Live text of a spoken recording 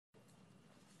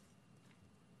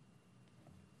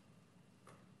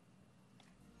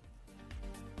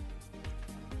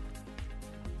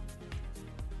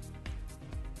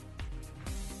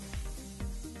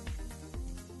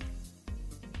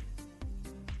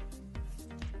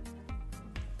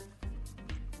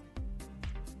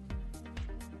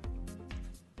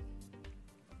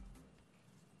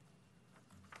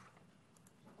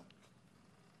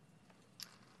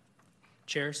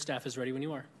Chair, staff is ready when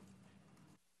you are.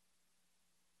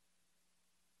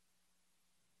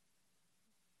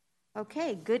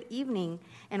 Okay, good evening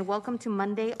and welcome to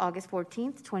Monday, August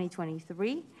 14th,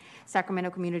 2023, Sacramento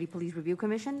Community Police Review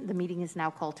Commission. The meeting is now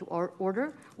called to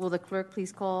order. Will the clerk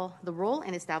please call the roll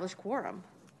and establish quorum?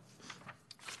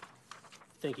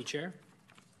 Thank you, Chair.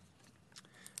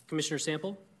 Commissioner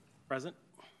Sample? Present.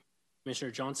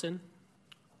 Commissioner Johnson,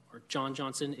 or John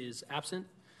Johnson, is absent.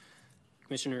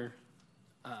 Commissioner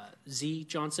Z.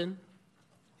 Johnson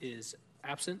is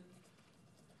absent.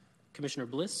 Commissioner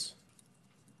Bliss?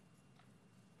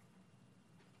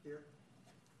 Here.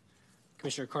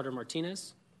 Commissioner Carter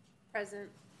Martinez? Present.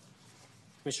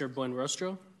 Commissioner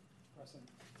Buenrostro? Present.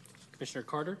 Commissioner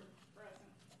Carter? Present.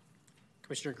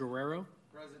 Commissioner Guerrero?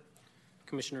 Present.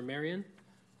 Commissioner Marion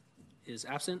is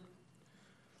absent.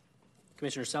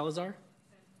 Commissioner Salazar?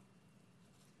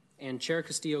 And Chair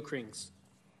Castillo-Crings.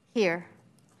 Here.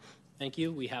 Thank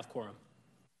you. We have quorum.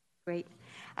 Great.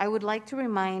 I would like to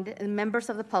remind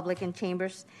members of the public and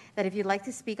chambers that if you'd like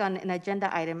to speak on an agenda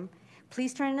item,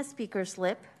 please turn in a speaker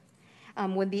slip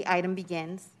when the item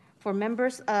begins. For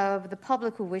members of the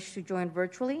public who wish to join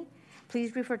virtually,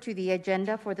 please refer to the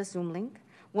agenda for the Zoom link.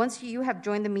 Once you have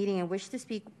joined the meeting and wish to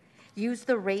speak, use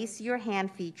the raise your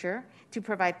hand feature to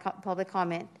provide public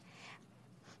comment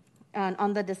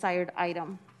on the desired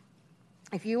item.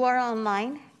 If you are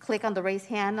online, click on the raise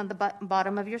hand on the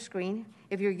bottom of your screen.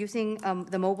 If you're using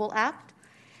the mobile app,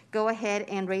 go ahead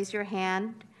and raise your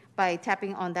hand by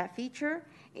tapping on that feature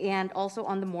and also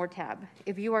on the More tab.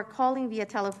 If you are calling via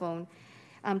telephone,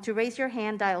 to raise your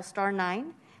hand, dial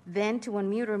 *9, then to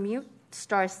unmute or mute,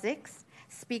 *6.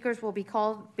 Speakers will be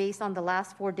called based on the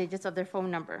last 4 digits of their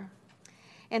phone number.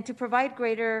 And to provide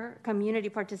greater community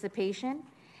participation,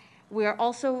 we are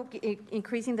also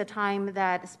increasing the time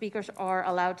that speakers are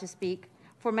allowed to speak.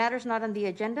 For matters not on the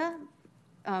agenda,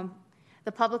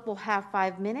 the public will have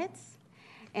 5 minutes,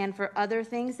 and for other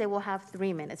things, they will have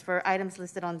 3 minutes for items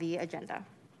listed on the agenda.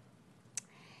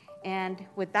 And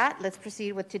with that, let's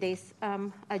proceed with today's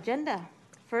agenda.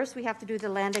 First, we have to do the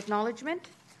land acknowledgement.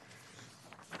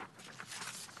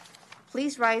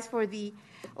 Please rise for the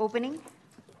opening.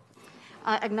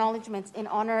 Acknowledgements in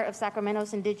honor of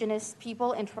Sacramento's indigenous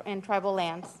people and tribal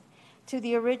lands. To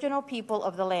the original people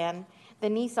of the land, the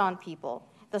Nisan people,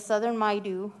 the Southern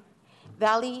Maidu,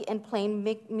 Valley and Plain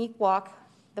Mi'kmaq,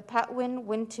 the Patwin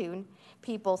Wintun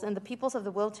peoples, and the peoples of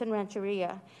the Wilton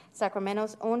Rancheria,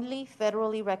 Sacramento's only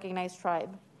federally recognized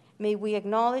tribe. May we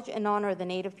acknowledge and honor the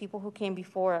Native people who came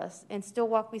before us and still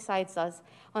walk beside us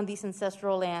on these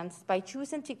ancestral lands by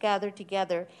choosing to gather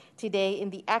together today in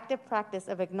the active practice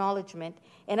of acknowledgement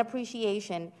and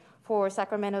appreciation for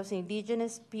Sacramento's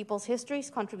indigenous people's histories,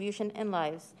 contribution, and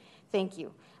lives. Thank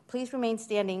you. Please remain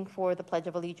standing for the Pledge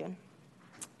of Allegiance.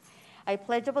 I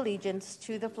pledge of allegiance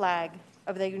to the flag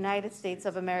of the United States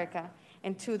of America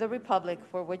and to the republic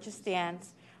for which it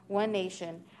stands, one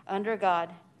nation, under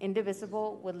God,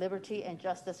 indivisible, with liberty and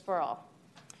justice for all.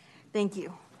 Thank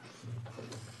you.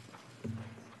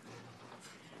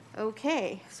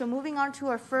 Okay, so moving on to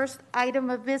our first item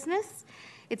of business.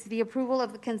 It's the approval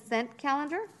of the consent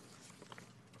calendar.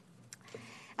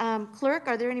 Clerk,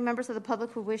 are there any members of the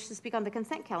public who wish to speak on the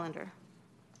consent calendar?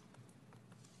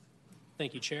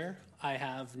 Thank you, Chair. I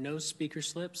have no speaker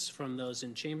slips from those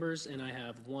in chambers, and I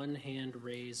have one hand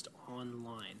raised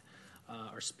online.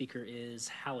 Our speaker is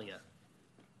Halia.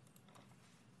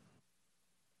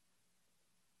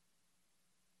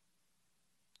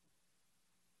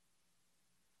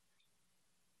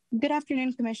 Good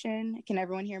afternoon, Commission. Can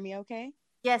everyone hear me okay?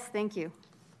 Yes, thank you.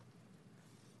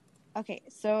 Okay,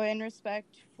 so in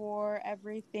respect for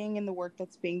everything in the work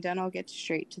that's being done, I'll get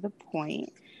straight to the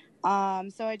point.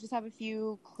 So I just have a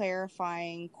few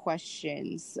clarifying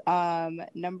questions.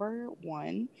 Number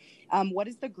one, what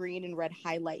does the green and red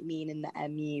highlight mean in the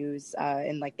MUs,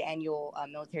 in like the annual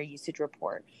military usage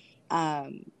report?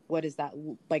 What is that,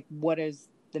 like, what is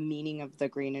the meaning of the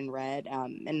green and red?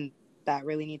 And that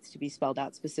really needs to be spelled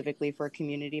out specifically for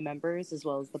community members, as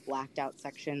well as the blacked out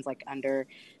sections like under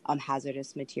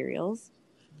hazardous materials.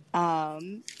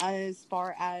 As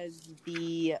far as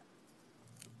the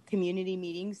community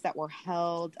meetings that were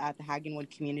held at the Hagenwood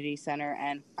Community Center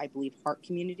and I believe Hart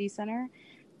Community Center,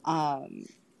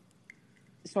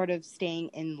 sort of staying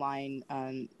in line,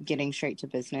 getting straight to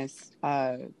business.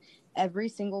 Every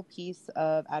single piece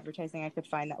of advertising I could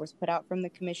find that was put out from the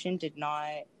commission did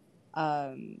not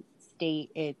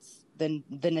state it's the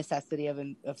necessity of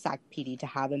SAC PD to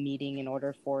have a meeting in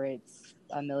order for its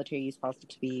military use policy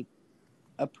to be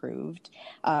approved.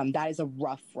 That is a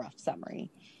rough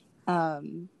summary.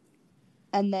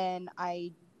 And then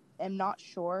I am not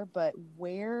sure, but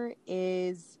where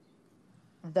is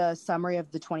the summary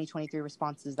of the 2023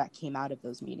 responses that came out of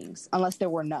those meetings, unless there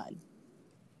were none?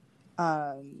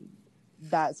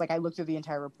 That's like, I looked through the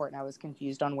entire report and I was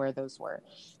confused on where those were.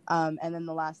 And then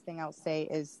the last thing I'll say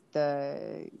is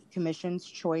the commission's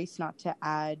choice not to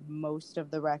add most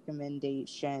of the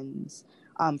recommendations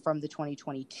from the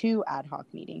 2022 ad hoc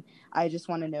meeting. I just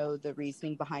want to know the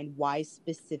reasoning behind why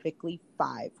specifically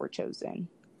 5 were chosen.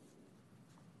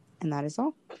 And that is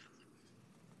all.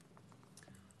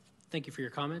 Thank you for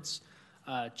your comments.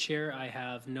 Chair, I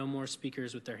have no more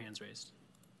speakers with their hands raised.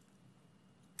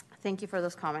 Thank you for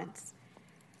those comments.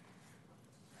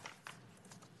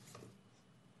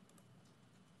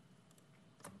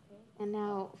 And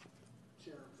now,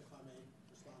 Chair, if I may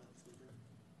respond to the speaker.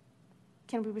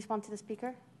 can we respond to the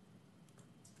speaker?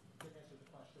 To answer the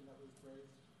question that was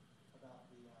raised about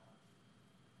the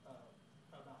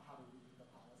about how to read the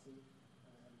policy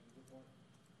and the report.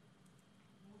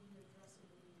 Will you address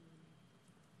it?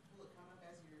 Will it come up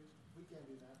as your? We can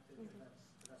do that if that's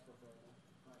preferable.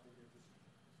 I think you're just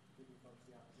giving folks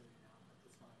the opportunity now.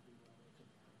 It's fine. We will wait till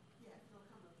the end. Yeah, it'll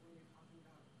come up when you're talking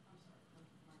about.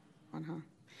 I'm sorry.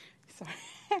 Sorry.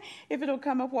 If it'll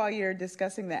come up while you're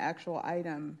discussing the actual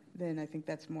item, then I think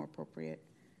that's more appropriate.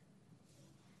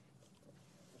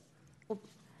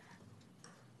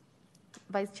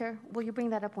 Vice Chair, will you bring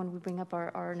that up when we bring up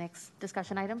our next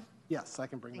discussion item? Yes, I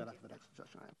can bring that up to the next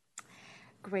discussion item.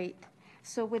 Great.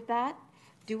 So with that,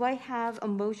 do I have a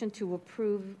motion to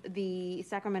approve the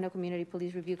Sacramento Community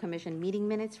Police Review Commission meeting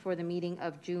minutes for the meeting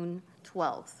of June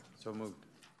 12th? So moved.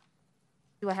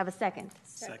 Do I have a second?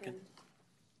 Second.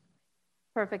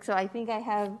 Perfect. So I think I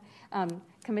have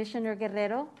Commissioner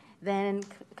Guerrero, then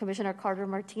Commissioner Carter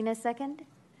Martinez second.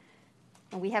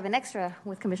 And we have an extra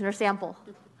with Commissioner Sample.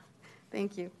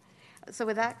 Thank you. So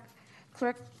with that,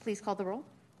 clerk, please call the roll.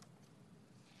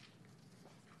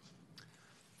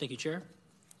 Thank you, Chair.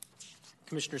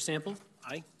 Commissioner Sample?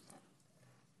 Aye.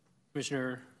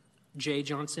 Commissioner J.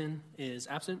 Johnson is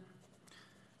absent.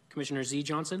 Commissioner Z.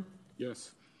 Johnson?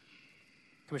 Yes.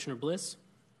 Commissioner Bliss?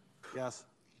 Yes.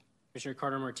 Commissioner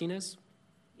Carter Martinez?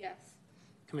 Yes.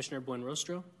 Commissioner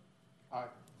Buenrostro? Aye.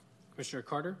 Commissioner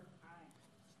Carter? Aye.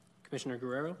 Commissioner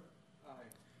Guerrero? Aye.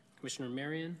 Commissioner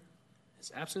Marion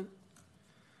is absent.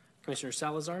 Commissioner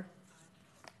Salazar?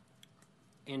 Aye.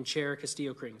 And Chair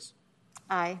Castillo-Crings.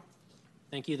 Aye.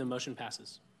 Thank you. The motion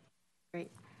passes. Great.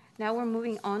 Now we're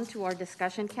moving on to our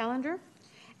discussion calendar.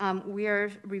 We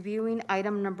are reviewing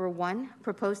item number 1,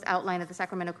 proposed outline of the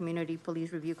Sacramento Community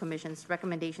Police Review Commission's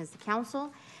recommendations to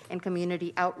council and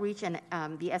community outreach and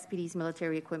the SPD's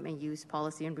military equipment use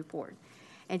policy and report.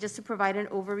 And just to provide an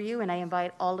overview, and I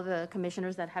invite all of the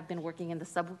commissioners that have been working in the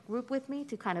subgroup with me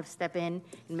to kind of step in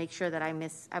and make sure that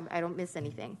I don't miss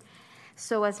anything.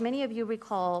 So as many of you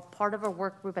recall, part of our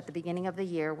work group at the beginning of the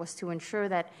year was to ensure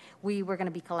that we were going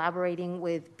to be collaborating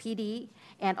with PD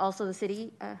and also the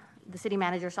city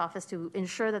manager's office to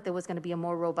ensure that there was going to be a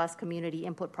more robust community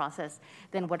input process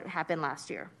than what happened last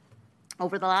year.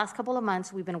 Over the last couple of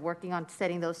months, we've been working on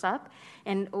setting those up,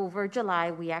 and over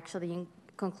July, we actually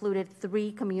concluded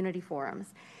 3 community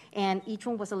forums. And each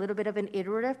one was a little bit of an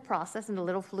iterative process and a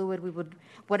little fluid.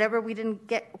 Whatever we didn't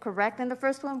get correct in the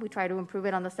first one, we try to improve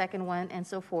it on the second one and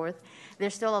so forth.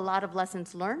 There's still a lot of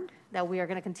lessons learned that we are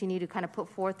going to continue to kind of put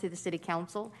forth to the City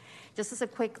Council. Just as a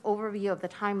quick overview of the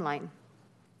timeline.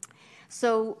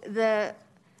 So the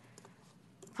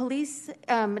police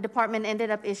department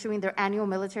ended up issuing their annual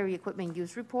military equipment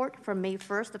use report from May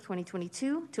 1st of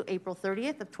 2022 to April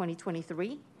 30th of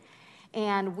 2023.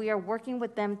 And we are working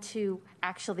with them to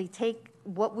actually take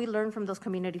what we learned from those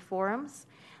community forums.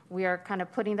 We are kind of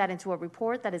putting that into a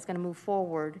report that is going to move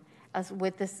forward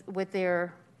with the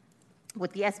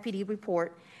SPD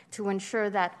report to ensure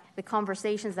that the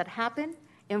conversations that happen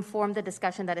inform the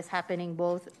discussion that is happening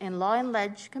both in Law and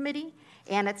Ledge Committee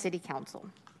and at City Council.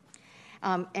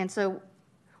 And so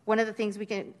one of the things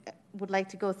would like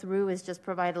to go through is just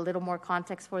provide a little more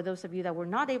context for those of you that were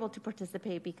not able to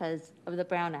participate because of the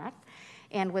Brown Act.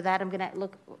 And with that, I'm going to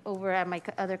look over at my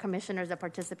other commissioners that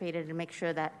participated and make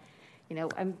sure that,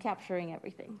 I'm capturing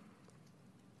everything.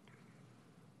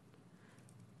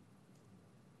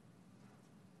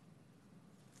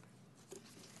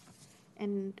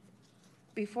 And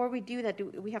before we do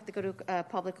that, we have to go to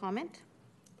public comment.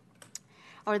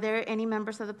 Are there any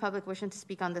members of the public wishing to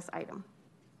speak on this item?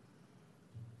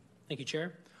 Thank you,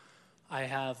 Chair. I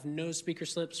have no speaker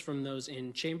slips from those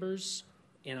in chambers,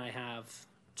 and I have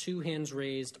 2 hands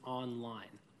raised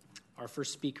online. Our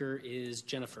first speaker is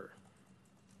Jennifer.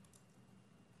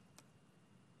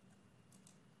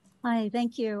 Hi,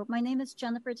 thank you. My name is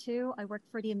Jennifer Tu. I work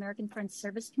for the American Friends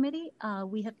Service Committee.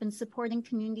 We have been supporting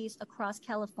communities across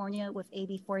California with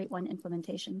AB 481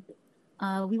 implementation.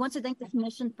 We want to thank the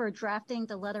Commission for drafting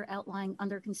the letter outline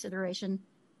under consideration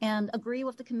and agree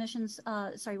with the Commission's,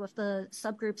 with the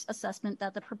subgroup's assessment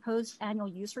that the proposed annual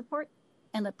use report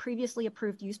and the previously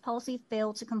approved use policy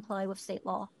failed to comply with state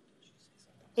law.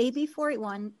 AB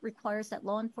 481 requires that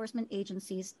law enforcement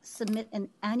agencies submit an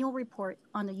annual report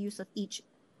on the use of each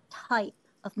type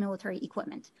of military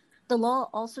equipment. The law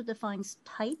also defines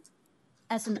type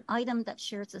as an item that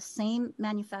shares the same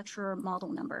manufacturer model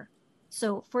number.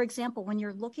 So, for example, when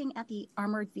you're looking at the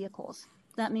armored vehicles,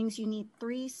 that means you need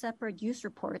 3 separate use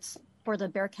reports for the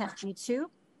Bearcat G2,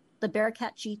 the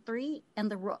Bearcat G3,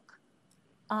 and the Rook.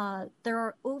 There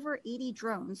are over 80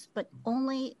 drones, but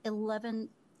only 11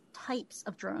 types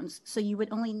of drones. So you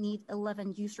would only need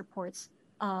 11 use reports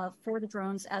for the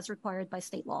drones as required by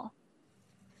state law.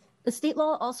 The state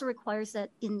law also requires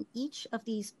that in each of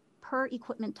these per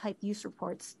equipment type use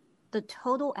reports, the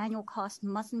total annual cost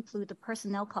must include the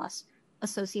personnel costs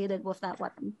associated with that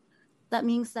weapon. That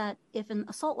means that if an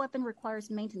assault weapon requires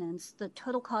maintenance, the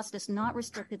total cost is not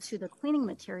restricted to the cleaning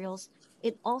materials.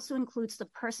 It also includes the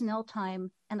personnel time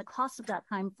and the cost of that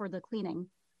time for the cleaning.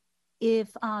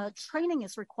 If training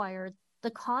is required,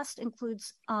 the cost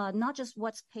includes not just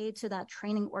what's paid to that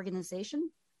training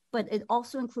organization, but it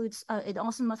also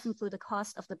must include the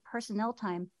cost of the personnel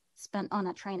time spent on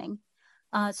that training.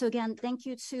 So again, thank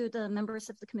you to the members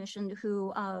of the commission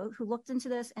who looked into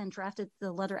this and drafted the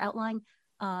letter outline.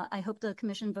 I hope the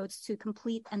commission votes to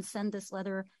complete and send this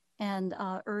letter and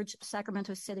urge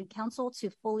Sacramento City Council to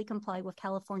fully comply with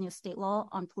California state law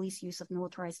on police use of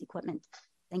militarized equipment.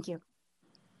 Thank you.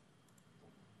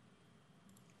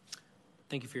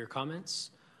 Thank you for your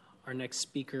comments. Our next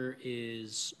speaker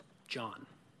is John.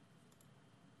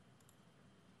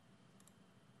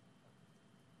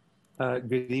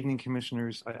 Good evening,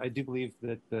 commissioners. I do believe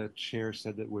that the chair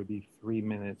said that would be 3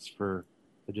 minutes for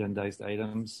agendized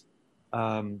items.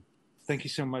 Thank you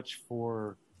so much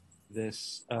for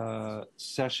this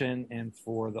session and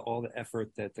for all the effort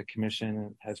that the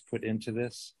commission has put into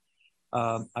this.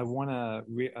 I want to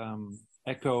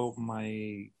echo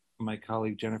my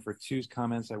colleague Jennifer Tu's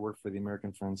comments. I work for the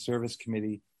American Friends Service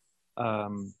Committee,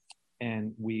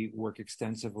 and we work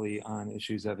extensively on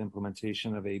issues of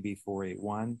implementation of AB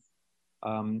 481.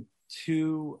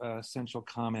 2 essential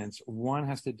comments. One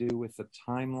has to do with the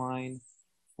timeline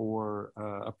for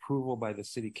approval by the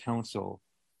City Council,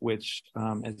 which,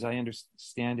 as I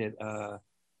understand it,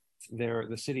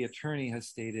 the City Attorney has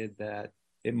stated that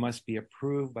it must be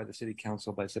approved by the City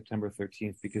Council by September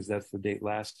 13th because that's the date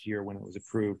last year when it was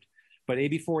approved. But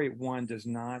AB 481 does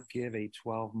not give a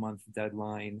 12-month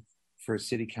deadline for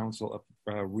City Council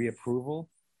reapproval.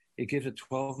 It gives a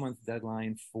 12-month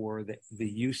deadline for the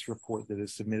use report that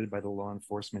is submitted by the law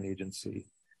enforcement agency.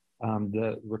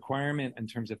 The requirement in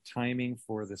terms of timing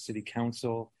for the City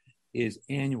Council is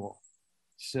annual.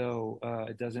 So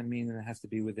it doesn't mean that it has to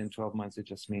be within 12 months. It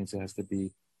just means it has to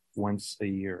be once a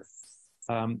year.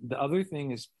 The other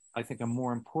thing is, I think, a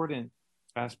more important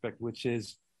aspect, which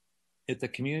is at the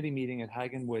community meeting at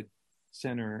Hagenwood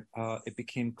Center, it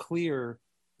became clear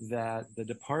that the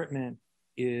department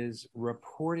is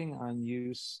reporting on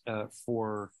use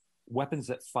for weapons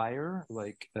that fire,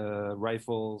 like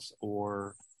rifles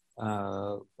or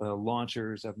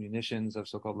launchers of munitions, of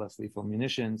so-called less lethal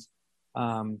munitions,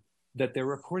 that they're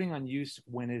reporting on use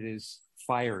when it is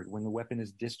fired, when the weapon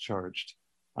is discharged,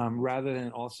 rather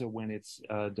than also when it's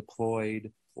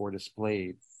deployed or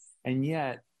displayed. And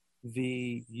yet,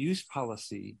 the use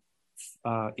policy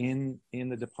in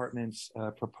the department's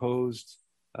proposed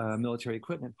military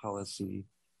equipment policy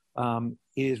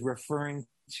is referring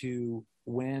to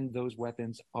when those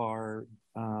weapons are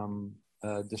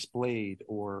displayed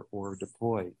or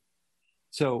deployed.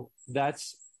 So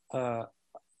that's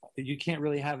you can't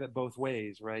really have it both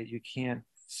ways, right? You can't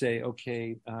say,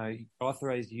 okay,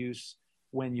 authorized use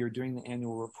when you're doing the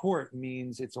annual report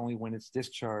means it's only when it's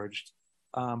discharged,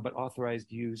 but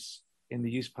authorized use in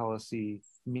the use policy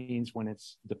means when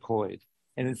it's deployed.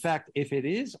 And in fact, if it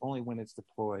is only when it's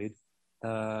deployed,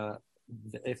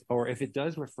 if it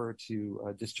does refer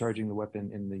to discharging the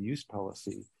weapon in the use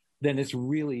policy, then it's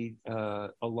really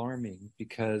alarming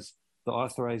because the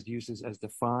authorized uses as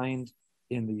defined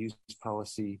in the use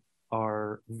policy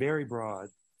are very broad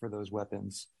for those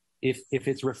weapons. If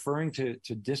it's referring to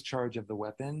discharge of the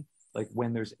weapon, like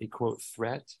when there's a quote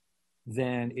threat,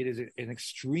 then it is an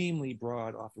extremely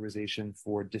broad authorization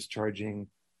for discharging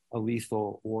a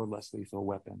lethal or less lethal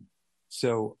weapon.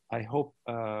 So I hope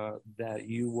that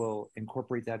you will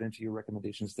incorporate that into your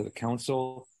recommendations to the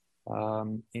council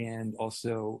and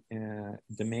also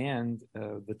demand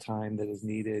the time that is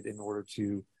needed in order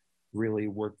to really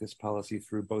work this policy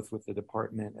through, both with the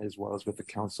department as well as with the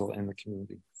council and the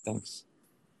community. Thanks.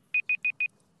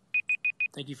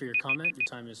 Thank you for your comment. Your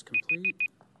time is complete.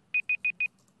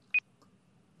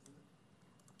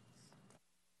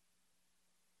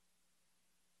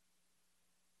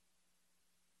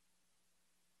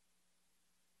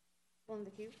 On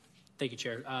the queue. Thank you,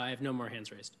 Chair. I have no more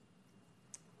hands raised.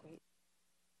 Great.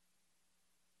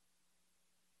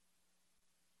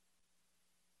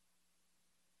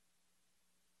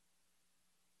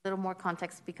 A little more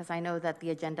context, because I know that the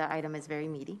agenda item is very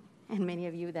meaty, and many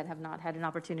of you that have not had an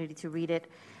opportunity to read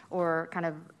it or kind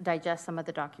of digest some of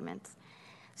the documents.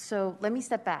 So let me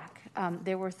step back.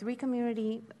 There were 3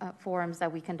 community forums that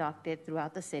we conducted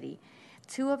throughout the city.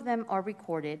 2 of them are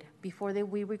recorded. Before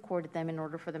we recorded them, in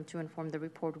order for them to inform the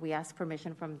report, we asked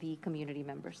permission from the community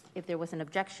members. If there was an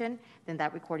objection, then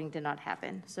that recording did not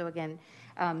happen. So again,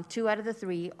 2 out of the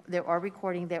 3, there are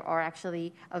recording. They are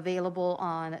actually available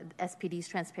on SPD's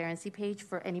transparency page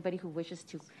for anybody who wishes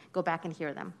to go back and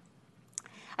hear them.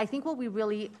 I think what we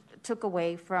really took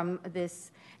away from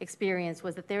this experience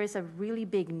was that there is a really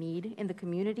big need in the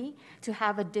community to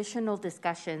have additional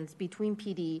discussions between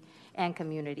PD and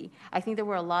community. I think there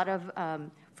were a lot of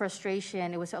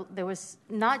frustration. There was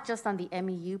not just on the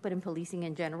MEU, but in policing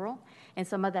in general. And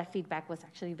some of that feedback was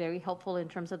actually very helpful in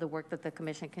terms of the work that the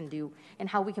commission can do and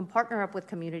how we can partner up with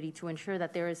community to ensure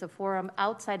that there is a forum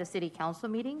outside of city council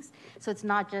meetings. So it's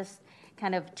not just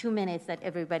kind of 2 minutes that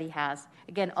everybody has.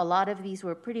 Again, a lot of these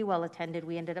were pretty well attended.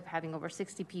 We ended up having over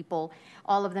 60 people.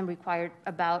 All of them required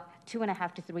about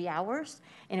 2.5 to 3 hours,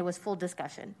 and it was full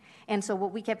discussion. And so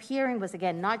what we kept hearing was,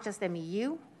 again, not just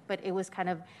MEU, but it was kind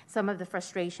of some of the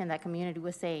frustration that community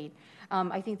was saying.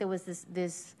 I think there was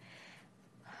this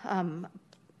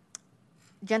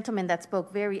gentleman that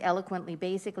spoke very eloquently,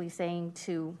 basically saying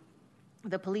to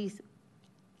the police,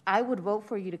 I would vote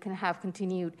for you to have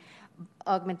continued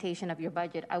augmentation of your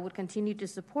budget. I would continue to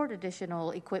support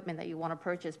additional equipment that you want to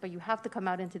purchase, but you have to come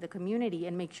out into the community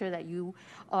and make sure that you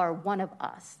are one of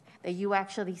us, that you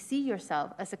actually see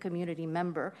yourself as a community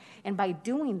member. And by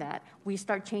doing that, we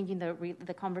start changing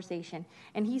the conversation.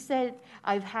 And he said,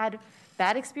 I've had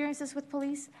bad experiences with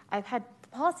police. I've had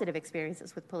positive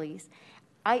experiences with police.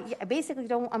 I basically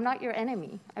I'm not your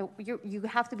enemy. You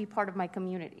have to be part of my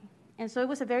community. And so it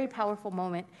was a very powerful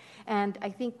moment. And I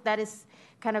think that is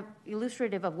kind of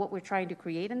illustrative of what we're trying to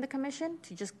create in the commission,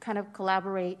 to just kind of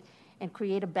collaborate and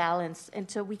create a balance. And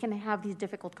so we can have these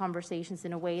difficult conversations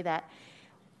in a way that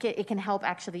it can help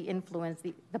actually influence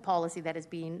the policy that is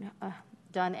being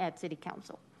done at City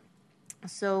Council.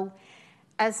 So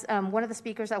as one of the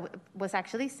speakers was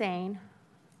actually saying,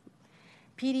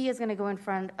 PD is going to go in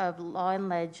front of Law and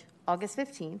Ledge August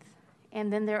 15th,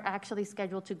 and then they're actually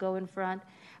scheduled to go in front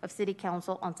of City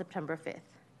Council on September 5th.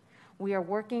 We are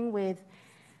working with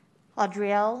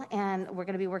Audrielle, and we're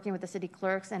going to be working with the city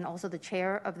clerks and also the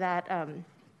chair of that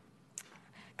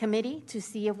committee to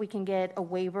see if we can get a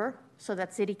waiver so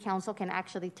that City Council can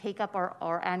actually take up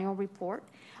our annual report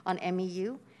on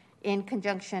MEU in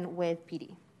conjunction with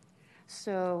PD.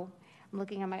 So I'm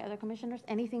looking at my other commissioners.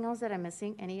 Anything else that I'm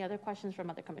missing? Any other questions from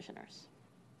other commissioners?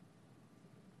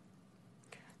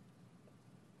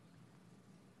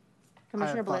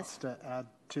 Commissioner I have Bliss. thoughts to add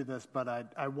to this, but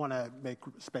I want to make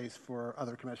space for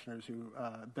other commissioners who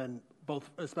have been both,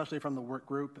 especially from the work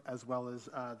group, as well as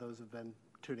those who have been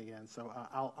tuning in. So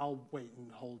I'll wait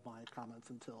and hold my comments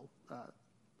until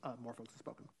more folks have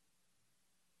spoken.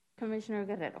 Commissioner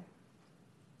Guerrero.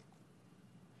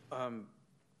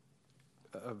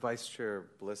 Vice Chair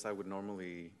Bliss, I would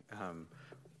normally,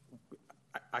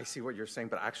 I see what you're saying,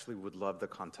 but I actually would love the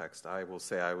context. I will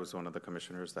say I was one of the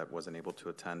commissioners that wasn't able to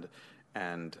attend,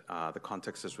 and the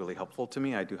context is really helpful to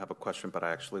me. I do have a question, but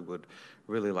I actually would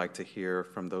really like to hear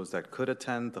from those that could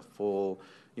attend the full,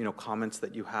 comments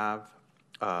that you have,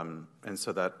 and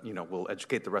so that, we'll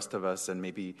educate the rest of us and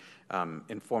maybe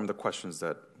inform the questions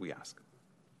that we ask.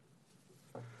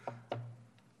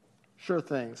 Sure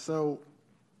thing. So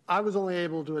I was only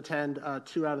able to attend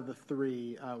 2 out of the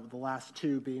 3, the last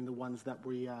 2 being the ones that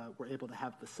we were able to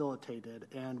have facilitated.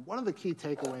 And one of the key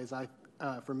takeaways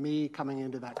for me coming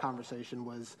into that conversation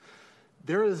was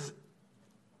there is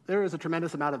a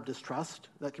tremendous amount of distrust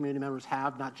that community members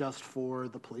have, not just for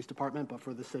the police department, but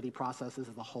for the city processes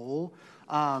as a whole,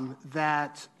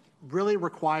 that really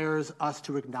requires us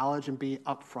to acknowledge and be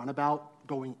upfront about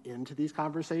going into these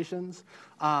conversations.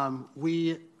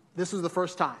 This is the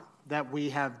first time that we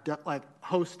have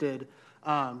hosted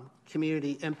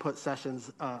community input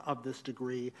sessions of this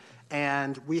degree,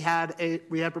 and we had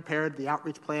prepared the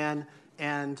outreach plan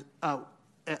and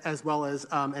as well as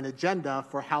an agenda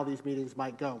for how these meetings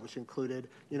might go, which included,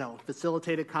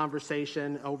 facilitated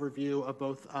conversation, overview of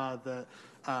both the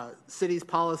city's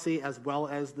policy as well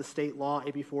as the state law,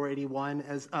 AB 481,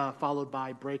 as followed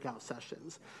by breakout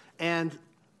sessions. And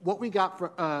what we got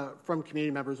from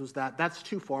community members was that that's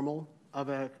too formal of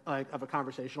a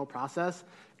conversational process,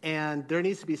 and there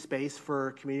needs to be space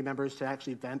for community members to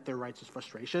actually vent their righteous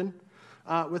frustration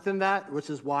within that, which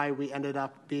is why we ended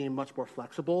up being much more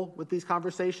flexible with these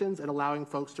conversations and allowing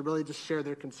folks to really just share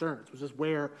their concerns,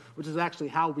 which is actually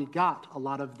how we got a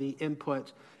lot of the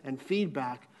input and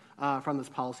feedback from this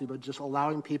policy, but just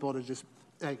allowing people to just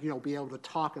be able to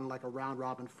talk in like a round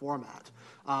robin format,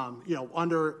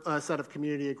 under a set of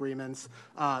community agreements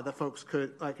that folks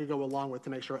could go along with to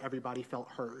make sure everybody felt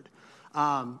heard.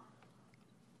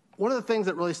 One of the things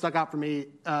that really stuck out for me,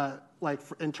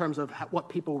 in terms of what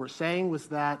people were saying, was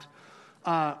that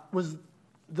was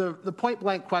the point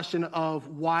blank question of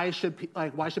why should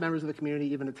members of the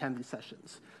community even attend these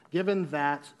sessions, given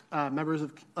that members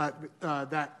of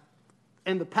that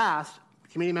in the past,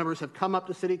 community members have come up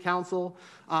to city council,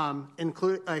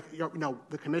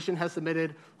 the commission has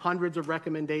submitted hundreds of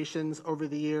recommendations over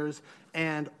the years,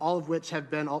 and all of which have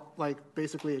been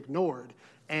basically ignored.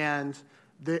 And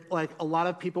a lot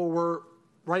of people were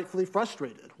rightfully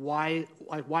frustrated. Why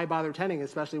bother attending,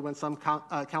 especially when some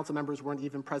council members weren't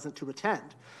even present to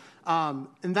attend? And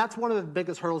that's one of the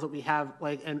biggest hurdles that we have,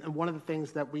 and one of the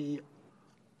things that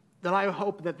I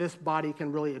hope that this body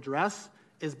can really address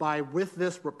is with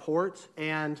this report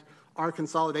and our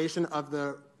consolidation of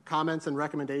the comments and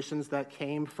recommendations that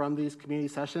came from these community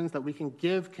sessions, that we can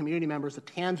give community members a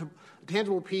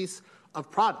tangible piece of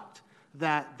product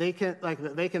that they can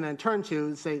then turn to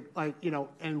and say,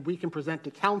 and we can present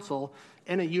to council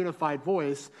in a unified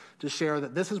voice to share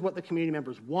that this is what the community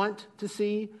members want to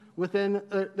see within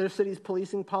their city's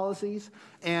policing policies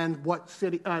and what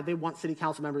they want city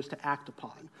council members to act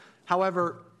upon.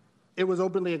 However, it was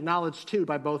openly acknowledged too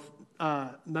by both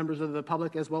members of the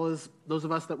public as well as those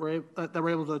of us that were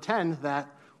able to attend that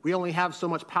we only have so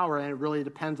much power, and it really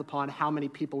depends upon how many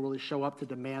people really show up to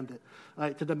demand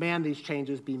these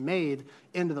changes be made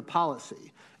into the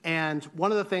policy. And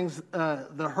one of the things,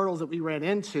 the hurdles that we ran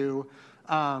into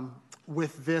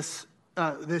with this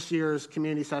year's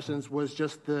community sessions was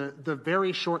just the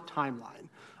very short timeline.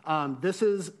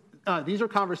 These are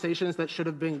conversations that should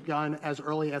have been done as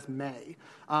early as May,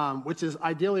 which is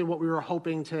ideally what we were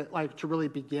hoping to really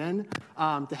begin,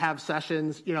 to have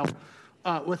sessions,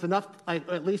 with enough,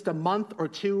 at least a month or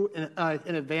two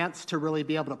in advance to really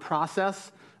be able to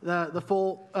process the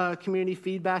full community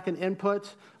feedback and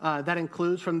input. That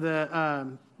includes from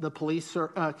the police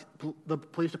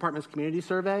department's community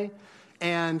survey,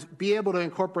 and be able to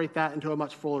incorporate that into a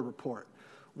much fuller report.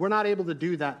 We're not able to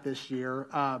do that this year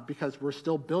because we're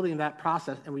still building that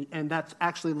process, and that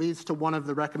actually leads to one of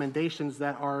the recommendations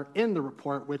that are in the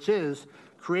report, which is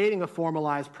creating a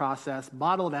formalized process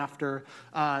modeled after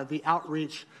the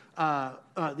outreach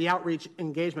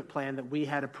engagement plan that we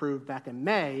had approved back in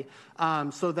May,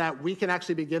 so that we can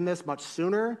actually begin this much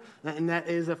sooner. And that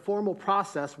is a formal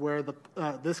process where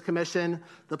this commission,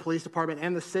 the police department,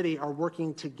 and the city are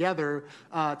working together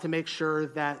to make sure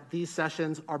that these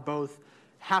sessions are both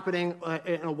happening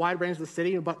in a wide range of the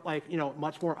city, but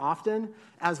much more often,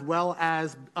 as well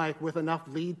as with enough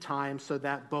lead time so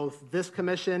that both this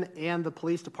commission and the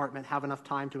police department have enough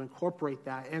time to incorporate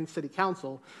that, and city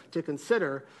council to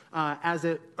consider as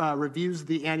it reviews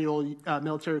the annual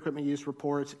military equipment use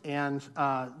report and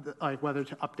whether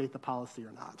to update the policy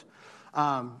or not.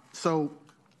 So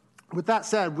with that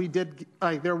said, we did,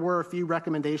 there were a few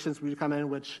recommendations we come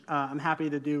in, which I'm happy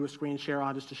to do a screen share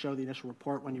on just to show the initial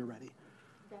report when you're ready.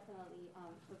 Definitely.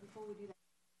 So before we do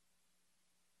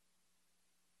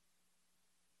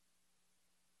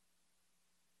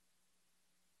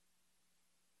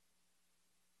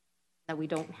that, we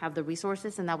don't have the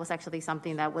resources, and that was actually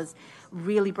something that was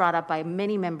really brought up by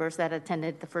many members that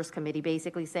attended the first committee,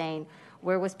 basically saying,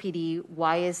 where was PD?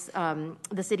 Why is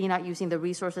the city not using the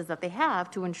resources that they have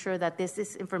to ensure that this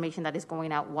is information that is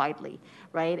going out widely,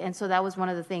 right? And so that was one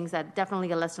of the things that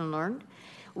definitely a lesson learned.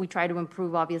 We try to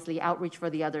improve, obviously, outreach for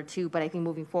the other two, but I think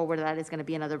moving forward, that is going to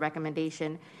be another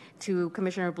recommendation. To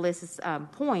Commissioner Bliss's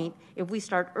point, if we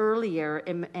start earlier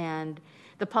and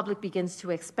the public begins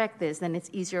to expect this, then it's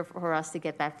easier for us to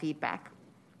get that feedback.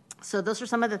 So those are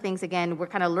some of the things, again, we're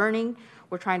kind of learning.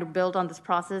 We're trying to build on this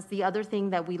process. The other thing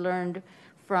that we learned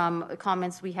from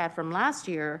comments we had from last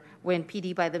year when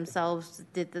PD by themselves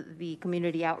did the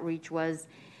community outreach was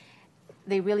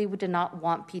they really did not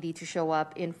want PD to show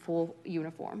up in full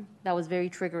uniform. That was very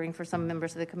triggering for some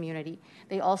members of the community.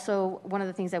 They also, one of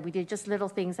the things that we did, just little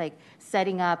things like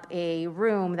setting up a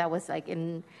room that was like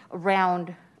in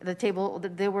around the table.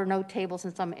 There were no tables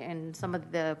in some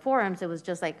of the forums. It was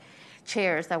just like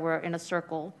chairs that were in a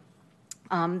circle.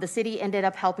 The city ended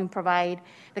up helping provide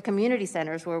the community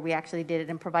centers where we actually did it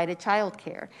and provided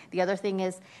childcare. The other thing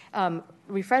is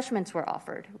refreshments were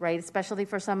offered, right? Especially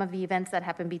for some of the events that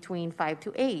happen between 5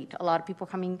 to 8. A lot of people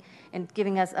coming and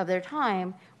giving us of their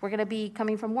time. We're going to be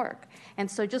coming from work. And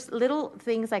so just little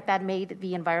things like that made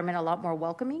the environment a lot more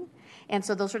welcoming. And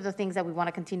so those are the things that we want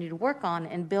to continue to work on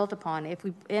and build upon. If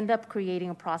we end up creating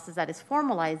a process that is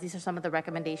formalized, these are some of the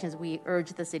recommendations we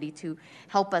urge the city to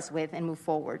help us with and move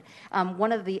forward.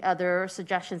 One of the other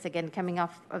suggestions, again, coming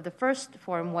off of the first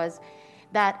forum, was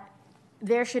that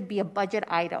there should be a budget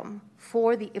item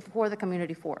for the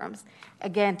community forums.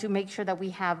 Again, to make sure that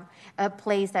we have a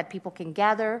place that people can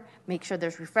gather, make sure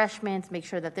there's refreshments, make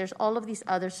sure that there's all of these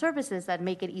other services that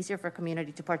make it easier for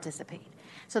community to participate.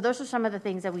 So those are some of the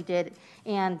things that we did.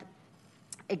 And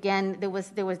again, there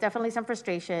was definitely some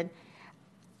frustration.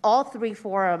 All three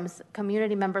forums,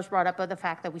 community members brought up the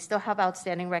fact that we still have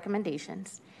outstanding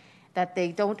recommendations, that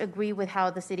they don't agree with how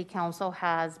the city council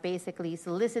has basically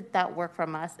solicited that work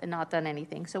from us and not done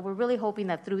anything. So we're really hoping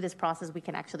that through this process we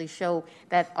can actually show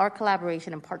that our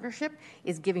collaboration and partnership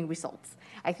is giving results.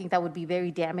 I think that would be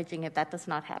very damaging if that does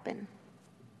not happen.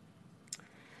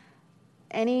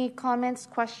 Any comments,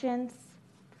 questions?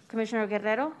 Commissioner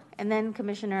Guerrero, and then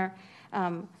Commissioner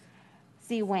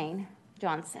C. Wayne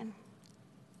Johnson.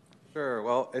 Sure.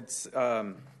 Well, it's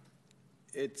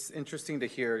interesting to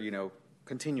hear,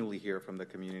 continually hear from the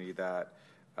community that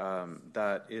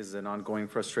that is an ongoing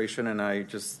frustration, and I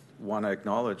just want to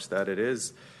acknowledge that it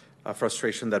is a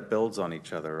frustration that builds on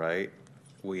each other, right?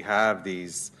 We have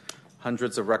these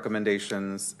hundreds of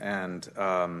recommendations, and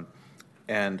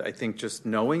I think just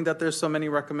knowing that there's so many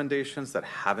recommendations that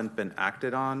haven't been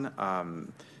acted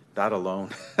on, that alone,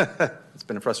 it's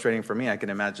been frustrating for me. I can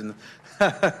imagine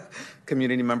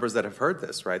community members that have heard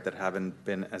this, right, that haven't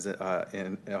been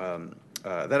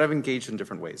that have engaged in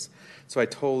different ways. So I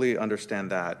totally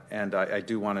understand that, and I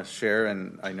do want to share,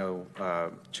 and I know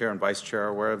Chair and Vice Chair are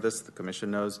aware of this, the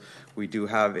Commission knows, we do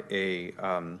have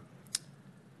an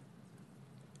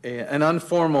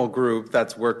informal group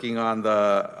that's working on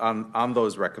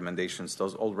those recommendations,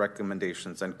 those old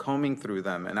recommendations, and combing through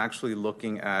them and actually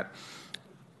looking at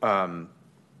the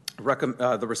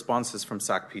responses from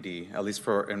SACPD, at least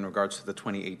in regards to the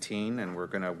 2018, and we're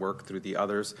going to work through the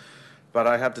others. But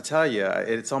I have to tell you,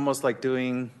 it's almost like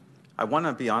I want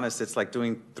to be honest, it's like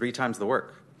doing 3 times the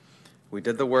work. We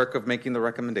did the work of making the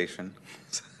recommendation.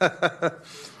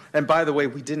 And by the way,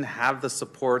 we didn't have the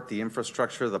support, the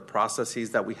infrastructure, the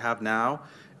processes that we have now,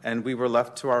 and we were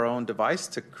left to our own device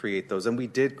to create those, and we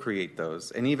did create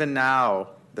those. And even now,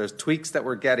 there's tweaks that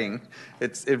we're getting.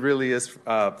 It really is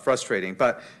frustrating.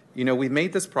 But, we've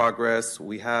made this progress.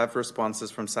 We have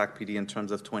responses from SACPD in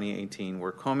terms of 2018.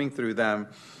 We're combing through them.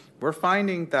 We're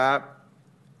finding that,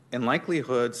 in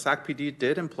likelihood, SACPD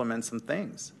did implement some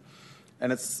things.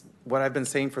 And it's what I've been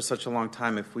saying for such a long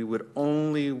time. If we would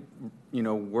only,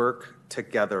 work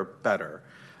together better,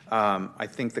 I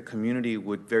think the community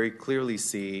would very clearly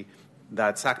see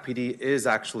that SACPD is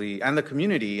actually, and the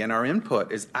community and our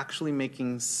input is actually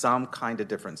making some kind of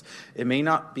difference. It may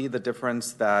not be the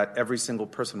difference that every single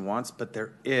person wants, but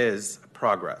there is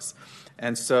progress.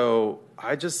 And so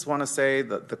I just want to say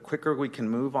that the quicker we can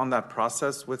move on that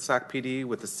process with SACPD,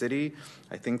 with the city,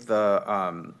 I think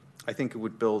it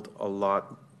would build a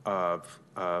lot of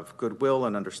goodwill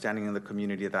and understanding in the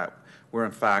community that we're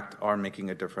in fact are making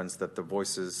a difference, that the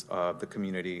voices of the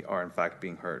community are in fact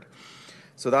being heard.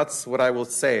 So that's what I will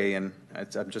say, and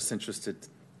I'm just interested.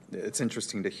 It's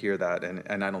interesting to hear that,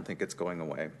 and I don't think it's going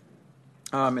away.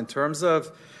 In terms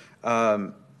of,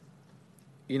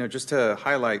 just to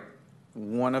highlight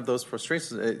one of those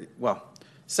frustrations,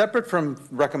 separate from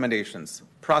recommendations,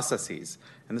 processes,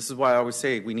 and this is why I always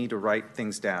say we need to write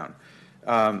things down.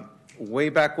 Way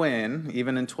back when,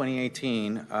 even in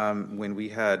 2018, when we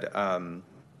had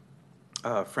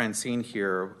Francine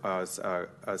here as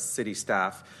city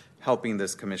staff helping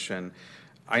this commission,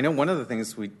 I know one of the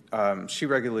things she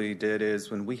regularly did is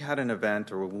when we had an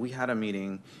event or when we had a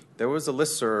meeting, there was a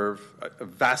listserv, a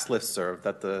vast listserv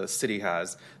that the city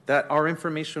has that our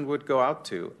information would go out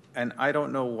to. And I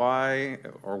don't know why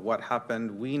or what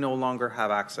happened. We no longer have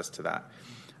access to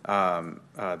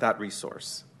that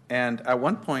resource. And at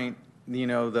one point,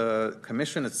 the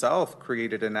commission itself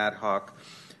created an ad hoc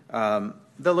that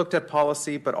looked at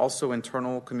policy, but also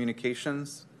internal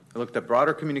communications. I looked at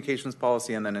broader communications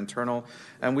policy and then internal,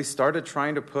 and we started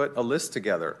trying to put a list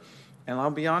together. And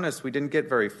I'll be honest, we didn't get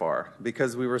very far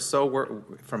because we were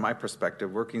from my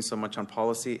perspective, working so much on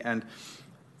policy. And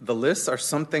the lists are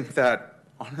something that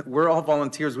we're all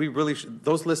volunteers. We really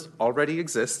those lists already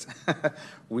exist.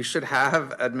 We should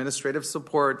have administrative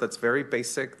support that's very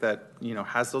basic, that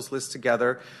has those lists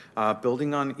together,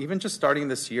 building on even just starting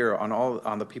this year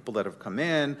on the people that have come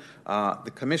in,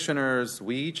 the commissioners.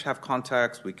 We each have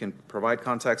contacts. We can provide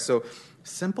contacts. So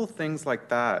simple things like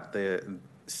that. The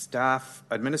staff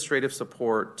administrative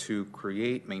support to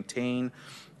create, maintain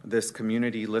this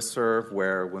community listserv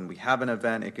where when we have an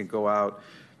event, it can go out.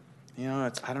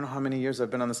 I don't know how many years I've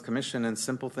been on this commission, and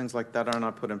simple things like that are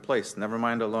not put in place. Never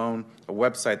mind alone a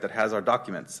website that has our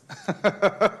documents.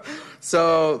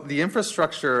 So the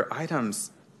infrastructure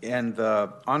items and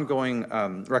the ongoing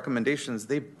recommendations,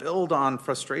 they build on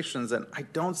frustrations, and I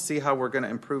don't see how we're going to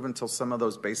improve until some of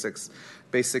those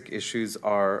basic issues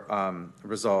are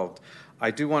resolved. I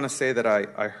do want to say that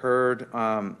I heard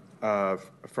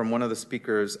from one of the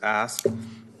speakers ask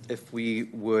if we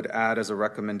would add as a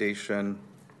recommendation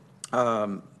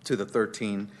to the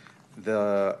 13,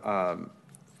 the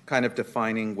kind of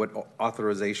defining what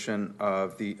authorization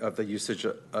of the usage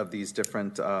of these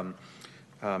different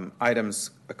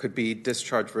items could be,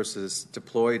 discharged versus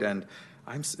deployed. And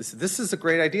this is a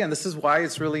great idea, and this is why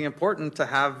it's really important to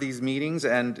have these meetings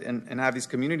and have these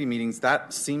community meetings.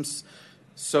 That seems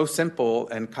so simple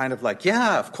and kind of like,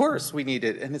 yeah, of course we need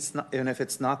it, and it's not. And if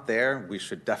it's not there, we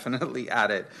should definitely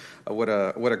add it. What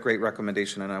a great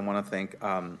recommendation, and I want to thank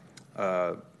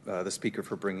the speaker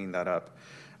for bringing that up.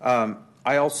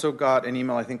 I also got an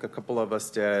email, I think a couple of us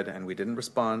did, and we didn't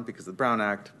respond because of the Brown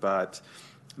Act, but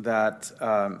that,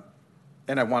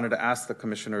 and I wanted to ask the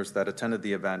commissioners that attended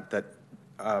the event that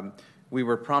we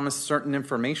were promised certain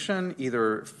information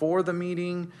either for the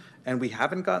meeting, and we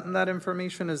haven't gotten that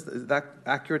information. Is that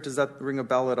accurate? Does that ring a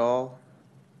bell at all?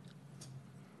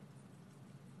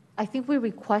 I think we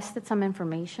requested some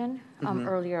information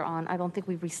earlier on. I don't think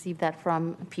we received that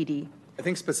from PD. I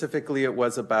think specifically it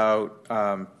was about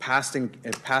past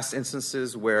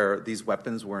instances where these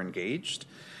weapons were engaged,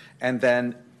 and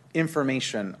then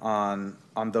information on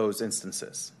those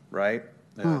instances, right?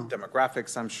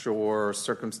 Demographics, I'm sure,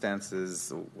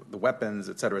 circumstances, the weapons,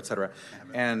 et cetera, et cetera.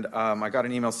 And I got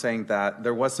an email saying that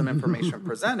there was some information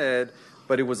presented,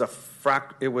 but it was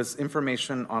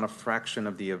information on a fraction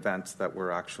of the events that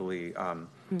were actually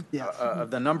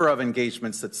the number of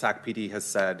engagements that SACPD has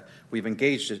said we've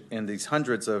engaged in these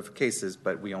hundreds of cases,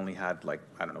 but we only had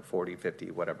 40,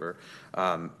 50, whatever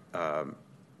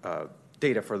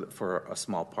data for a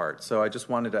small part. So I just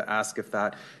wanted to ask if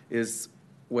that is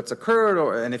what's occurred,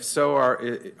 and if so, are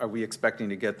we expecting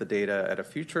to get the data at a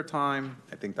future time?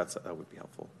 I think that would be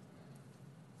helpful.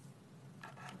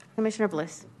 Commissioner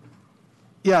Bliss.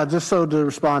 Yeah, just so to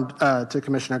respond to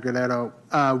Commissioner Guerrero,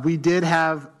 we did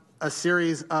have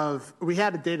we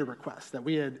had a data request that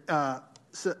we had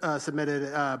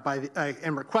submitted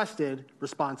and requested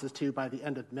responses to by the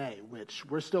end of May, which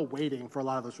we're still waiting for a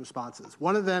lot of those responses.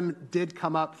 One of them did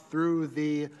come up through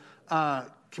the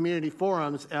community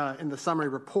forums in the summary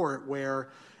report, where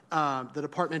the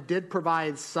department did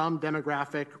provide some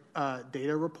demographic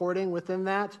data reporting within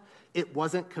that. It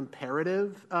wasn't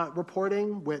comparative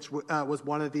reporting, which was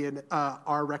one of the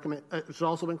which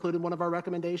also included one of our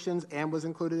recommendations and was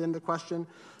included in the question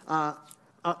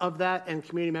of that. And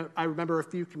I remember a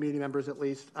few community members at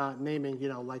least naming,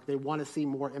 they want to see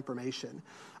more information.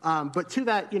 But to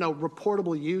that,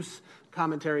 reportable use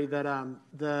commentary that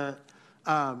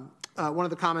one of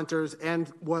the commenters and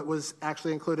what was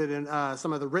actually included in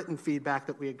some of the written feedback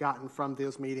that we had gotten from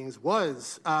those meetings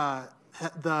was the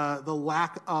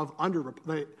lack of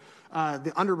the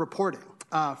underreporting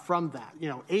from that.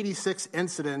 86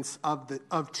 incidents of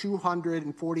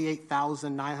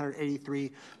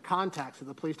 248,983 contacts that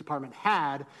the police department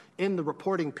had in the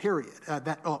reporting period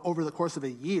that over the course of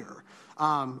a year.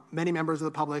 Many members of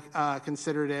the public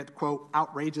considered it, quote,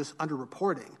 outrageous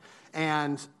underreporting.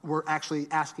 And we're actually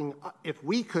asking if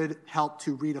we could help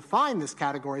to redefine this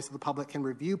category so the public can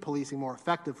review policing more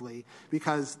effectively,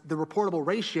 because the reportable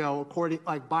ratio,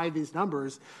 by these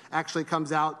numbers, actually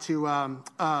comes out to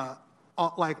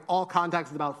all contacts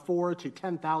is about 4 to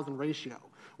 10,000 ratio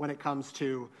when it comes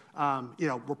to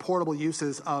reportable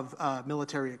uses of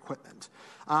military equipment,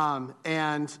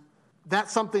 and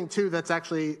that's something too that's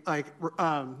actually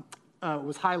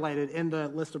was highlighted in the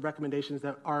list of recommendations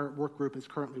that our work group is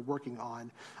currently working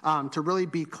on, to really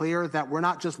be clear that we're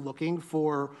not just looking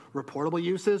for reportable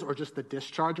uses or just the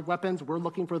discharge of weapons. We're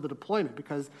looking for the deployment,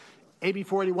 because AB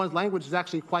 481's language is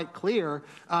actually quite clear,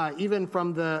 even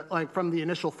from the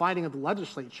initial finding of the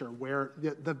legislature, where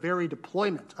the very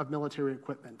deployment of military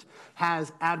equipment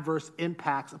has adverse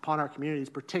impacts upon our communities,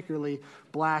 particularly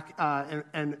Black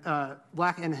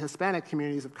and Hispanic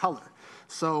communities of color.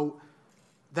 So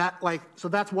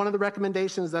that's one of the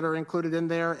recommendations that are included in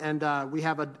there, and we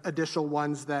have additional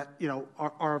ones that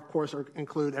are of course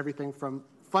include everything from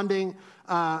funding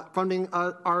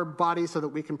our body so that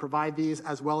we can provide these,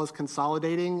 as well as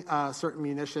consolidating certain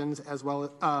munitions, as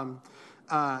well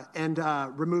and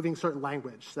removing certain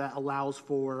language that allows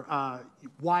for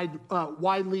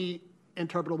widely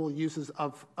interpretable uses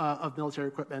of military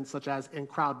equipment, such as in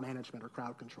crowd management or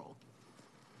crowd control.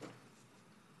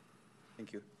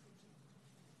 Thank you.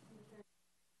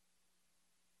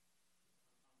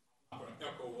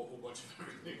 Echo a whole bunch of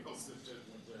everything else that just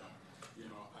went down.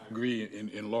 I agree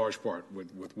in large part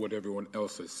with what everyone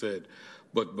else has said,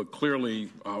 but clearly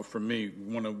for me,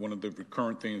 one of the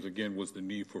recurrent themes again was the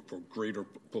need for greater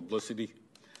publicity.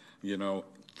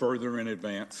 Further in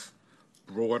advance,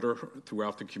 broader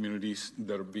throughout the communities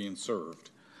that are being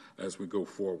served as we go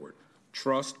forward.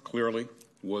 Trust clearly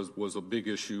was a big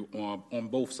issue on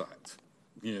both sides,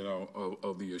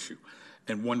 of the issue,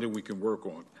 and one that we can work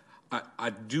on. I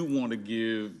do want to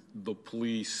give the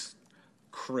police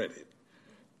credit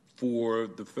for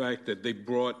the fact that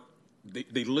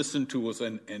they listened to us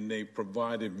and they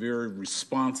provided very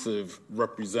responsive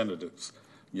representatives,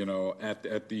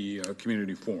 at the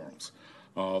community forums.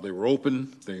 They were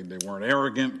open, they weren't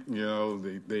arrogant,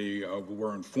 they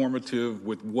were informative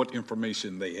with what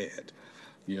information they had,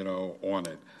 on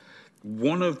it.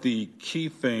 One of the key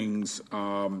things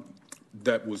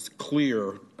that was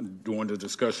clear during the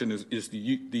discussion is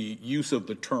the use of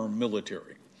the term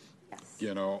military,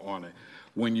 on it.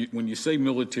 When you say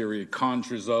military, it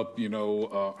conjures up,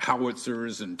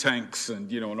 howitzers and tanks and,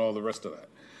 and all the rest of that,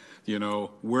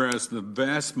 whereas the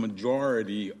vast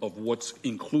majority of what's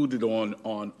included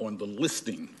on the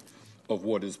listing of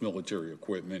what is military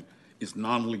equipment is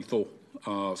non-lethal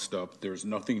stuff. There's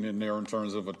nothing in there in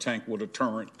terms of a tank with a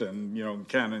turret and,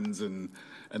 cannons and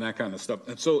that kind of stuff.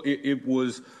 And so it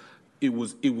was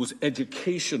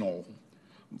educational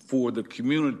for the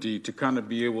community to kind of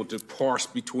be able to parse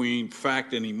between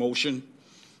fact and emotion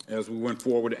as we went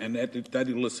forward, and that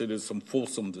elicited some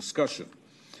fulsome discussion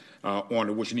on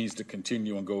it, which needs to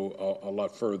continue and go a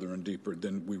lot further and deeper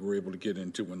than we were able to get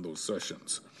into in those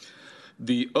sessions.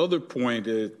 The other point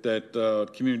is that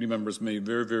community members made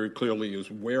very, very clearly is,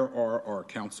 where are our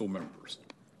council members?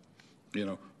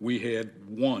 We had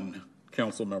one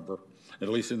council member, at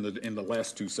least in the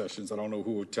last two sessions. I don't know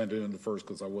who attended in the first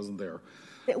because I wasn't there.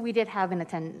 We did have an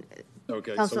attend.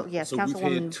 Okay, council, so yes, we've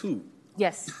had two.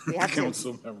 Yes, we have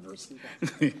council members,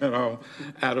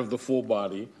 out of the full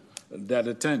body that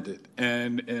attended,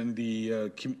 and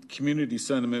the community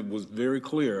sentiment was very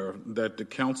clear that the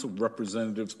council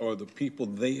representatives are the people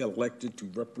they elected to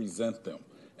represent them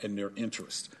and their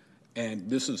interests, and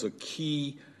this is a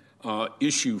key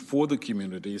issue for the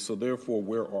community. So therefore,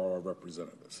 where are our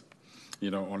representatives?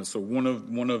 On it. So one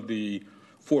of the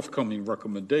forthcoming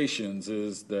recommendations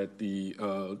is that the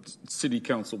city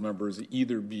council members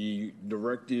either be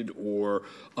directed or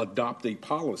adopt a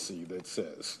policy that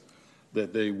says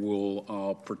that they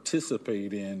will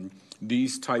participate in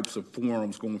these types of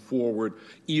forums going forward,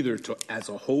 either as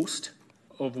a host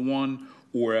of one,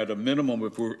 or at a minimum,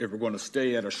 if we're going to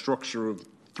stay at a structure of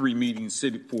 3 meetings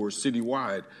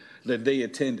citywide, that they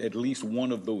attend at least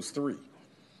one of those 3,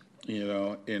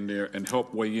 in there and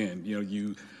help weigh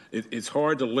in. It's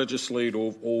hard to legislate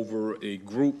over a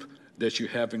group that you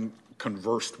haven't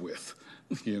conversed with,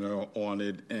 on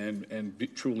it and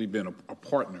truly been a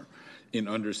partner in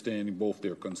understanding both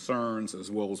their concerns as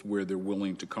well as where they're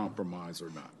willing to compromise or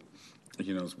not,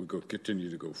 as we continue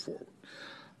to go forward.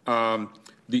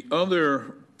 The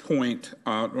other point,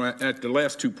 at the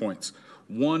last 2 points,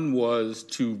 one was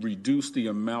to reduce the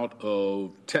amount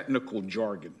of technical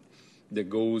jargon that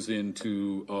goes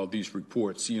into these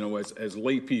reports. As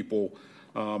lay people,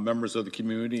 members of the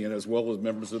community, and as well as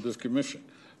members of this commission,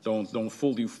 don't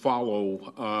fully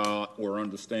follow or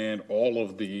understand all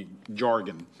of the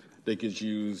jargon that gets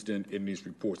used in these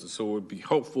reports. And so it would be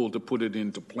helpful to put it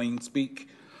into plain speak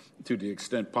to the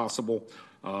extent possible,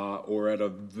 or at a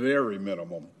very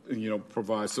minimum,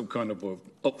 provide some kind of a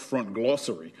upfront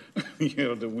glossary,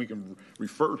 that we can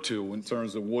refer to in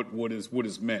terms of what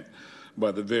is meant by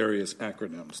the various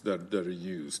acronyms that are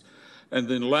used. And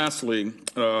then lastly,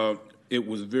 it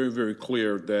was very, very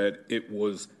clear that it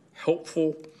was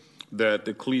helpful that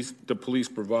the police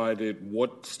provided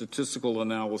what statistical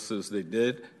analysis they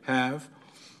did have,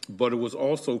 but it was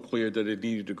also clear that it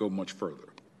needed to go much further.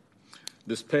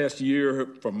 This past year,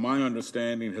 from my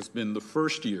understanding, has been the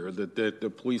first year that the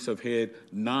police have had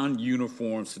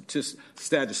non-uniform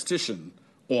statistician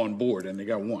on board, and they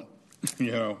got one,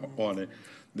 on it.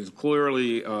 There's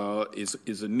clearly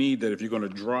is a need that if you're going to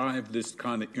drive this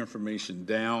kind of information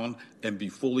down and be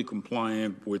fully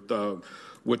compliant with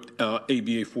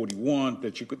ABA 41,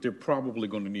 that they're probably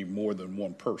going to need more than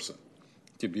one person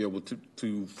to be able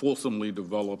to fulsomely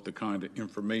develop the kind of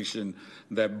information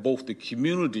that both the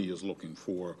community is looking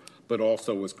for, but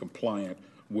also is compliant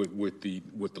with the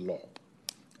law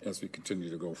as we continue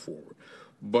to go forward.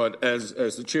 But as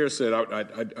the chair said,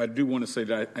 I do want to say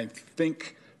that I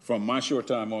think from my short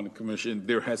time on the commission,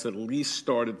 there has at least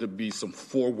started to be some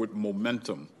forward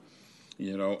momentum,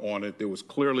 on it. There was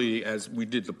clearly, as we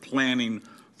did the planning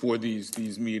for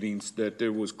these meetings, that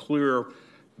there was clear,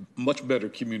 much better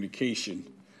communication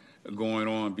going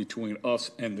on between us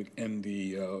and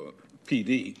the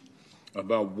PD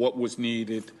about what was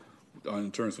needed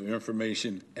in terms of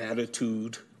information,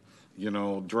 attitude,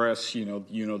 dress,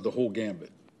 the whole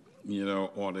gambit,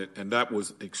 on it, and that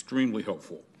was extremely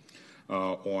helpful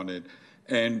on it.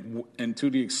 And to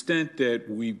the extent that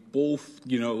we both,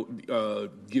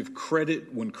 give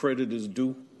credit when credit is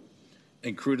due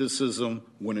and criticism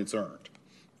when it's earned,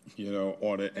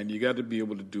 on it. And you got to be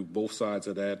able to do both sides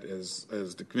of that. As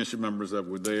the commission members that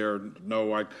were there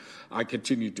know, I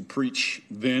continue to preach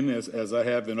then, as I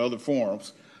have in other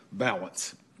forums,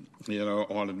 balance,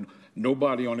 on it.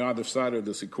 Nobody on either side of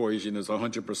this equation is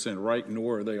 100% right,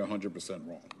 nor are they 100%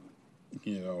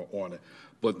 wrong, on it.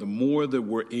 But the more that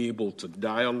we're able to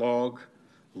dialogue,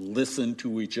 listen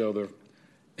to each other,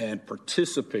 and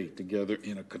participate together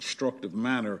in a constructive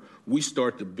manner, we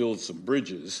start to build some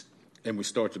bridges and we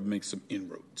start to make some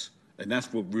inroads. And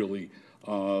that's what really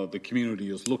the community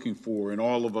is looking for, and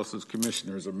all of us as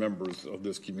commissioners are members of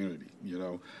this community,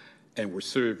 and we're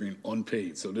serving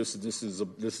unpaid. So this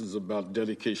is about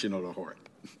dedication of the heart,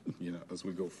 as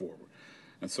we go forward.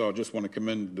 And so I just want to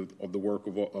commend the work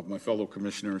of my fellow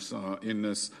commissioners in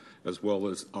this, as well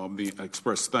as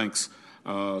express thanks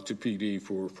to PD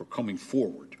for coming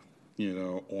forward,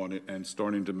 on it and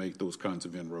starting to make those kinds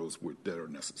of inroads that are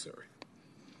necessary.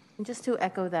 And just to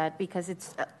echo that, because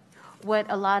it's what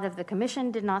a lot of the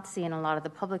commission did not see and a lot of the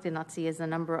public did not see is the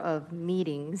number of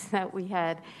meetings that we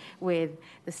had with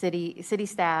the city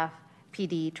staff,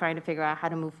 PD, trying to figure out how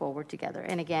to move forward together.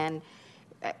 And again,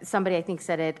 somebody I think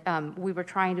said it, we were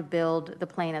trying to build the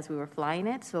plane as we were flying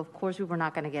it, so of course we were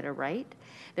not going to get it right.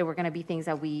 There were going to be things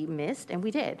that we missed, and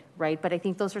we did, right? But I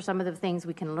think those are some of the things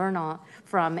we can learn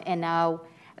from, and now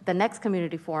the next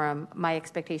community forum, my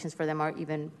expectations for them are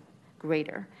even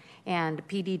greater. And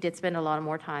PD did spend a lot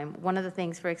more time. One of the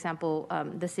things, for example,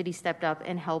 the city stepped up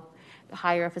and helped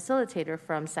hire a facilitator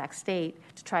from Sac State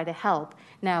to try to help.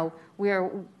 Now,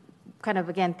 we're kind of,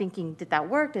 again, thinking, did that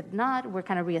work, did it not? We're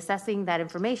kind of reassessing that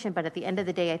information, but at the end of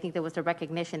the day, I think there was a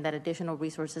recognition that additional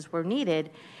resources were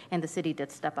needed, and the city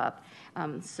did step up.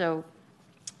 So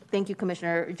thank you,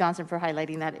 Commissioner Johnson, for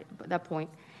highlighting that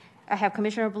point. I have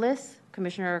Commissioner Bliss,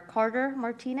 Commissioner Carter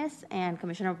Martinez, and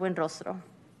Commissioner Buenrostro.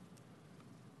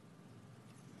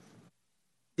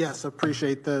 Yes,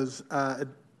 appreciate those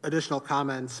additional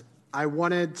comments. I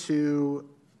wanted to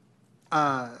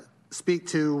speak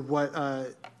to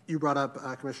what you brought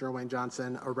up, Commissioner Wayne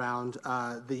Johnson, around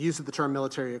the use of the term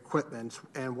military equipment,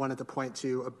 and wanted to point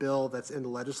to a bill that's in the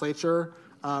legislature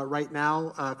right now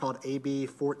called AB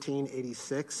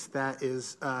 1486 that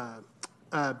is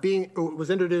was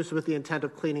introduced with the intent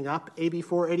of cleaning up AB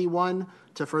 481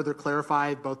 to further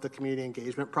clarify both the community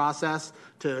engagement process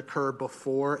to occur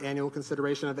before annual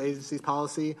consideration of the agency's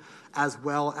policy, as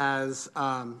well as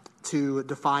to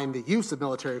define the use of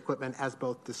military equipment as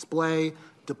both display,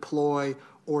 deploy,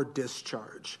 or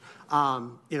discharge.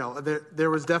 There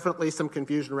was definitely some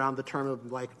confusion around the term of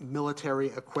military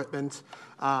equipment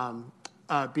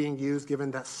being used,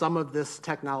 given that some of this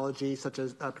technology, such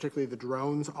as particularly the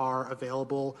drones, are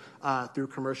available through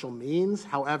commercial means.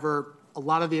 However, a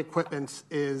lot of the equipment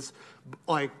is,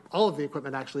 all of the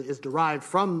equipment actually is derived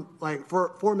from,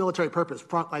 for military purpose.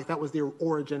 That was the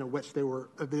origin in which they were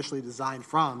initially designed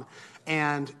from.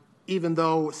 And even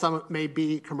though some may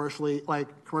be commercially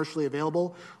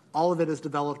available, all of it is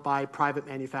developed by private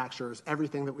manufacturers.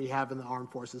 Everything that we have in the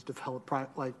armed forces developed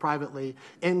privately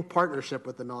in partnership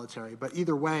with the military. But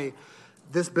either way,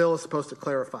 this bill is supposed to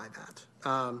clarify that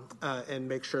and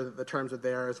make sure that the terms are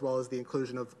there, as well as the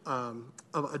inclusion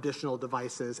of additional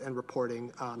devices and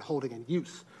reporting on holding and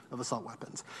use of assault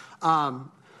weapons. I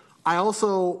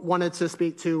also wanted to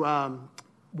speak to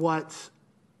what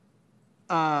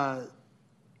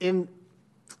in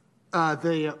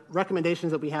the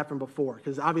recommendations that we had from before,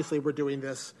 because obviously we're doing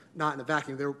this not in a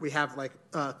vacuum. We have like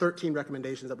 13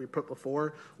 recommendations that we put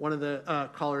before. One of the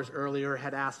callers earlier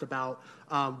had asked about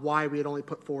why we had only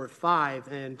put forward 5,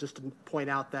 and just to point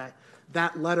out that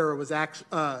that letter was actually,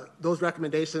 those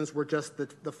recommendations were just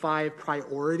the 5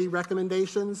 priority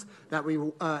recommendations that we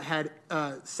had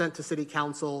sent to City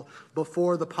Council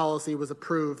before the policy was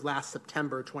approved last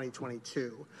September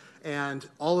 2022. And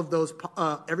all of those,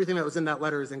 everything that was in that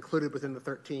letter is included within the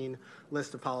 13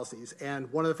 list of policies. And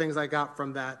one of the things I got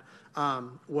from that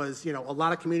was, a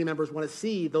lot of community members want to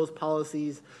see those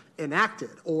policies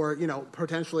enacted or,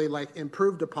 potentially like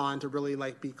improved upon to really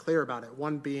like be clear about it.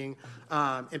 One being,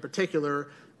 in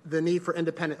particular, the need for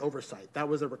independent oversight. That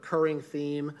was a recurring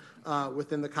theme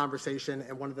within the conversation,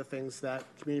 and one of the things that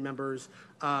community members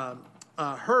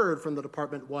heard from the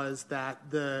department was that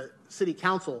the City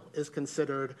Council is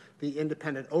considered the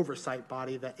independent oversight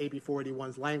body that AB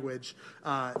 481's language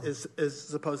is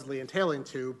supposedly entailing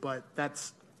to, but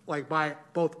that's like by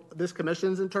both this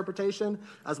commission's interpretation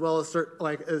as well as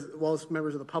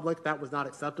members of the public, that was not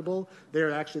acceptable.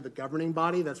 They're actually the governing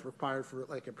body that's required for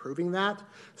like approving that.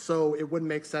 So it wouldn't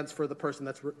make sense for the person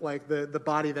that's like the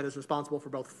body that is responsible for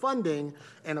both funding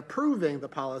and approving the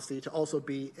policy to also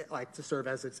be like to serve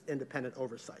as its independent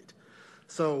oversight.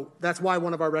 So that's why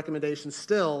one of our recommendations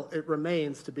still, it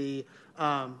remains to be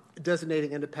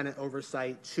designating independent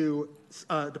oversight to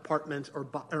a department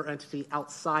or entity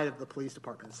outside of the police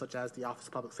department, such as the Office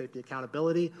of Public Safety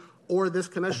Accountability or this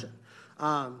commission.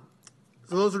 So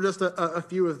those are just a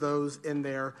few of those in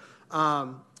there.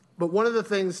 But one of the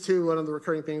things, too, one of the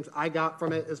recurring themes I got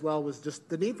from it as well was just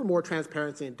the need for more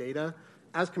transparency in data.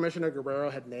 As Commissioner Guerrero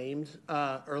had named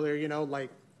earlier,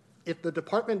 like, if the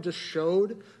department just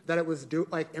showed that it was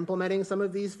implementing some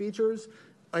of these features,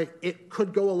 like it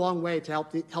could go a long way to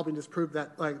helping disprove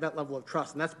that that level of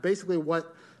trust. And that's basically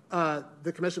what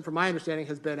the commission, from my understanding,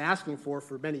 has been asking for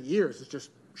many years, is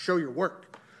just show your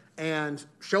work. And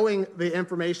showing the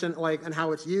information and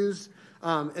how it's used,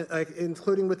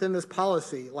 including within this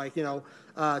policy,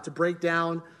 to break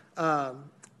down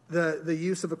the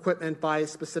use of equipment by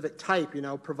specific type,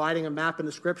 providing a map and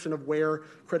description of where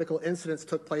critical incidents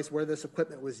took place, where this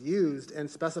equipment was used,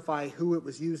 and specify who it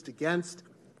was used against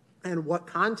and what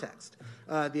context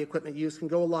the equipment used can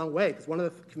go a long way. Because one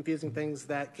of the confusing things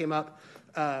that came up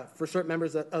for certain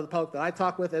members of the public that I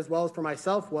talked with, as well as for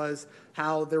myself, was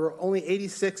how there were only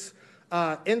 86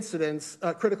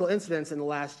 critical incidents in the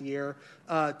last year,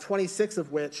 26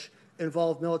 of which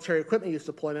involved military equipment use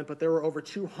deployment, but there were over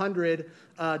 200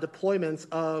 deployments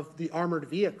of the armored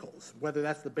vehicles, whether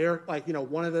that's the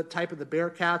one of the type of the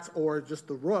Bearcats or just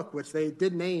the Rook, which they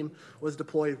did name was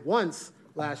deployed once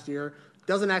last year,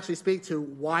 doesn't actually speak to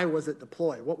why was it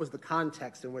deployed, what was the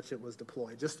context in which it was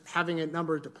deployed. Just having a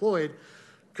number deployed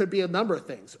could be a number of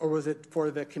things. Or was it for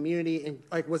the community,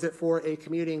 was it for a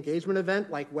community engagement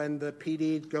event, like when the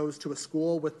PD goes to a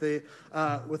school with the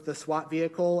SWAT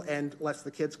vehicle and lets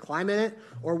the kids climb in it?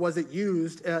 Or was it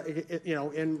used,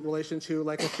 in relation to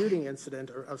like a shooting incident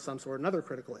or of some sort, another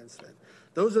critical incident?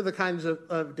 Those are the kinds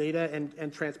of data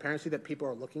and transparency that people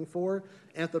are looking for.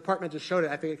 And if the department just showed it,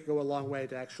 I think it could go a long way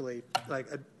to actually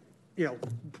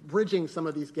bridging some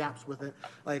of these gaps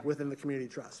within the community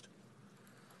trust.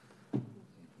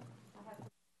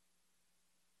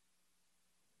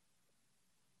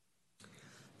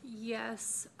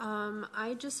 Yes,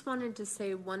 I just wanted to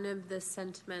say one of the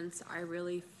sentiments I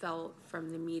really felt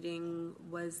from the meeting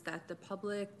was that the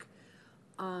public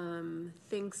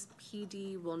thinks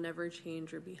PD will never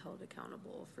change or be held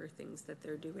accountable for things that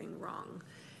they're doing wrong.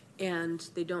 And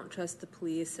they don't trust the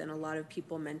police, and a lot of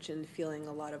people mentioned feeling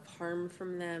a lot of harm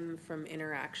from them, from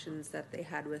interactions that they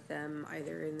had with them,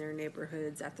 either in their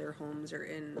neighborhoods, at their homes, or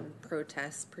in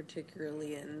protests,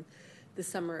 particularly in the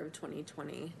summer of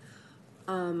 2020.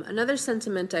 Another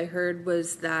sentiment I heard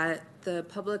was that the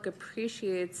public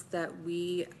appreciates that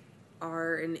we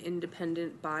are an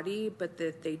independent body, but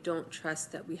that they don't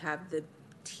trust that we have the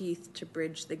teeth to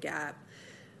bridge the gap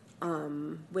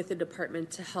with the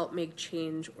department to help make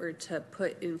change or to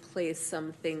put in place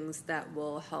some things that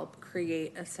will help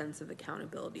create a sense of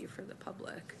accountability for the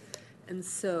public. And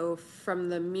so from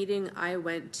the meeting I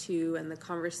went to and the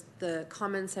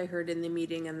comments I heard in the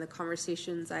meeting and the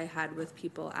conversations I had with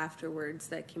people afterwards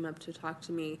that came up to talk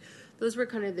to me, those were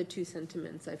kind of the two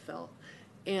sentiments I felt.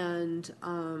 And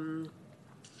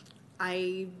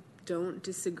I don't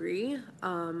disagree.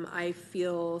 I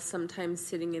feel sometimes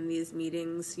sitting in these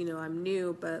meetings, I'm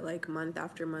new, but like month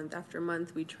after month after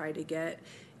month, we try to get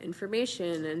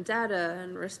information and data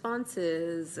and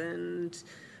responses and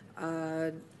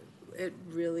it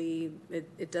really,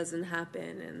 it doesn't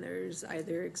happen, and there's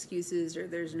either excuses or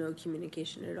there's no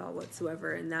communication at all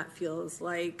whatsoever, and that feels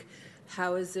like,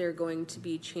 how is there going to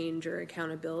be change or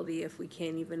accountability if we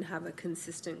can't even have a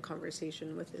consistent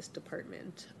conversation with this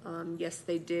department? Yes,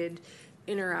 they did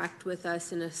interact with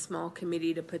us in a small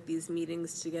committee to put these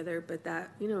meetings together, but that,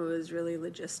 it was really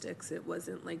logistics. It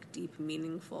wasn't like deep,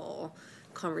 meaningful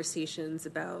conversations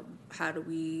about how do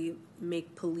we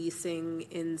make policing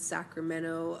in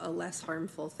Sacramento a less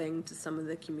harmful thing to some of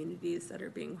the communities that are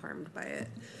being harmed by it.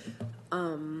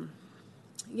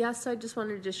 So I just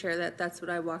wanted to share that. That's what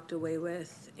I walked away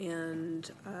with, and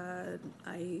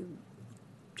I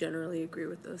generally agree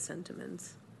with those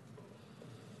sentiments.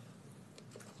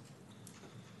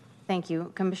 Thank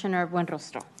you. Commissioner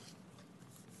Buenrostro.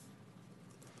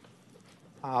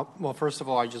 Well, first of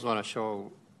all, I just want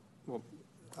to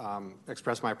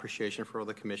express my appreciation for all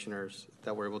the commissioners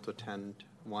that were able to attend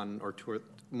one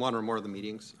or more of the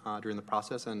meetings during the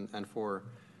process, and for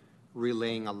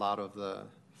relaying a lot of the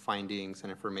findings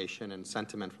and information and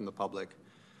sentiment from the public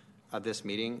at this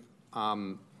meeting.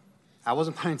 I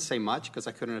wasn't planning to say much because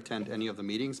I couldn't attend any of the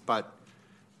meetings, but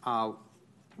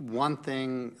one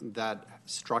thing that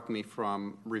struck me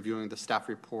from reviewing the staff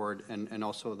report and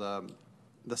also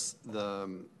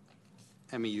the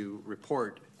MEU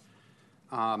report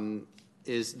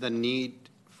is the need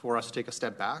for us to take a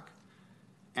step back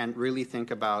and really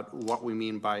think about what we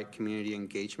mean by community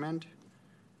engagement.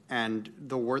 And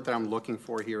the word that I'm looking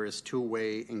for here is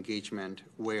two-way engagement,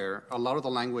 where a lot of the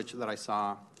language that I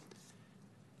saw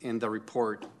in the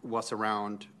report was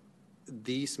around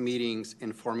these meetings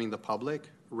informing the public,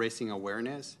 raising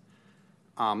awareness.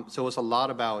 So it was a lot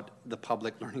about the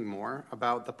public learning more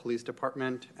about the police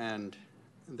department and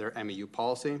their MEU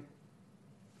policy.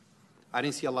 I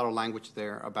didn't see a lot of language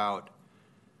there about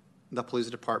the police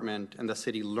department and the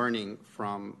city learning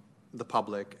from the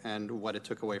public and what it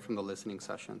took away from the listening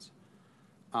sessions.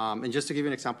 And just to give you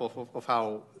an example of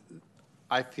how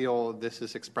I feel this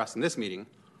is expressed in this meeting,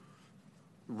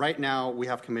 right now we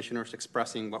have commissioners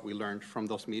expressing what we learned from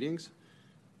those meetings.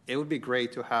 It would be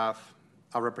great to have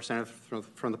a representative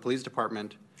from the police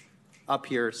department up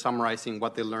here summarizing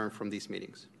what they learned from these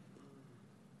meetings.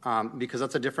 Because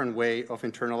that's a different way of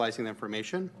internalizing the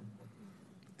information.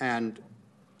 And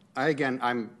I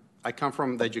come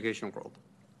from the education world.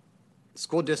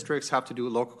 School districts have to do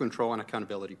local control and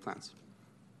accountability plans.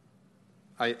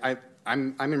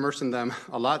 I'm immersed in them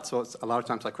a lot, so a lot of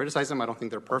times I criticize them. I don't think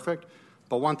they're perfect.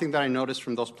 But one thing that I noticed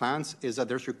from those plans is that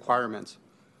there's requirements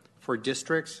for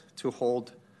districts to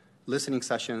hold listening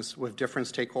sessions with different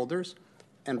stakeholders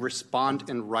and respond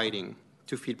in writing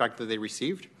to feedback that they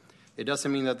received. It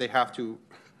doesn't mean that they have to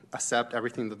accept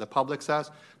everything that the public says,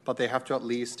 but they have to at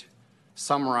least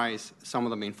summarize some of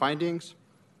the main findings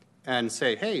and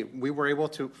say, hey, we were able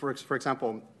to, for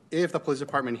example, if the police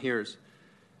department hears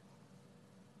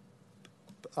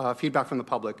feedback from the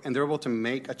public and they're able to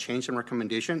make a change and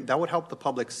recommendation, that would help the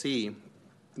public see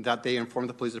that they informed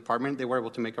the police department, they were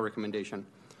able to make a recommendation.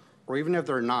 Or even if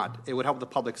they're not, it would help the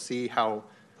public see how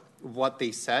what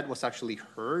they said was actually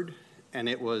heard and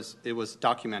it was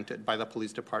documented by the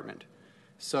police department.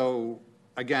 So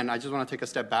again, I just want to take a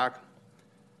step back.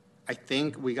 I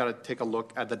think we got to take a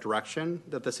look at the direction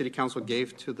that the City Council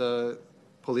gave to the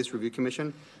Police Review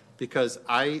Commission, because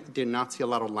I did not see a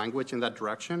lot of language in that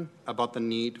direction about the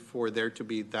need for there to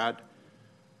be that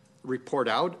report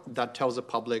out that tells the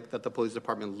public that the police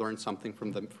department learned something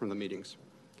from the meetings.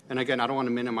 And again, I don't want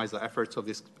to minimize the efforts of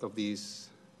these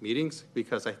meetings,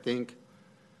 because I think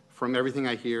from everything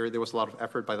I hear, there was a lot of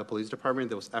effort by the police department.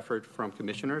 There was effort from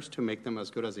commissioners to make them as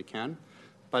good as they can.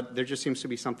 But there just seems to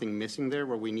be something missing there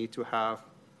where we need to have,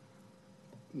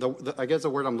 I guess the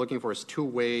word I'm looking for is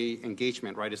two-way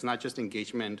engagement, right? It's not just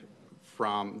engagement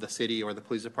from the city or the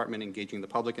police department engaging the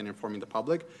public and informing the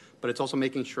public, but it's also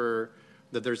making sure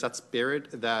that there's that spirit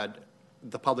that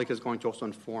the public is going to also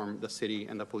inform the city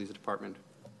and the police department.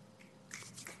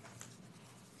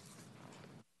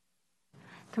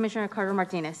 Commissioner Carter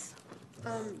Martinez.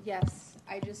 Yes,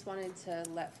 I just wanted to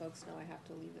let folks know I have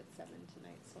to leave at 7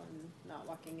 tonight, so I'm not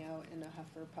walking out in a huff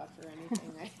or puff or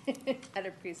anything. I had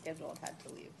a pre-scheduled, had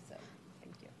to leave, so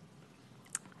thank you.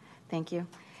 Thank you.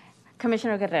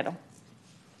 Commissioner Guerrero.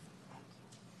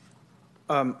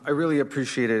 I really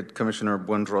appreciated Commissioner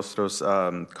Buenrostro's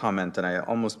comment, and I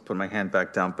almost put my hand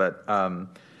back down, but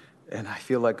and I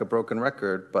feel like a broken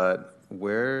record, but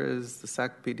where is the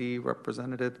SAC PD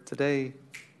representative today?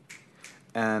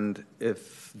 And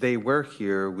if they were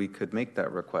here, we could make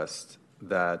that request.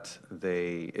 that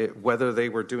whether they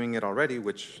were doing it already,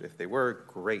 which if they were,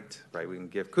 great, right? We can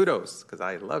give kudos, because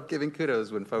I love giving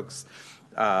kudos when folks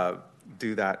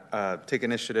do that, take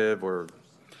initiative, or,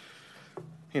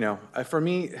 for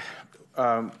me,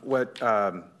 what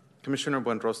Commissioner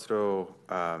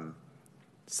Buenrostro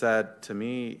said to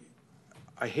me,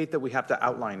 I hate that we have to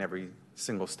outline every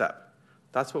single step.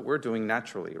 That's what we're doing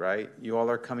naturally, right? You all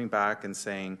are coming back and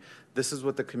saying, this is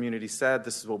what the community said,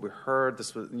 this is what we heard,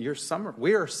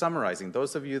 we are summarizing.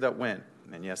 Those of you that went,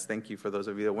 and yes, thank you for those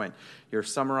of you that went, you're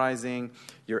summarizing,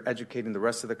 you're educating the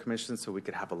rest of the commission so we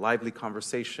could have a lively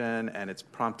conversation, and it's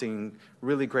prompting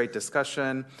really great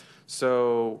discussion.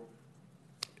 So,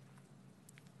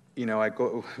 we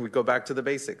go back to the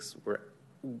basics.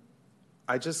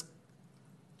 I just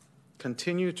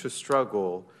continue to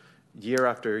struggle year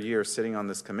after year sitting on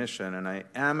this commission, and I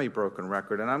am a broken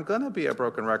record, and I'm going to be a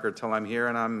broken record till I'm here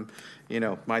and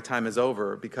my time is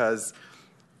over, because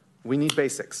we need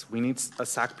basics. We need a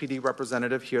SAC-PD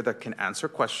representative here that can answer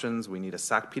questions. We need a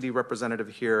SAC-PD representative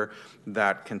here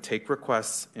that can take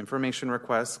requests, information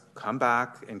requests, come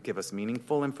back and give us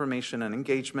meaningful information and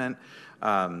engagement.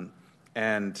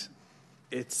 And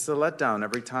it's a letdown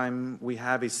every time we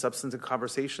have these substantive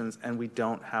conversations and we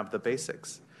don't have the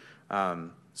basics.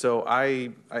 So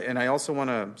I also want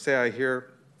to say, I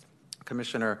hear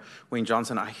Commissioner Wayne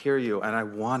Johnson, I hear you, and I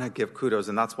want to give kudos,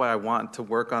 and that's why I want to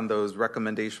work on those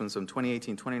recommendations from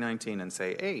 2018, 2019, and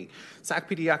say, hey,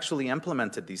 SAC-PD actually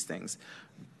implemented these things.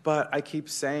 But I keep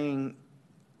saying,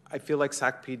 I feel like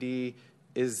SAC-PD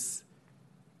is,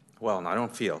 well, no, I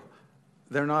don't feel.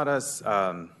 They're not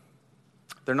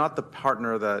they're not the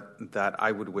partner that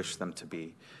I would wish them to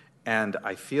be. And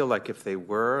I feel like if they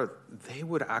were, they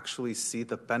would actually see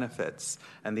the benefits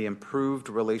and the improved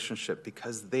relationship,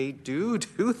 because they do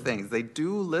things, they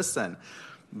do listen.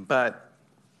 But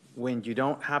when you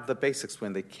don't have the basics,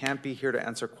 when they can't be here to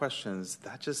answer questions,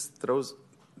 that just throws,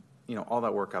 all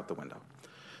that work out the window.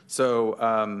 So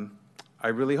I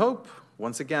really hope,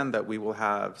 once again, that we will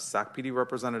have SAC-PD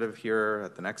representative here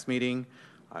at the next meeting.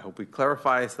 I hope we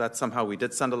clarify that somehow we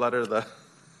did send a letter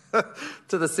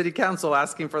to the City Council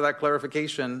asking for that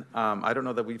clarification. I don't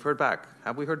know that we've heard back.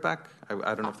 Have we heard back? I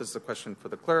don't know if this is a question for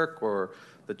the clerk or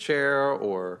the chair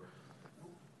or...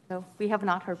 No, we have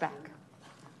not heard back.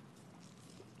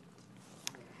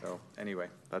 So anyway,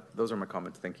 those are my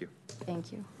comments. Thank you.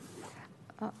 Thank you.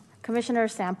 Commissioner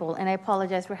Sample, and I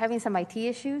apologize, we're having some IT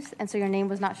issues, and so your name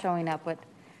was not showing up, but...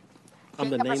 I'm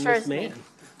the nameless man.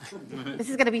 This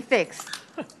is going to be fixed.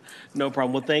 No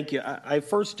problem. Well, thank you. I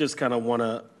first just kind of want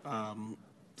to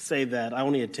say that I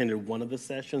only attended one of the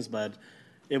sessions, but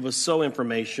it was so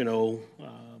informational,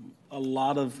 a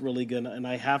lot of really good, and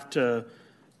I have to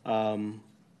kind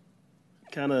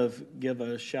of give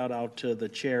a shout out to the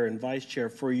chair and vice chair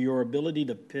for your ability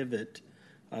to pivot,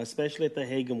 especially at the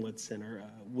Hagenwood Center,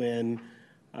 when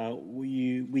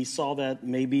we saw that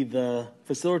maybe the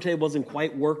facilitator wasn't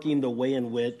quite working the way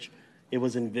in which it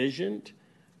was envisioned,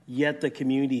 yet the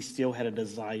community still had a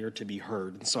desire to be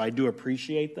heard. And so I do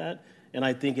appreciate that, and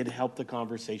I think it helped the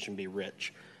conversation be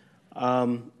rich.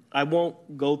 I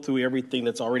won't go through everything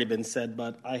that's already been said,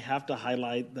 but I have to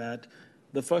highlight that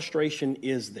the frustration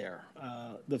is there.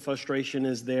 The frustration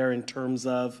is there in terms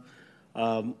of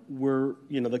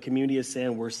the community is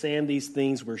saying, we're saying these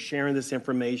things, we're sharing this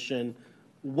information.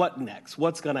 What next?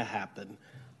 What's going to happen?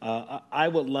 I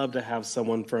would love to have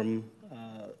someone from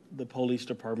the police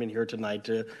department here tonight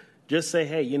to just say,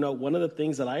 hey, one of the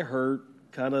things that I heard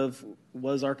kind of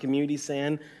was our community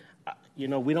saying,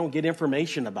 we don't get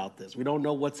information about this. We don't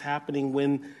know what's happening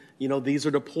when, these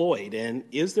are deployed. And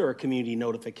is there a community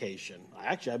notification?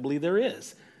 Actually, I believe there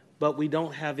is. But we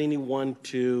don't have anyone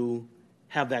to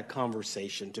have that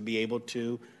conversation, to be able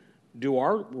to do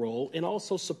our role and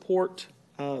also support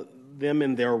them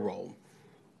in their role.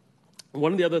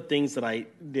 One of the other things that I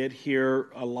did hear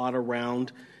a lot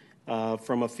around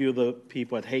from a few of the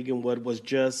people at Hagenwood was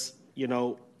just,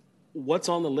 what's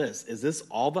on the list? Is this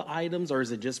all the items or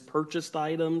is it just purchased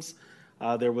items?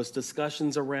 There was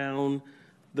discussions around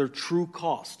the true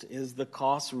cost. Is the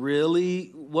cost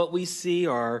really what we see,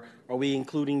 or are we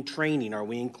including training? Are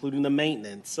we including the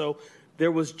maintenance? So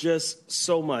there was just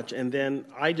so much. And then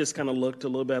I just kind of looked a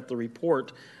little bit at the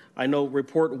report. I know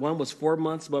report 1 was 4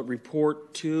 months, but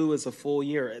report 2 is a full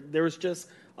year. There was just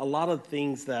a lot of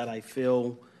things that I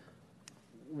feel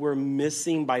we're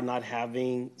missing by not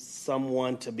having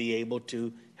someone to be able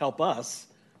to help us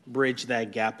bridge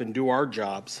that gap and do our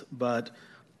jobs. But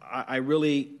I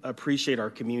really appreciate our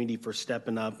community for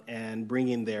stepping up and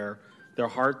bringing their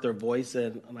heart, their voice,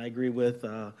 and I agree with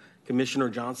Commissioner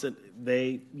Johnson.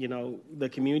 the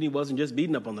community wasn't just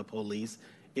beating up on the police.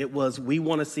 It was, we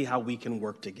want to see how we can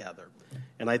work together.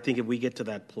 And I think if we get to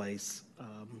that place,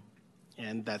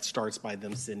 and that starts by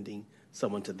them sending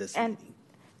someone to this meeting.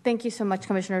 Thank you so much,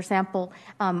 Commissioner Sample.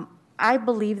 I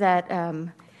believe that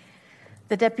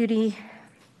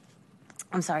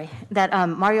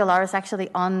Mario Lara is actually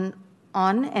on,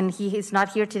 and he is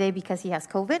not here today because he has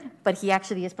COVID, but he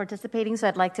actually is participating, so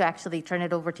I'd like to actually turn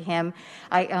it over to him.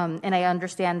 And I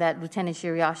understand that Lieutenant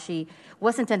Shiryashi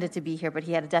was intended to be here, but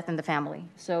he had a death in the family.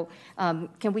 So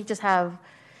can we just have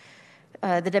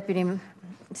the Deputy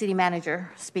City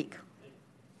Manager speak?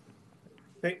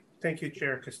 Thank you,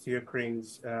 Chair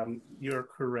Castillo-Crings. You're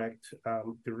correct.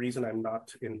 The reason I'm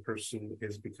not in person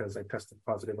is because I tested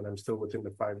positive and I'm still within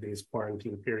the 5 days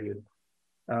quarantine period.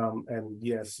 And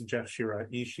yes, Jeff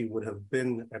Shiraishi would have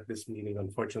been at this meeting.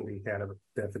 Unfortunately, he had a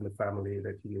death in the family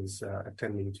that he is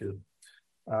attending to.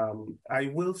 I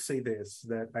will say this,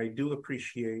 that I do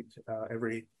appreciate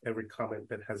every comment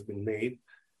that has been made.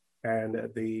 And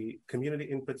the community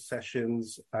input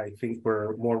sessions, I think,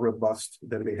 were more robust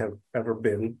than they have ever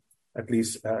been, at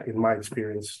least in my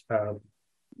experience,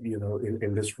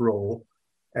 in this role.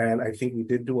 And I think we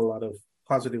did do a lot of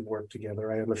positive work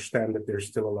together. I understand that there's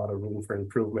still a lot of room for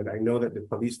improvement. I know that the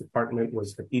police department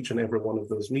was at each and every one of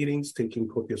those meetings taking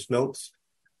copious notes.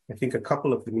 I think a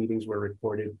couple of the meetings were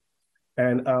recorded.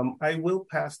 And I will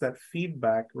pass that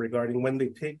feedback regarding when they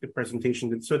take the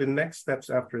presentation. So the next steps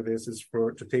after this is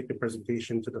to take the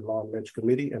presentation to the Law and Ledge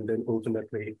Committee and then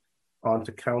ultimately on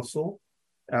to Council.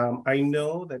 I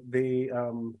know that they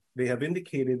have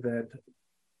indicated that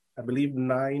I believe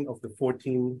 9 of the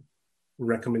 14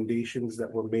 recommendations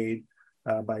that were made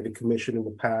by the Commission in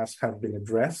the past have been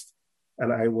addressed.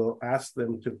 And I will ask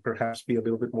them to perhaps be a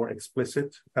little bit more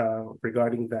explicit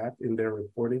regarding that in their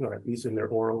reporting, or at least in their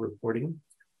oral reporting,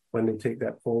 when they take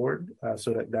that forward,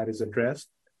 so that that is addressed.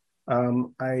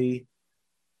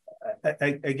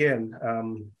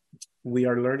 We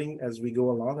are learning as we go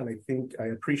along, and I think I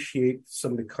appreciate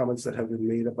some of the comments that have been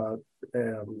made about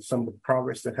some of the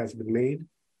progress that has been made.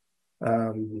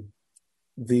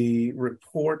 The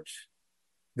report,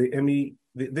 the ME,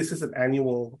 this is an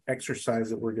annual exercise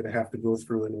that we're going to have to go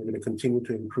through, and we're going to continue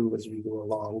to improve as we go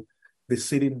along. The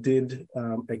city did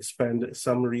expend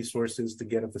some resources to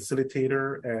get a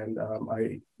facilitator, and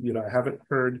I haven't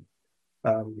heard,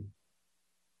 I'm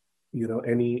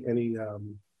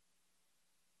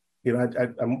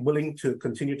willing to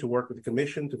continue to work with the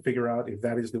Commission to figure out if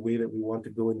that is the way that we want to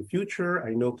go in the future.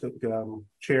 I know,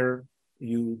 Chair,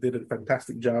 you did a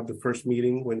fantastic job the first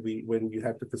meeting when you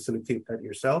had to facilitate that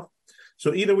yourself.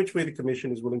 So either which way the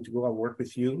Commission is willing to go, I'll work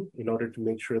with you in order to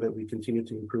make sure that we continue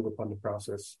to improve upon the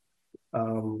process.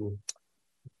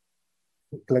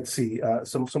 Let's see,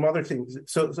 some other things.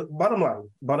 So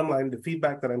bottom line, the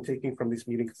feedback that I'm taking from this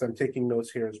meeting, because I'm taking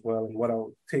notes here as well, and what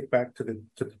I'll take back to the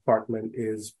department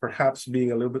is perhaps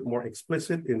being a little bit more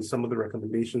explicit in some of the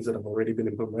recommendations that have already been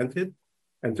implemented,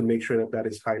 and to make sure that that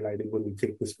is highlighted when we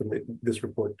take this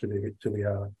report to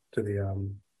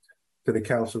the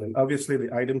council. And obviously,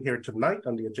 the item here tonight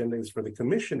on the agenda is for the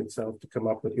Commission itself to come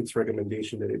up with its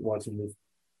recommendation that it wants to move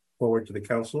forward to the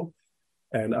council,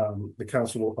 and the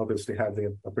council will obviously have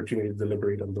the opportunity to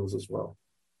deliberate on those as well.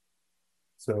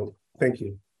 So, thank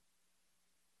you.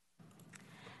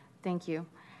 Thank you,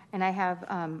 and I have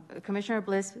Commissioner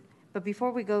Bliss. But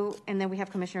before we go, and then we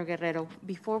have Commissioner Guerrero,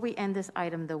 before we end this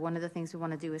item, though, one of the things we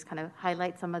want to do is kind of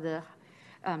highlight some of the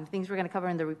things we're going to cover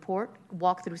in the report,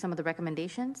 walk through some of the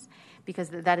recommendations, because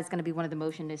that is going to be one of the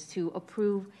motion is to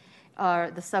approve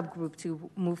the subgroup to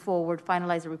move forward,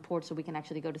 finalize the report so we can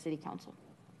actually go to City Council.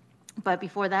 But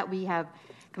before that, we have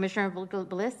Commissioner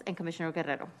Bliss and Commissioner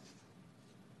Guerrero.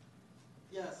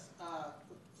 Yes,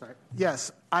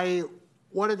 Yes, I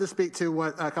wanted to speak to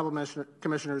what a couple of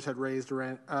commissioners had raised,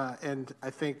 and I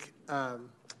think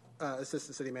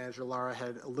Assistant City Manager Lara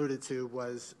had alluded to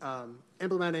was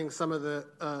implementing some of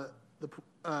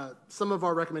some of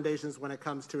our recommendations when it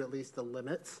comes to at least the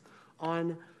limits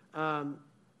on on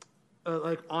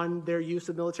their use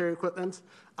of military equipment.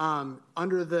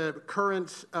 Under the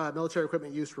current military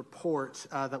equipment use report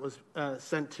that was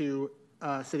sent to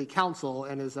City Council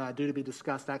and is due to be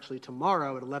discussed actually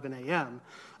tomorrow at 11 a.m.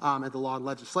 At the Law and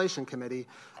Legislation Committee.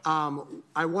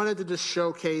 I wanted to just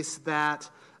showcase that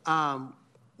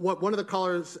what one of the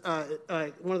callers,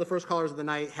 one of the first callers of the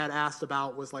night had asked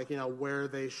about was where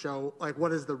they show, what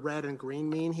does the red and green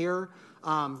mean here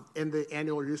in the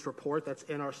annual use report that's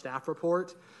in our staff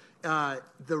report.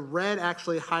 The red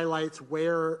actually highlights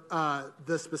where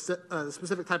the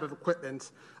specific type of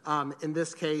equipment, in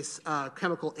this case,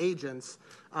 chemical agents,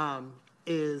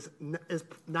 is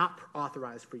not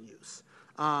authorized for use.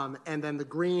 And then the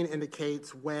green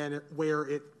indicates where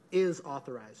it is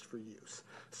authorized for use.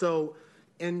 So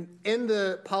in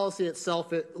the policy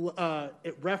itself, it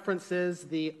references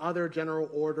the other general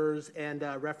orders and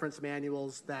reference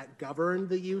manuals that govern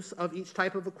the use of each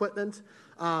type of equipment.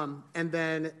 And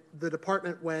then the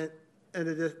department went and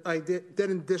did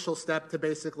an additional step to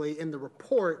basically, in the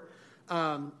report,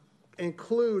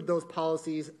 include those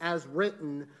policies as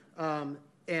written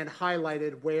and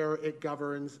highlighted where it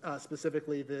governs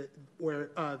specifically the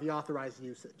authorized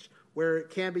usage, where it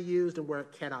can be used and where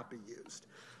it cannot be used.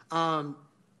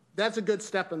 That's a good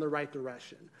step in the right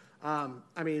direction.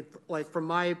 I mean, like from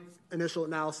my initial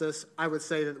analysis, I would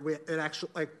say that it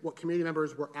actually, like what community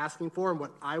members were asking for and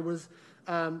what I was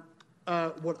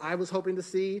hoping to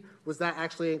see was that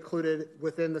actually included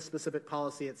within the specific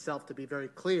policy itself. To be very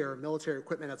clear, military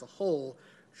equipment as a whole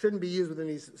shouldn't be used within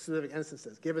these specific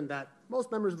instances, given that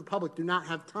most members of the public do not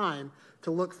have time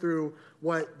to look through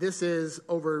what this is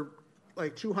over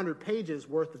like 200 pages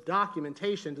worth of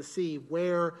documentation to see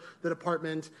where the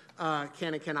department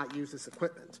can and cannot use this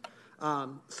equipment.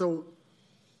 So,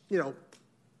 you know,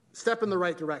 step in the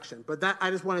right direction. But that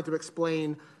I just wanted to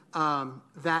explain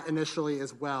that initially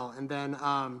as well. And then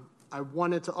I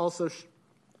wanted to also,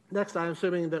 next I'm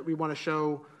assuming that we want to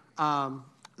show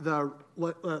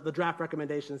the draft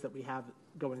recommendations that we have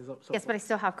going. So yes, but I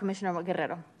still have Commissioner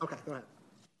Guerrero. Okay, go ahead.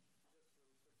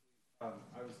 I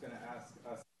was going to ask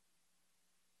us.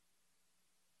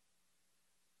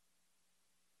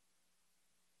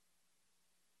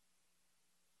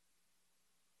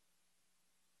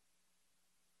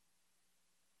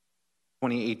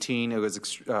 (2018), it was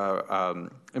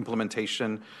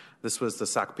implementation. This was the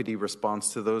SACPD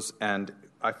response to those, and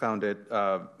I found it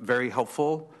very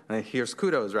helpful. And here's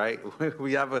kudos, right?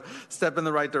 We have a step in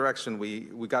the right direction. We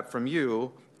got from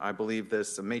you, I believe,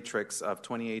 this matrix of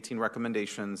 2018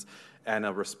 recommendations and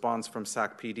a response from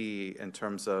SACPD in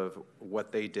terms of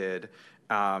what they did,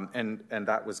 and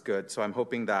that was good. So I'm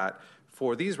hoping that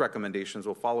for these recommendations,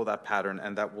 we'll follow that pattern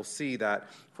and that we'll see that,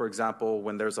 for example,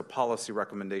 when there's a policy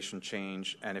recommendation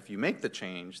change, and if you make the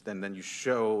change, then you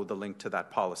show the link to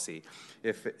that policy.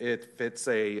 If it's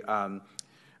a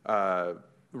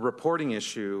reporting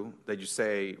issue that you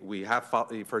say we have,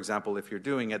 for example, if you're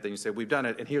doing it, then you say we've done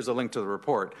it, and here's a link to the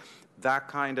report. That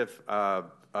kind of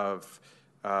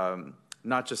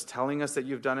not just telling us that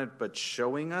you've done it, but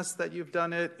showing us that you've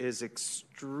done it is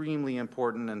extremely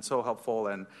important and so helpful.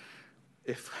 And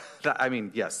if that, I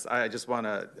mean, yes, I just want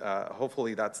to,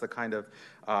 hopefully that's the kind of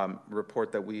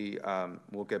report that we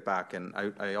will get back. And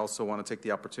I also want to take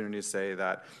the opportunity to say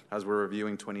that as we're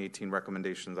reviewing 2018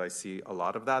 recommendations, I see a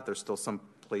lot of that. There's still some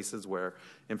places where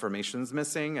information's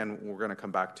missing, and we're going to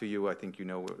come back to you. I think you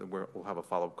know we'll have a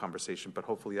follow-up conversation, but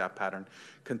hopefully that pattern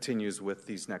continues with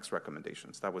these next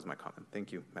recommendations. That was my comment.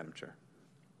 Thank you, Madam Chair.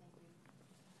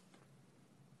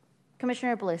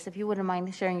 Commissioner Bliss, if you wouldn't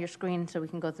mind sharing your screen so we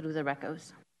can go through the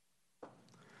recos.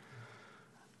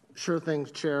 Sure thing,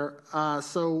 Chair.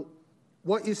 So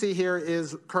what you see here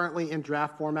is currently in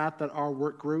draft format that our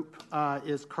work group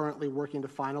is currently working to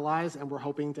finalize, and we're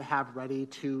hoping to have ready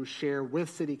to share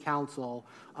with City Council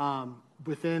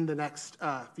within the next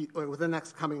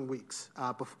coming weeks,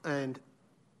 and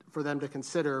for them to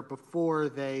consider before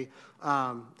they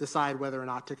decide whether or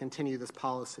not to continue this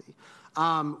policy.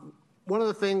 One of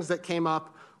the things that came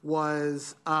up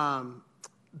was,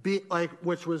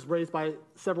 which was raised by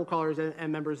several callers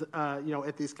and members,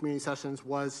 at these community sessions,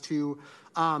 was to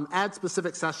add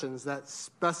specific sessions that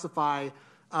specify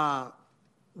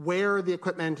where the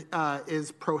equipment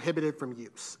is prohibited from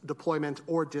use, deployment,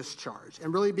 or discharge,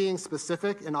 and really being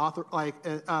specific and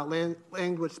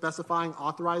language specifying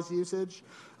authorized usage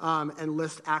and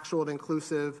list actual and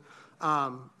inclusive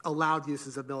allowed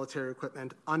uses of military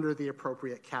equipment under the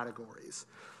appropriate categories.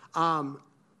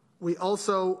 We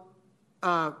also,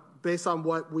 based on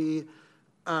what we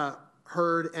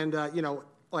heard and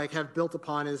have built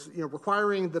upon, is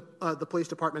requiring the police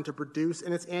department to produce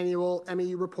in its annual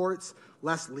MEU reports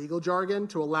less legal jargon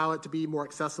to allow it to be more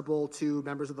accessible to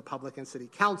members of the public and City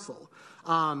Council,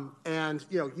 and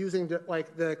using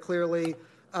the clearly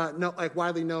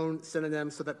widely known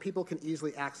synonyms so that people can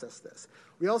easily access this.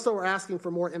 We also are asking for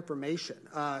more information,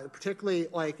 particularly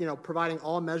providing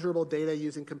all measurable data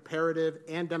using comparative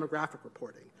and demographic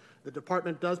reporting. The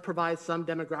department does provide some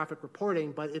demographic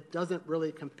reporting, but it doesn't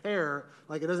really compare,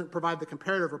 it doesn't provide the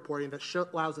comparative reporting that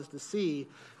allows us to see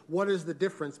what is the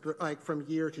difference like from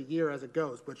year to year as it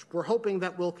goes, which we're hoping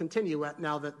that will continue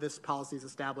now that this policy is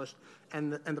established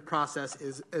and the process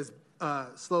is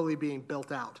slowly being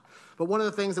built out. But one of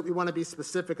the things that we want to be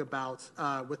specific about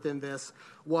within this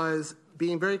was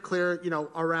being very clear,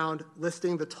 around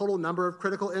listing the total number of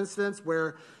critical incidents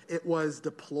where it was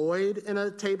deployed in a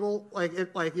table,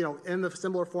 in the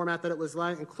similar format that it was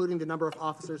like, including the number of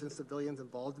officers and civilians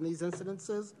involved in these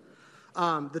incidences.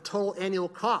 The total annual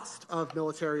cost of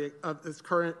this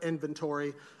current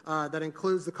inventory that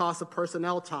includes the cost of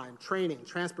personnel time, training,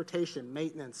 transportation,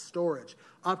 maintenance, storage,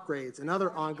 upgrades, and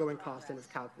other ongoing costs in its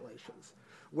calculations,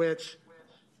 which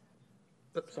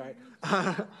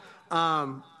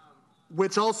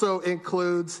also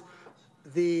includes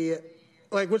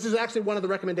which is actually one of the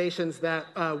recommendations that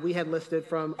we had listed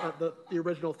from the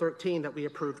original 13 that we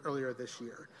approved earlier this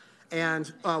year.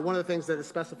 And one of the things that is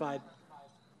specified.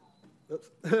 Oops.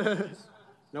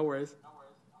 No worries.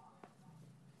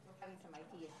 We're having some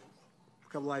IT issues.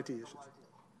 A couple IT issues.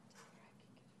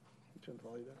 Turn the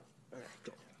volume down. All right,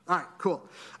 cool. All right,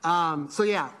 cool. So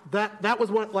yeah, that was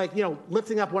one,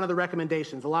 lifting up one of the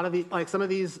recommendations. A lot of some of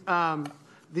these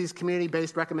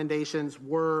community-based recommendations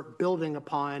were building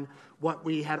upon what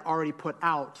we had already put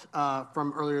out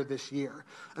from earlier this year.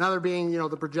 Another being,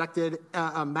 the projected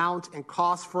amount and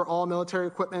cost for all military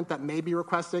equipment that may be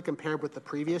requested compared with the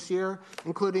previous year,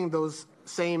 including those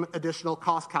same additional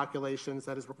cost calculations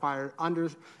that is required under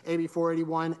AB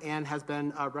 481 and has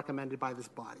been recommended by this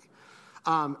body.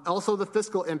 Also, the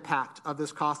fiscal impact of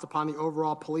this cost upon the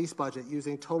overall police budget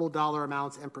using total dollar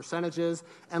amounts and percentages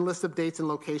and list of dates and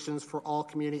locations for all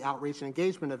community outreach and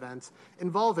engagement events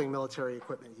involving military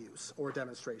equipment use or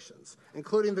demonstrations,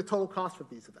 including the total cost of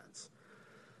these events.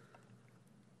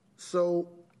 So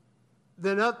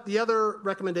the other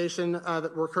recommendation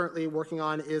that we're currently working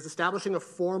on is establishing a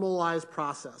formalized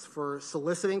process for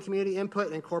soliciting community input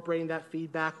and incorporating that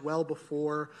feedback well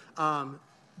before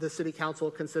the city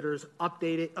council considers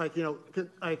updating,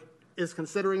 is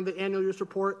considering the annual use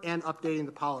report and updating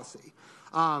the policy.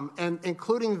 And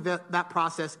including that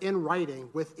process in writing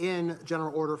within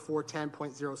General Order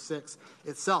 410.06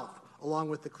 itself, along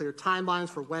with the clear timelines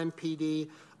for when PD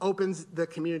opens the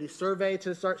community survey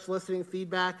to start soliciting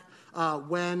feedback,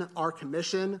 when our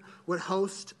commission would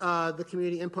host the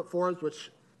community input forums,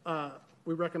 which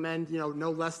we recommend, no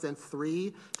less than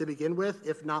 3 to begin with,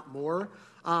 if not more.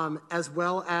 As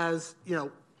well as,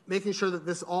 making sure that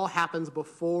this all happens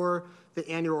before the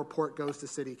annual report goes to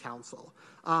City Council.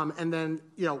 And then,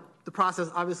 the process,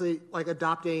 obviously,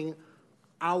 adopting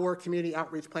our community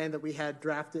outreach plan that we had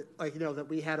drafted, that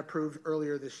we had approved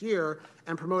earlier this year,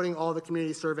 and promoting all the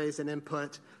community surveys and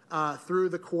input through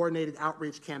the coordinated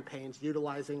outreach campaigns,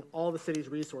 utilizing all the city's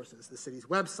resources, the city's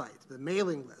website, the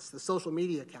mailing list, the social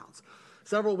media accounts,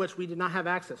 several of which we did not have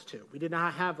access to. We did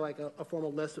not have a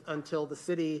formal list until the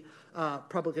city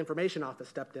public information office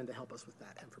stepped in to help us with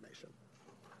that information.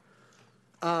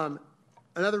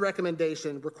 Another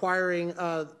recommendation requiring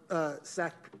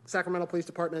Sacramento Police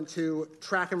Department to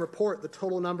track and report the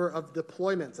total number of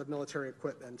deployments of military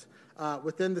equipment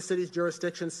within the city's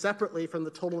jurisdiction separately from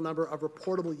the total number of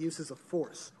reportable uses of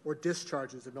force or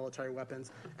discharges of military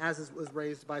weapons, as was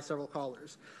raised by several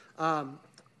callers.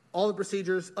 All the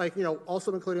procedures,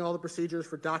 also including all the procedures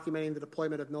for documenting the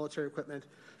deployment of military equipment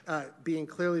being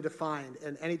clearly defined,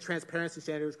 and any transparency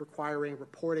standards requiring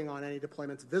reporting on any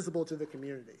deployments visible to the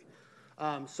community.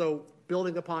 So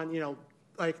building upon,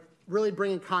 really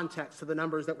bringing context to the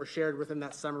numbers that were shared within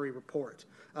that summary report,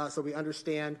 so we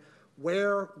understand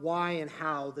where, why, and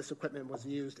how this equipment was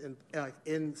used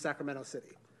in Sacramento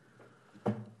City.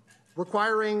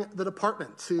 Requiring the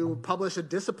department to publish a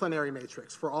disciplinary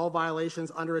matrix for all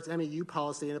violations under its MEU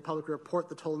policy and to publicly report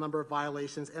the total number of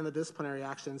violations and the disciplinary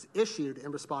actions issued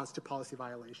in response to policy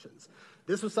violations.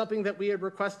 This was something that we had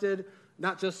requested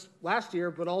not just last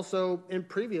year, but also in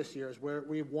previous years, where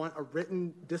we want a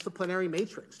written disciplinary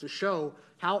matrix to show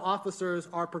how officers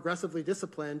are progressively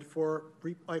disciplined for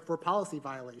policy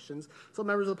violations, so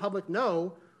members of the public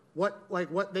know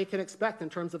what they can expect in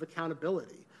terms of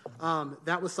accountability.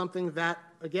 That was something that,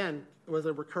 again, was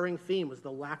a recurring theme, was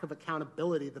the lack of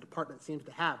accountability the department seems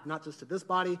to have, not just to this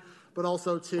body, but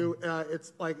also to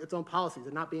its own policies,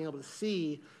 and not being able to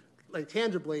see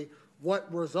tangibly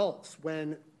what results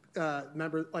when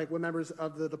members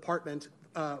of the department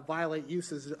violate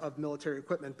uses of military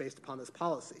equipment based upon this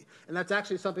policy. And that's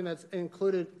actually something that's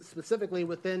included specifically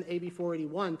within AB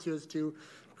 481 to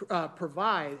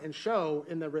provide and show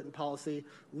in the written policy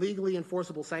legally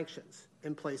enforceable sanctions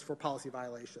in place for policy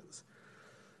violations.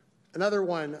 Another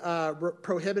one,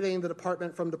 prohibiting the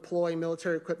department from deploying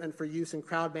military equipment for use in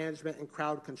crowd management and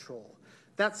crowd control.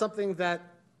 that's something that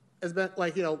has been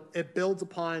it builds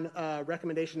upon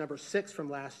recommendation number 6 from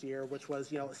last year, which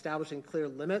was establishing clear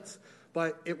limits.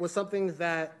 But it was something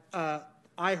that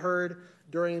I heard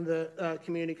during the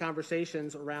community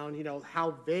conversations around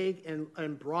how vague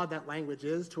and broad that language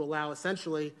is to allow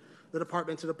essentially the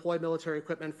department to deploy military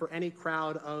equipment for any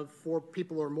crowd of 4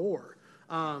 people or more,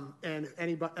 and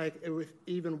anybody with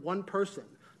even one person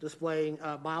displaying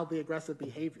mildly aggressive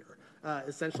behavior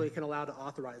essentially can allow to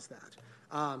authorize that.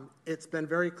 It's been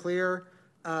very clear,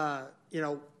 from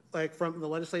the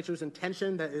legislature's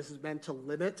intention that this is meant to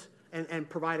limit and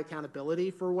provide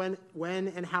accountability for when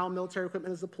and how military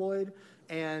equipment is deployed.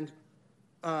 And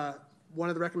one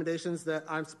of the recommendations that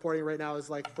I'm supporting right now is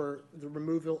for the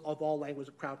removal of all language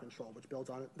of crowd control, which builds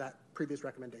on that previous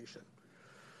recommendation.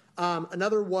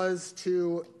 Another was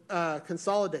to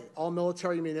consolidate all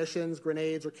military munitions,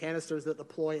 grenades, or canisters that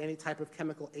deploy any type of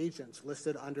chemical agent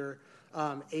listed under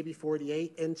AB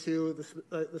 48 into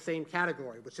the same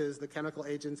category, which is the chemical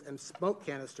agents and smoke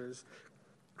canisters,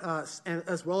 and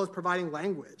as well as providing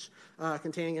language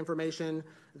containing information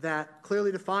that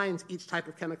clearly defines each type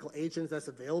of chemical agent that's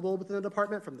available within the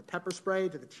department, from the pepper spray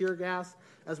to the tear gas,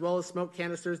 as well as smoke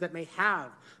canisters that may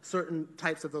have certain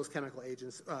types of those chemical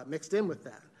agents mixed in with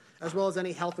that, as well as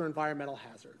any health or environmental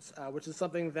hazards, which is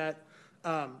something that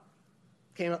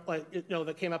came up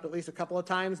that came up at least a couple of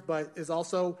times, but is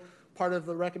also part of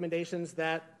the recommendations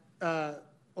that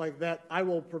that I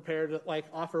will prepare to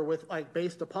offer with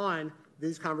based upon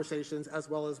these conversations, as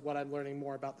well as what I'm learning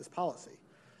more about this policy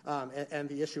and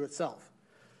the issue itself.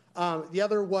 The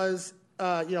other was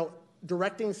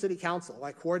directing city council,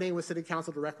 coordinating with city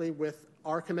council directly with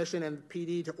our commission and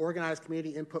PD to organize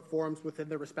community input forums within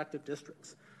their respective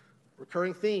districts.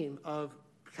 Recurring theme of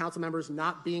council members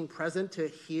not being present to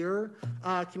hear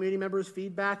community members'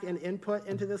 feedback and input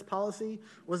into this policy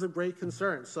was a great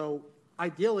concern. So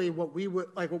ideally, what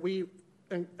we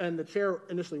and the chair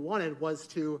initially wanted was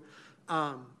to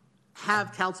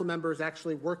have council members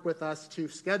actually work with us to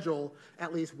schedule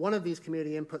at least one of these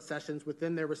community input sessions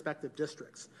within their respective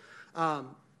districts.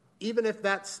 Even if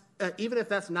that's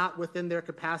not within their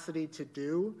capacity to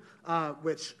do,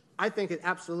 which I think it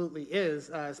absolutely is,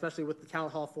 especially with the town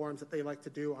hall forums that they like to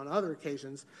do on other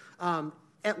occasions,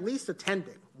 at least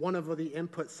attending one of the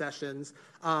input sessions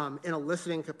in a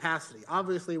listening capacity,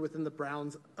 obviously within the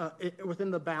bounds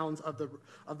of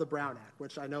the Brown Act,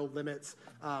 which I know limits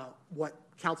what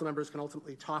council members can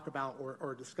ultimately talk about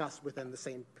or discuss within the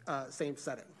same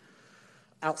setting,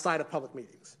 outside of public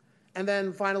meetings. And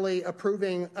then finally,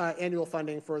 approving annual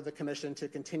funding for the commission to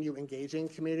continue engaging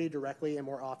community directly and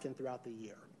more often throughout the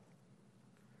year.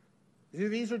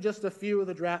 These are just a few of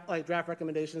the draft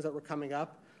recommendations that were coming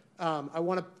up. I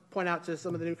want to point out to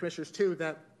some of the new commissioners too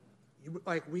that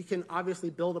we can obviously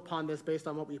build upon this based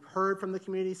on what we've heard from the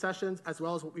community sessions, as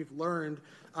well as what we've learned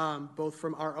both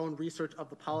from our own research of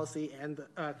the policy and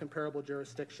comparable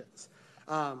jurisdictions.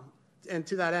 And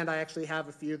to that end, I actually have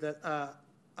a few that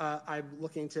I'm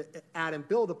looking to add and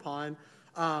build upon,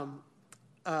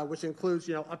 which includes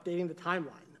updating the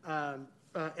timeline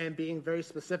and being very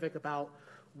specific about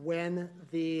when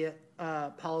the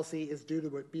policy is due to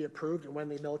be approved and when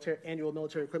the annual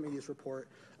military equipment use report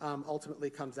ultimately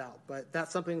comes out. But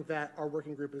that's something that our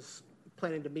working group is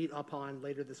planning to meet upon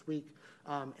later this week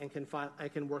and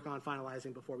can work on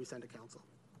finalizing before we send to council.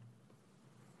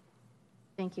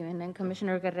 Thank you. And then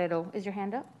Commissioner Guerrero, is your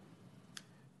hand up?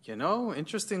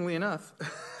 Interestingly enough,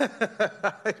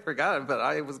 I forgot it, but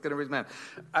I was going to raise my hand.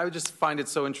 I would just find it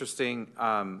so interesting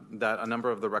that a number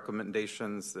of the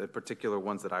recommendations, the particular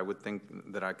ones that I would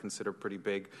think that I consider pretty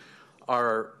big,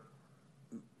 are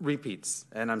repeats,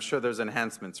 and I'm sure there's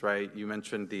enhancements, right? You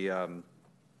mentioned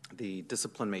the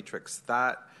discipline matrix.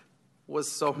 That was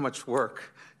so much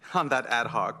work on that ad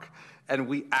hoc, and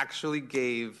we actually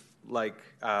gave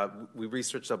we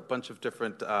researched a bunch of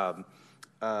different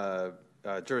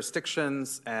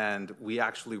jurisdictions, and we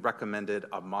actually recommended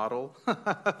a model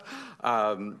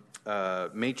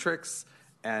matrix,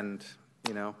 and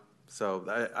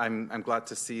so I'm glad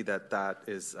to see that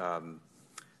is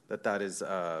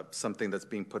something that's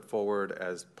being put forward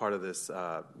as part of this.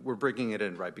 We're bringing it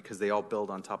in, right, because they all build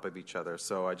on top of each other.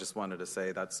 So I just wanted to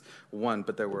say that's one,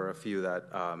 but there were a few that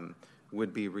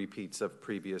would be repeats of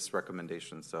previous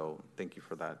recommendations. So thank you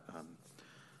for that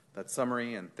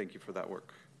summary, and thank you for that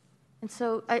work. And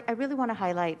so I really want to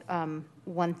highlight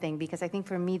one thing, because I think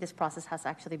for me this process has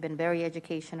actually been very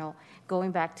educational,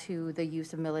 going back to the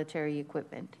use of military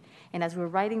equipment. And as we're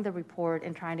writing the report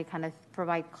and trying to kind of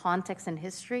provide context and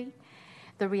history,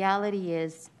 the reality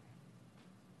is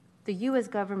the U.S.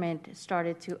 government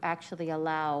started to actually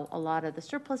allow a lot of the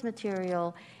surplus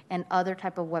material and other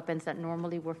type of weapons that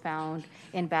normally were found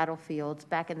in battlefields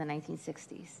back in the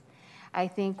 1960s. I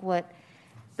think what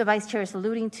the Vice Chair is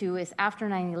alluding to is after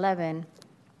 9/11,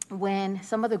 when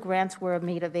some of the grants were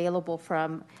made available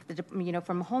from the,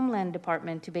 from Homeland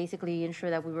Department to basically ensure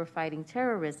that we were fighting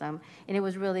terrorism, and it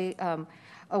was really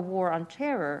a war on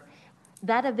terror.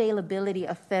 That availability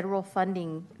of federal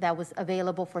funding that was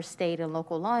available for state and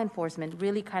local law enforcement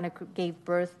really kind of gave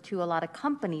birth to a lot of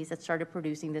companies that started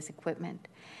producing this equipment.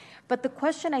 But the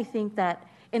question I think that,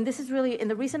 and this is really, and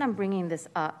the reason I'm bringing this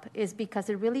up is because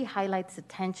it really highlights the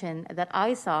tension that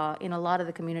I saw in a lot of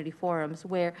the community forums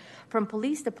where from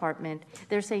police department,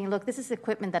 they're saying, look, this is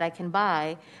equipment that I can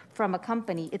buy from a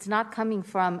company. It's not coming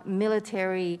from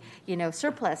military,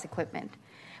 surplus equipment.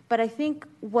 But I think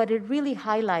what it really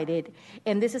highlighted,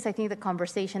 and this is, I think, the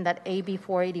conversation that AB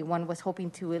 481 was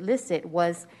hoping to elicit,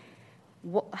 was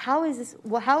how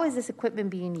is this equipment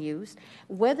being used?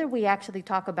 Whether we actually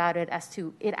talk about it as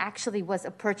to it actually was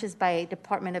purchased by a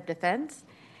Department of Defense.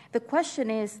 The question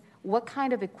is, what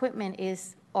kind of equipment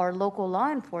is our local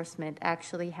law enforcement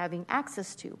actually having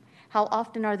access to? How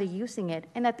often are they using it?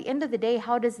 And at the end of the day,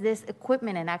 how does this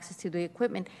equipment and access to the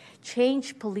equipment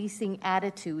change policing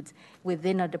attitudes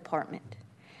within a department?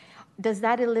 Does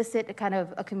that elicit a kind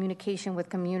of a communication with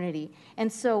community?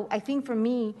 And so I think for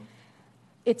me,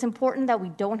 it's important that we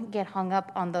don't get hung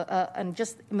up on on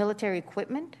just military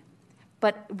equipment,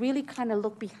 but really kind of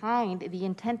look behind the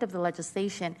intent of the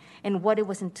legislation and what it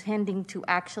was intending to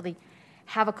actually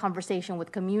have a conversation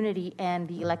with community and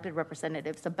the elected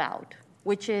representatives about,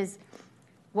 which is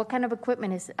what kind of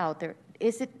equipment is out there?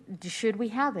 Should we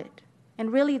have it?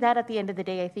 And really that at the end of the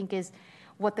day, I think is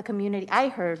what the community, I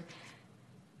heard,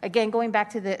 again, going back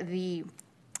to the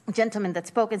gentleman that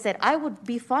spoke and said, I would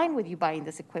be fine with you buying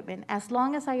this equipment as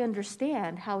long as I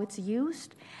understand how it's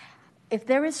used. If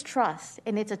there is trust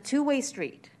and it's a two-way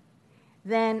street,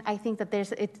 then I think that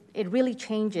it really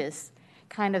changes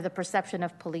kind of the perception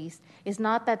of police. It's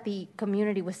not that the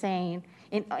community was saying,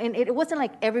 and it wasn't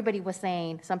like everybody was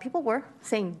saying, some people were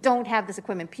saying, don't have this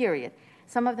equipment, period.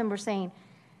 Some of them were saying,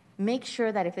 make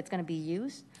sure that if it's going to be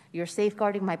used, you're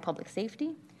safeguarding my public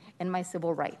safety and my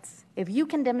civil rights. If you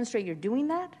can demonstrate you're doing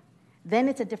that, then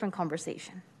it's a different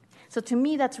conversation. So to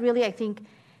me, that's really, I think,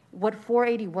 what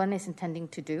 481 is intending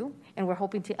to do, and we're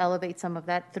hoping to elevate some of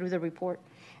that through the report.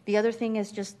 The other thing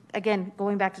is just, again,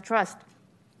 going back to trust.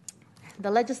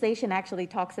 The legislation actually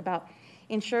talks about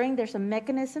ensuring there's a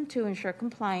mechanism to ensure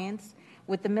compliance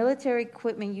with the military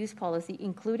equipment use policy,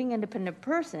 including independent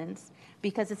persons,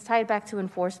 because it's tied back to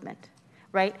enforcement,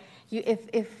 right?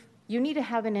 If you need to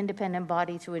have an independent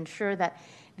body to ensure that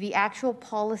the actual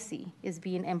policy is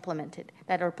being implemented,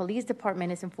 that our police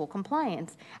department is in full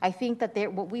compliance. I think that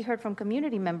what we heard from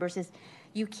community members is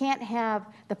you can't have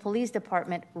the police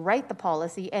department write the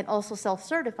policy and also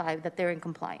self-certify that they're in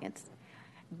compliance.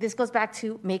 This goes back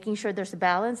to making sure there's a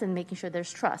balance and making sure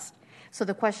there's trust. So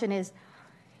the question is,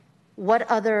 what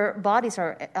other bodies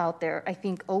are out there? I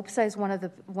think OPSA is one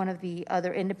of the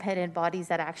other independent bodies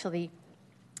that actually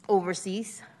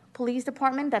oversees police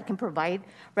department that can provide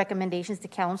recommendations to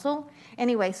council.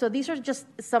 Anyway, so these are just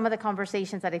some of the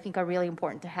conversations that I think are really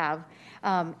important to have.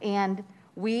 And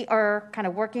we are kind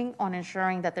of working on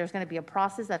ensuring that there's going to be a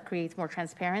process that creates more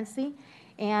transparency.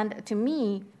 And to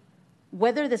me,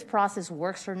 whether this process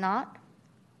works or not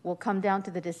will come down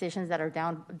to the decisions that are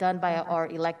done by our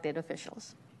elected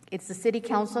officials. It's the city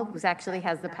council who actually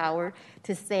has the power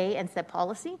to say and set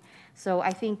policy. So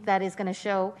I think that is going to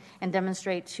show and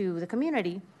demonstrate to the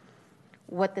community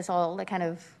what this all kind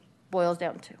of boils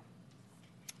down to.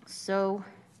 So,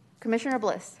 Commissioner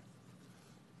Bliss.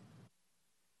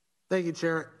 Thank you,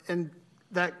 Chair. And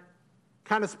that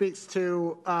kind of speaks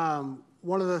to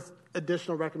one of the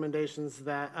additional recommendations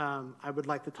that I would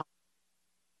like to talk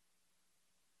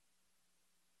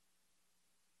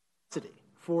about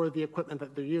for the equipment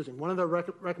that they're using. One of the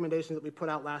recommendations that we put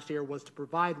out last year was to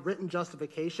provide written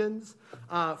justifications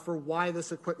for why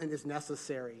this equipment is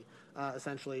necessary,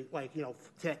 essentially,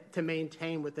 to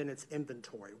maintain within its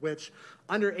inventory, which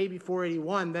under AB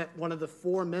 481, that one of the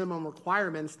 4 minimum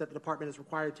requirements that the department is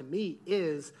required to meet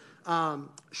is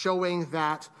showing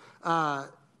that the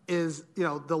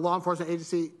law enforcement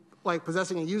agency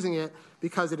possessing and using it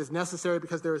because it is necessary,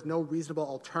 because there is no reasonable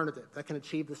alternative that can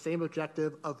achieve the same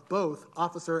objective of both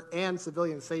officer and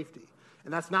civilian safety.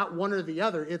 And that's not one or the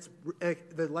other. It's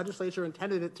the legislature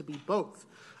intended it to be both.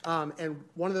 And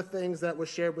one of the things that was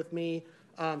shared with me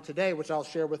today, which I'll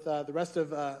share with the rest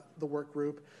of the work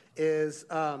group, is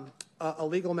a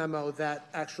legal memo that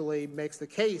actually makes the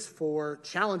case for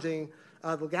challenging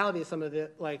the legality of some of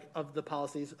the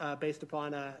policies based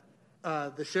upon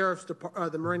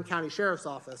the Marin County Sheriff's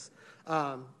Office,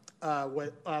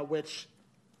 which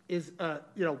is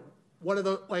one of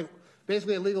the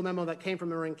basically a legal memo that came from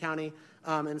Marin County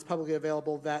and is publicly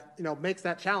available that makes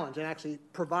that challenge and actually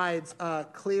provides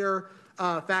clear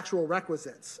factual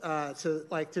requisites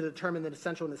to determine the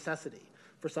essential necessity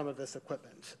for some of this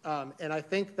equipment. And I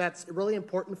think that's really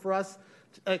important for us,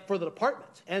 for the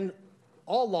department and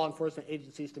all law enforcement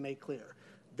agencies to make clear.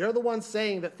 They're the ones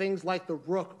saying that things like the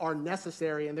Rook are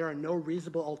necessary and there are no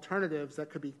reasonable alternatives that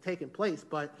could be taking place.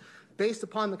 But based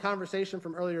upon the conversation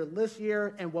from earlier this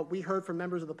year and what we heard from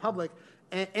members of the public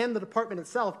and the department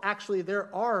itself, actually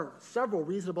there are several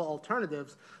reasonable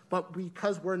alternatives, but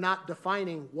because we're not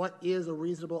defining what is a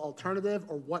reasonable alternative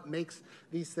or what makes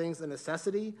these things a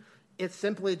necessity, it's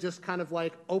simply just kind of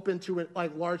open to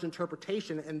large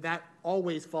interpretation, and that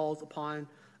always falls upon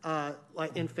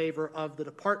in favor of the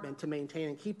department to maintain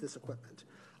and keep this equipment.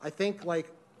 I think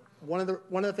one of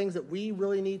the things that we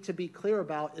really need to be clear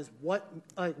about is what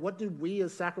do we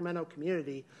as Sacramento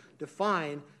community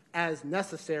define as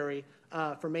necessary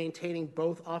for maintaining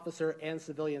both officer and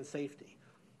civilian safety.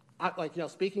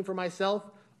 Speaking for myself,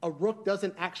 a Rook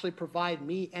doesn't actually provide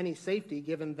me any safety,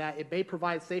 given that it may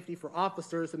provide safety for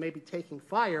officers that may be taking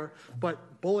fire,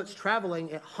 but bullets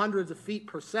traveling at hundreds of feet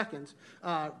per second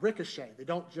ricochet. They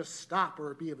don't just stop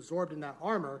or be absorbed in that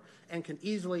armor and can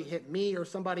easily hit me or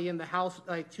somebody in the house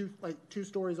two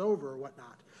stories over or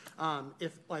whatnot.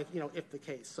 If the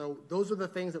case. So those are the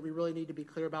things that we really need to be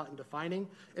clear about in defining.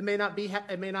 It may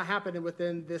not happen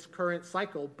within this current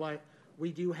cycle, but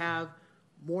we do have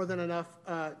more than enough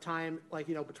time,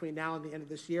 between now and the end of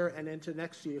this year and into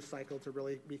next year's cycle to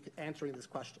really be answering this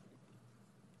question.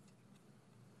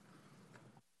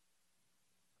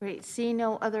 Great. See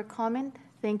no other comment.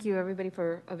 Thank you, everybody,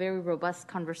 for a very robust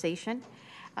conversation.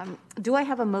 Do I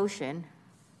have a motion?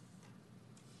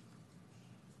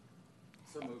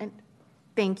 And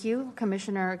thank you,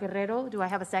 Commissioner Guerrero. Do I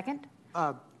have a second?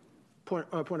 Point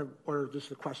of order,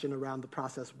 just a question around the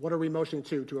process. What are we motioning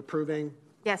to approving?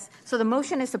 Yes. So the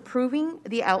motion is approving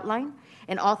the outline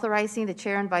and authorizing the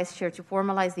chair and vice chair to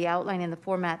formalize the outline in the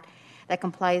format that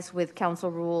complies with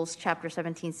Council Rules Chapter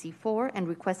 17C4 and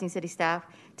requesting city staff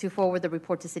to forward the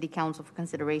report to City Council for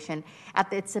consideration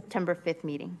at its September 5th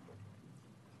meeting.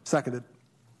 Seconded.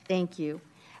 Thank you.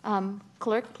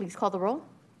 Clerk, please call the roll.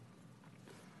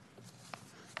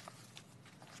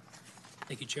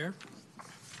 Thank you, Chair.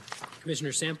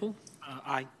 Commissioner Sample?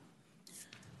 Aye.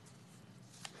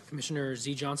 Commissioner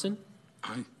Z. Johnson?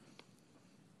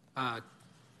 Aye.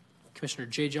 Commissioner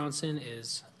J. Johnson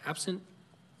is absent.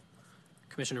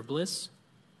 Commissioner Bliss?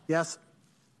 Yes.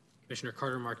 Commissioner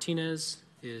Carter Martinez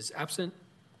is absent.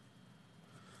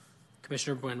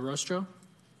 Commissioner Buenrostro?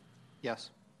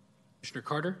 Yes. Commissioner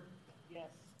Carter? Yes.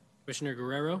 Commissioner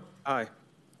Guerrero? Aye.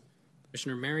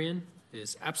 Commissioner Marion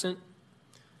is absent.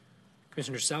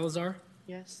 Commissioner Salazar?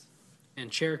 Yes. And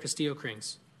Chair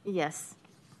Castillo-Crings? Yes.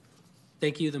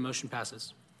 Thank you. The motion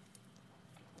passes.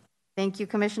 Thank you,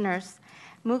 Commissioners.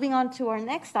 Moving on to our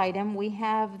next item, we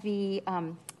have the,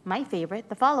 my favorite,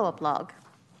 the follow-up log.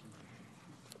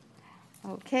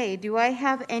 Okay, do I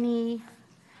have any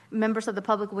members of the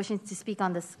public wishing to speak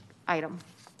on this item?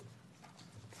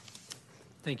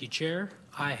 Thank you, Chair.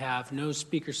 I have no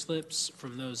speaker slips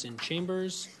from those in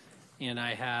chambers, and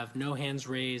I have no hands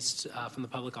raised from the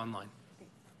public online.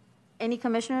 Any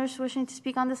commissioners wishing to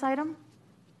speak on this item?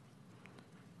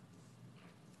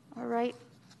 All right.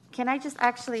 Can I just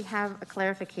actually have a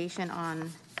clarification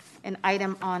on an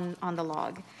item on the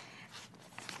log?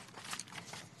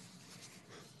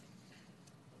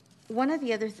 One of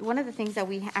the things that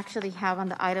we actually have on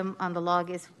the item on the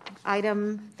log is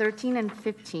item 13 and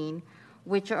 15,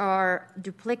 which are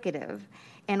duplicative.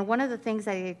 And one of the things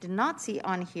that I did not see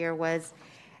on here was,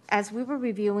 as we were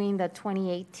reviewing the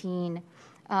 2018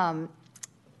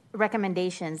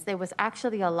 recommendations, there was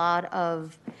actually a lot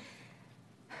of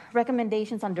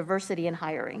recommendations on diversity in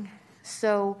hiring.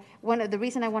 So the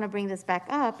reason I want to bring this back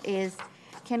up is,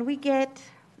 can we get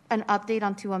an update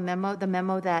onto the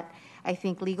memo that I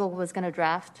think legal was going to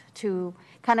draft to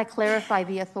kind of clarify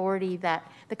the authority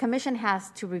that the commission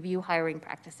has to review hiring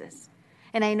practices?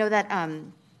 And I know that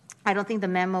I don't think the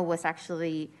memo was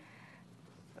actually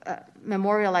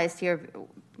memorialized here.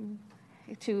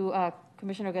 To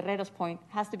Commissioner Guerrero's point,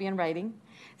 has to be in writing.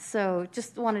 So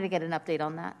just wanted to get an update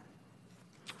on that.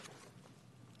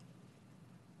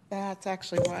 That's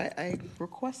actually why I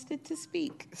requested to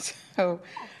speak. So,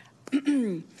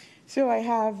 so I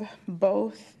have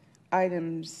both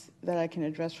items that I can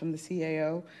address from the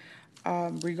CAO.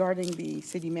 regarding the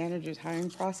city manager's hiring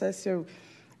process. So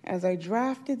as I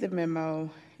drafted the memo,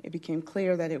 it became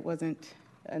clear that it wasn't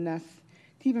enough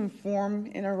to even form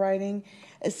in a writing.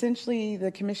 Essentially,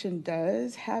 the commission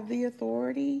does have the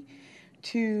authority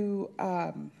to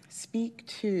speak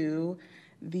to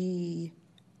the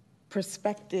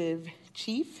prospective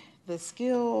chief, the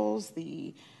skills,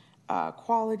 the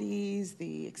qualities,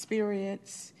 the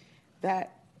experience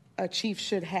that a chief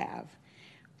should have.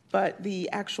 But the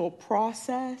actual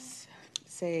process,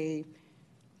 say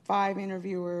 5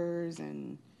 interviewers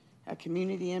and a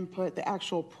community input, the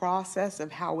actual process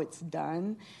of how it's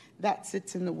done, that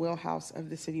sits in the wheelhouse of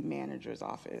the city manager's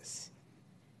office.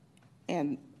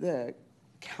 And the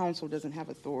council doesn't have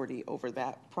authority over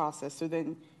that process. So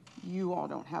then you all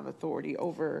don't have authority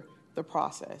over the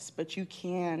process, but you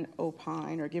can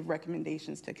opine or give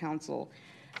recommendations to council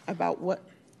about what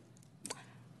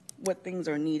things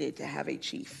are needed to have a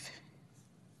chief.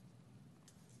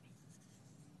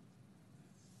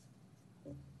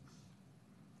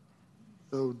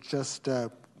 So just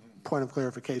a point of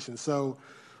clarification. So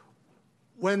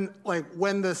when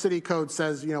the city code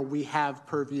says, we have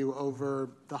purview over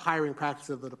the hiring practice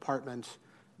of the department,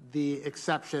 the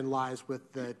exception lies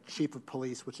with the chief of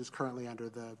police, which is currently under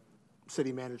the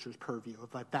city manager's purview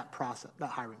of that process, that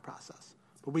hiring process.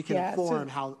 But we can inform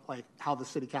how the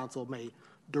city council may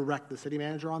direct the city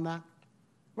manager on that.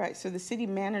 Right. So the city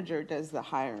manager does the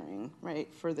hiring,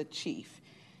 right, for the chief.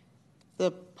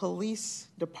 The police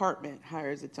department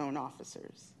hires its own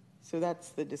officers. So that's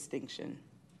the distinction.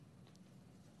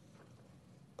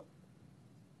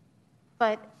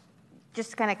 But just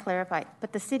to kind of clarify,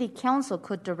 but the city council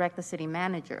could direct the city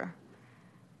manager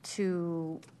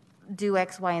to do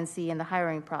X, Y, and Z in the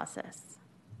hiring process.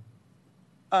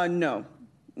 No.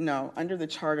 Under the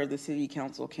charter, the city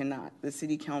council cannot. The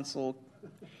city council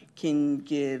can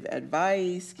give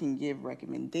advice, can give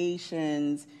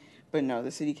recommendations, but no,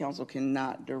 the city council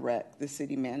cannot direct the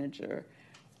city manager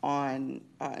on,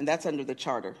 and that's under the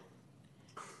charter.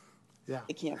 Yeah.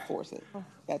 It can't force it.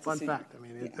 That's Fun fact.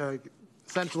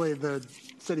 Essentially, the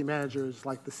city manager is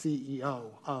like the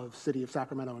CEO of City of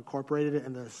Sacramento Incorporated,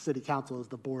 and the city council is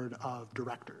the board of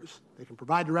directors. They can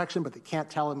provide direction, but they can't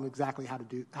tell them exactly how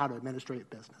to administrate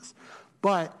business.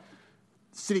 But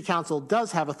city council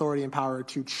does have authority and power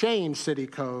to change city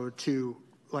code to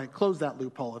close that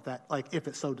loophole if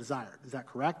it's so desired. Is that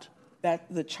correct? That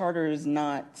the charter is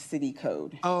not city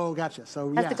code. Oh, gotcha.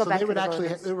 So they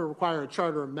would require a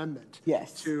charter amendment.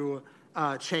 Yes. To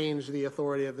change the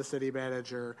authority of the city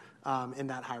manager in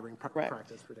that hiring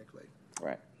practice, particularly.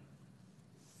 Right.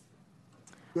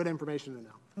 Good information to know.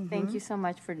 Mm-hmm. Thank you so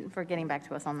much for getting back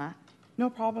to us on that. No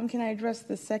problem. Can I address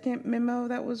the second memo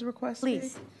that was requested?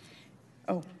 Please.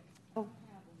 Oh,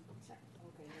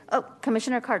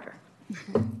 Commissioner Carter.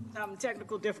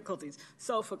 Technical difficulties.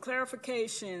 So for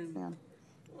clarification,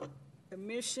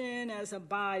 Commission as a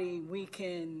body, we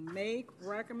can make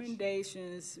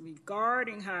recommendations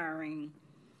regarding hiring,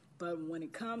 but when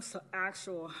it comes to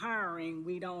actual hiring,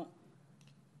 we don't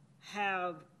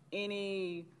have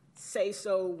any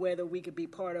say-so whether we could be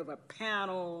part of a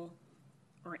panel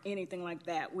or anything like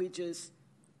that. We just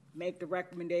make the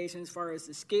recommendations as far as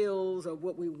the skills of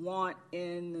what we want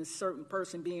in a certain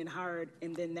person being hired,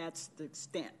 and then that's the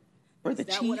extent. Is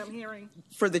that what I'm hearing?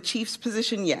 For the chief's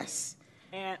position, yes.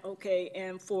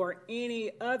 And for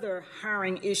any other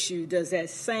hiring issue, does that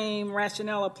same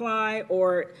rationale apply,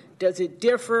 or does it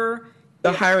differ?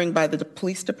 The hiring by the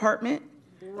police department?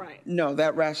 Right. No,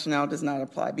 that rationale does not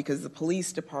apply because the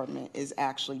police department is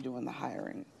actually doing the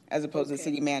hiring as opposed to the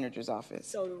city manager's office.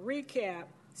 So to recap,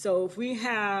 so if we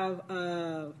have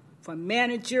for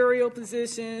managerial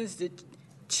positions, the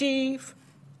chief,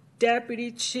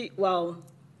 deputy chief,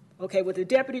 would the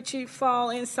deputy chief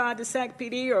fall inside the SAC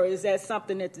PD, or is that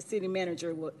something that the city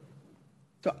manager would?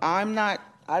 So I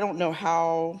don't know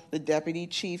how the deputy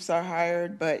chiefs are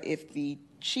hired, but if the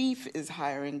chief is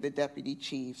hiring the deputy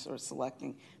chiefs or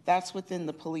selecting, that's within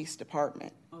the police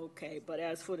department. Okay, but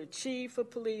as for the chief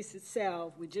of police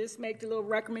itself, we just make the little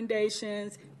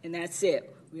recommendations and that's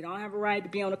it. We don't have a right to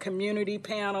be on a community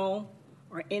panel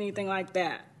or anything like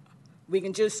that. We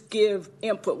can just give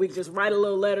input. We can just write a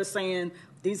little letter saying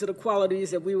these are the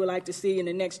qualities that we would like to see in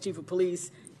the next chief of police,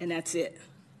 and that's it.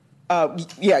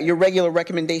 Your regular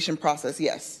recommendation process,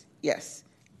 yes.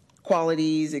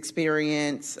 Qualities,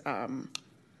 experience,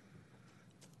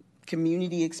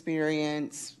 community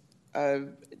experience,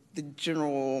 the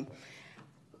general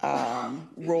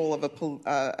role of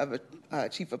a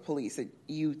chief of police that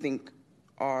you think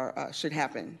should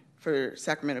happen for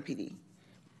Sacramento PD.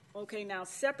 Okay, now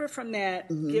separate from that,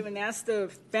 given that's the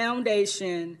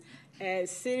foundation,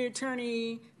 as city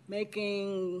attorney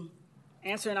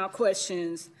answering our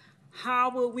questions, how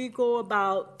will we go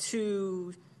about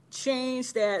to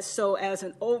change that so as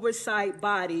an oversight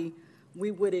body,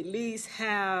 we would at least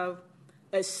have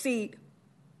a seat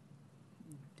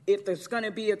if there's going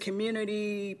to be a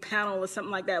community panel or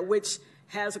something like that, which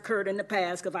has occurred in the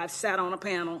past because I've sat on a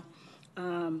panel.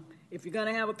 If you're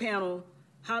going to have a panel,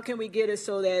 how can we get it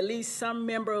so that at least some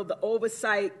member of the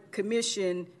oversight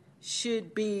commission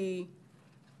should be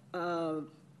have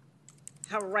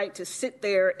a right to sit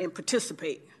there and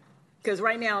participate? Because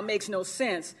right now it makes no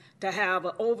sense to have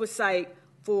an oversight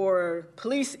for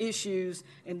police issues,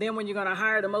 and then when you're going to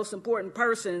hire the most important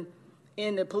person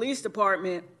in the police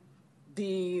department,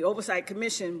 the oversight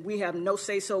commission, we have no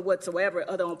say-so whatsoever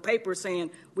other on paper saying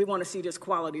we want to see this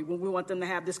quality, when we want them to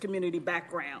have this community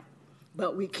background.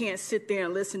 But we can't sit there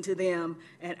and listen to them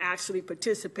and actually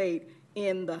participate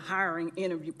in the hiring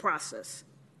interview process.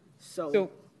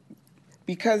 So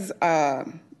because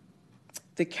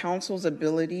the council's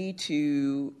ability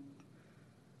to,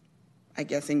 I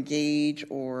guess, engage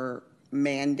or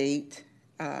mandate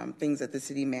things that the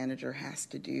city manager has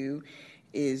to do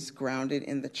is grounded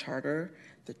in the charter.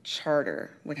 The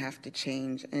charter would have to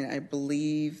change, and I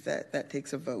believe that that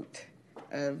takes a vote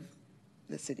of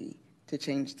the city to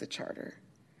change the charter.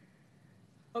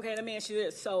 Okay, let me ask you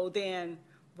this. So then,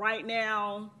 right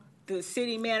now, the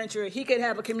city manager, he could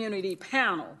have a community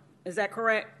panel. Is that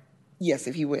correct? Yes,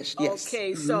 if he wished, yes.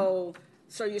 Okay, so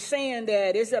you're saying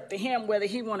that it's up to him whether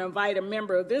he want to invite a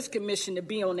member of this commission to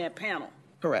be on that panel?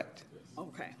 Correct.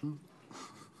 Okay.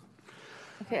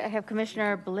 Okay, I have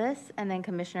Commissioner Bliss and then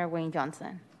Commissioner Wayne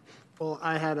Johnson. Well,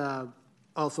 I had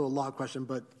also a law question,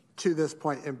 but to this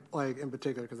point, in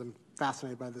particular, because I'm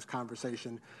fascinated by this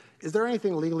conversation, is there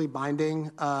anything legally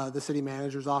binding the city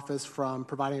manager's office from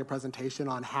providing a presentation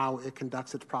on how it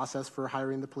conducts its process for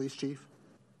hiring the police chief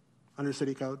under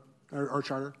city code or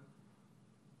charter?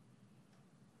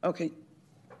 Okay.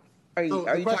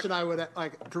 The question I would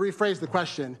like to rephrase the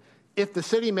question: if the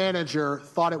city manager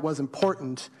thought it was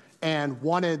important and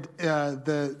wanted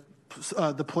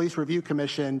the police review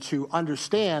commission to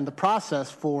understand the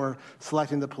process for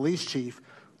selecting the police chief,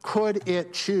 could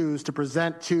it choose to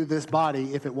present to this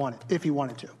body if he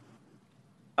wanted to?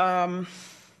 So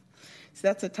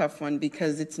that's a tough one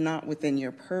because it's not within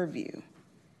your purview.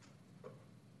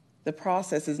 The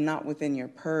process is not within your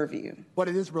purview. But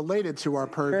it is related to our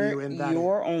purview in that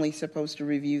you're only supposed to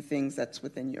review things that's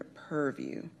within your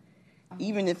purview.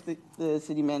 Even if the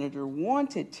city manager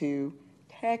wanted to,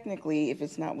 technically, if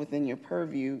it's not within your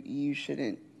purview, you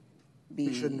shouldn't be.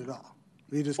 You shouldn't at all.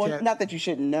 You just can't. Not that you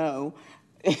shouldn't know,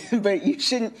 but you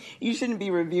shouldn't be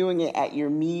reviewing it at your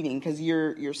meeting because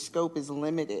your scope is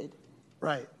limited.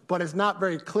 Right, but it's not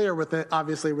very clear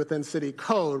obviously within city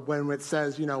code when it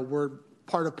says we're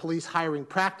part of police hiring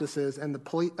practices, and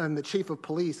the chief of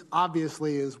police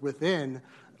obviously is within,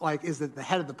 is at the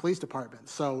head of the police department.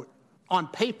 So on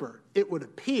paper, it would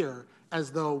appear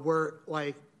as though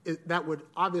that would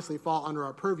obviously fall under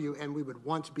our purview, and we would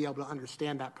want to be able to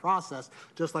understand that process,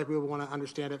 just like we would want to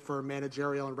understand it for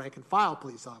managerial and rank and file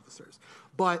police officers.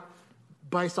 But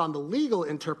based on the legal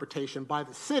interpretation by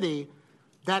the city,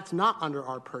 that's not under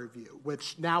our purview,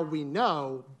 which now we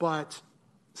know, but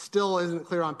still isn't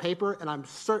clear on paper, and I'm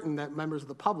certain that members of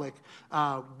the public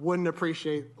wouldn't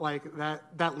appreciate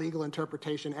that legal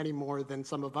interpretation any more than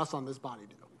some of us on this body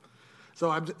do.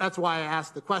 So that's why I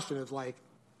asked the question is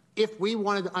if we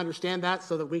wanted to understand that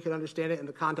so that we could understand it in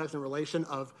the context and relation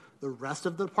of the rest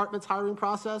of the department's hiring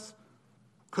process,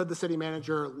 could the city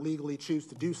manager legally choose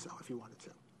to do so if he wanted to?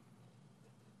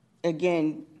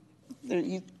 Again,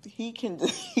 he can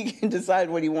decide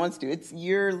what he wants to. It's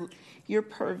your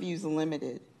purview's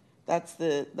limited. That's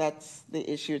the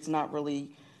issue. It's not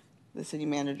really the city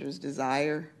manager's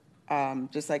desire.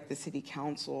 Just like the city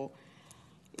council,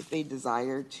 if they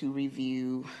desire to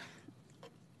review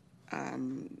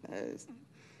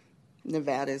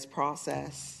Nevada's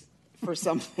process for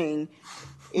something,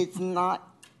 it's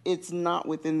not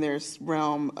within their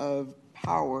realm of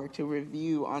power to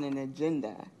review on an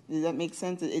agenda. Does that make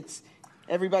sense?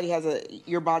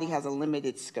 Your body has a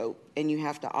limited scope, and you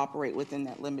have to operate within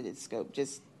that limited scope,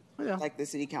 just like the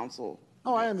city council.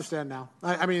 Oh, I understand now.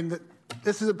 I mean,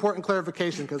 this is important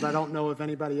clarification because I don't know if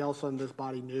anybody else on this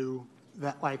body knew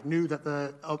that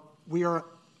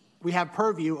we have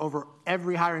purview over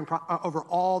every hiring, over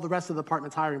all the rest of the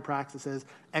department's hiring practices,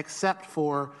 except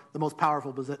for the most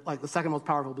powerful position, the second most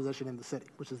powerful position in the city,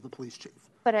 which is the police chief.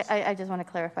 But I just want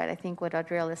to clarify. I think what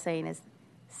Adriel is saying is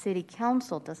city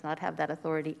council does not have that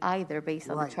authority either based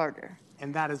on the charter.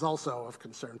 And that is also of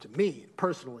concern to me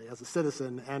personally as a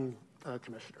citizen and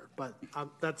Commissioner. But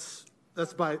that's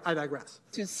I digress.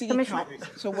 To city council.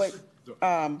 So what?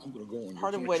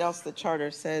 Part of what else the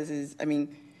charter says is, I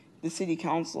mean, the city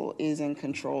council is in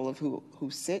control of who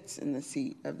sits in the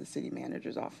seat of the city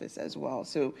manager's office as well.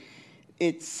 So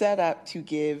it's set up to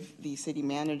give the city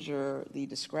manager the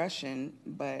discretion,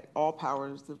 but all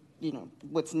powers,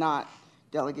 what's not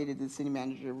delegated to the city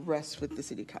manager rests with the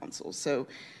city council. So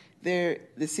the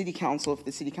city council, if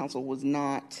the city council was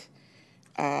not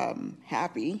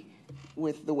happy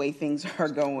with the way things are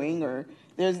going, or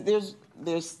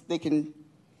they can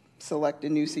select a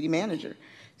new city manager.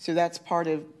 So that's part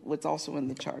of what's also in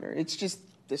the charter. It's just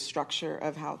the structure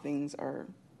of how things are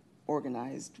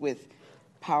organized with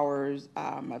powers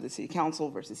of the city council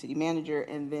versus city manager,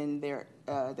 and then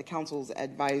the council's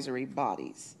advisory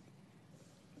bodies.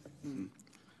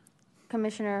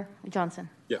 Commissioner Johnson.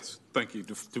 Yes, thank you.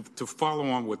 To follow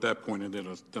on with that point, and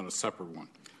then a separate one.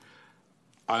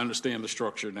 I understand the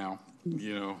structure now,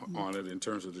 on it in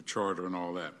terms of the charter and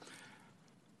all that.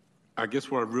 I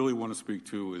guess what I really want to speak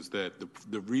to is that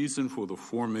the reason for the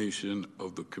formation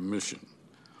of the commission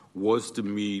was to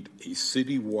meet a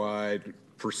citywide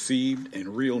perceived and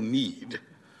real need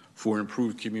for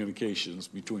improved communications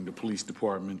between the police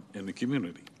department and the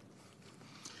community.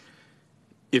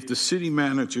 If the city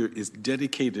manager is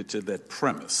dedicated to that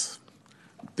premise,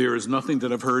 there is nothing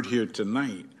that I've heard here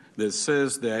tonight that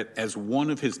says that as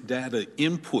one of his data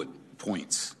input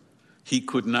points, he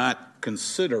could not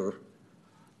consider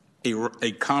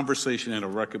a conversation and a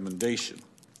recommendation.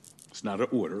 It's not an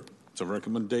order, it's a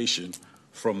recommendation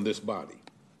from this body.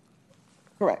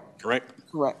 Correct. Correct?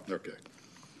 Correct. Okay.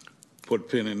 Put a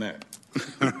pin in that.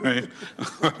 All right.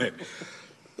 All right.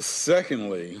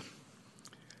 Secondly,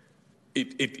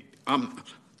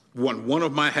 one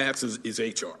of my hats is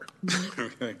HR.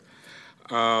 Okay.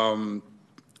 I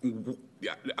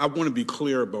want to be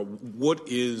clear about what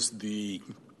is the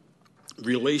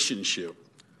relationship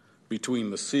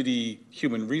between the city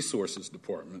human resources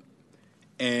department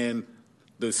and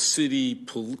the city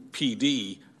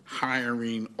PD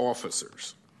hiring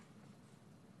officers.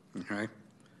 Okay.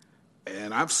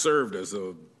 And I've served as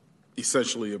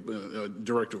essentially a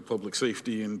director of public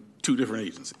safety in 2 different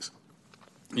agencies,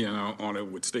 on it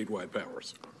with statewide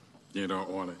powers,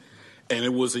 on it. And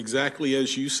it was exactly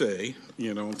as you say,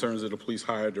 in terms of the police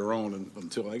hired their own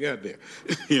until I got there.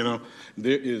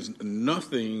 There is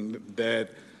nothing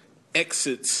that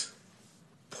exits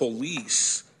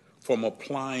police from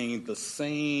applying the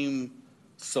same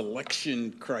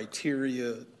selection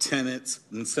criteria, tenets,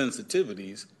 and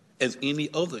sensitivities as any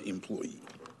other employee.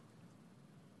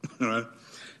 Right?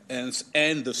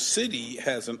 And the city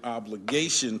has an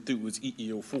obligation through its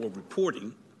EEO4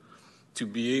 reporting to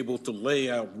be able to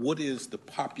lay out what is the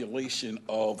population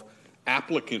of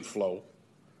applicant flow,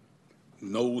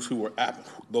 those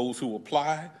who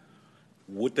apply,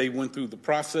 what they went through the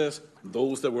process,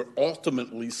 those that were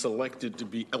ultimately selected to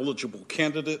be eligible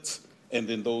candidates, and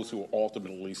then those who were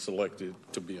ultimately selected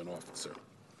to be an officer.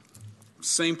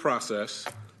 Same process,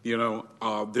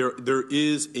 there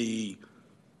is a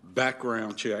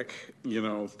background check,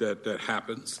 that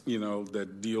happens,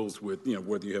 that deals with,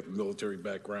 whether you have a military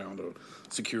background or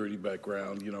security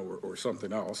background, or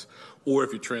something else, or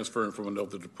if you're transferring from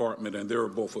another department, and there are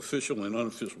both official and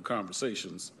unofficial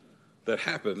conversations that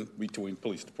happen between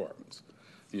police departments,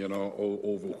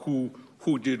 over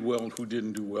who did well and who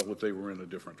didn't do well if they were in a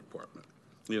different department,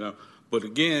 But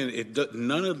again,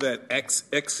 none of that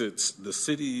exits the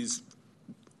city's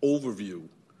overview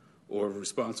or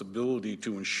responsibility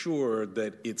to ensure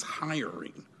that its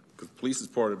hiring, because police is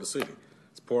part of the city,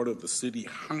 it's part of the city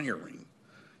hiring,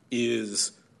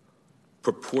 is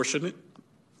proportionate,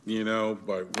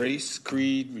 by race,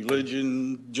 creed,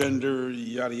 religion, gender,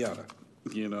 yada, yada,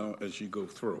 as you go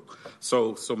through.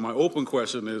 So my open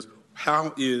question is,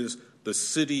 how is the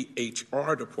city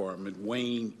HR department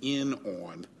weighing in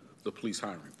on the police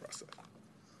hiring process?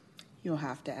 You'll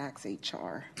have to ask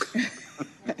HR.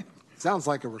 Sounds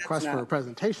like a request for a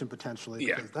presentation potentially,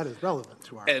 because that is relevant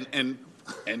to our.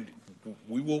 And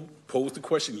we will pose the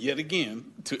question yet again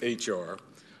to HR,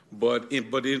 but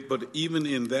even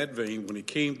in that vein, when it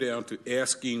came down to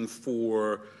asking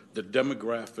for the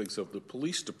demographics of the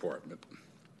police department,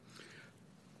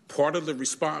 part of the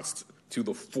response to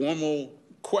the formal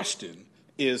question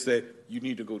is that you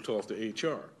need to go talk to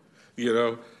HR,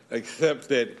 except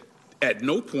that at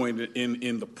no point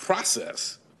in the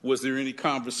process was there any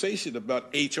conversation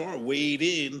about HR weighed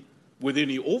in with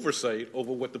any oversight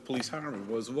over what the police hiring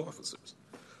was of officers.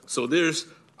 So there's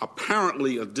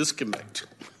apparently a disconnect,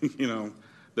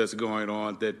 that's going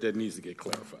on that needs to get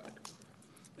clarified.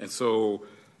 And so,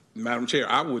 Madam Chair,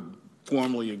 I would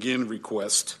formally again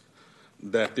request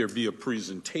that there be a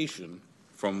presentation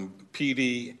from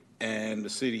PD and the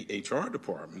city HR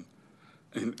department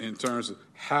in terms of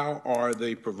how are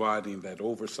they providing that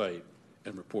oversight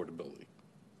and reportability.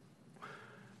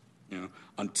 You know,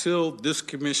 until this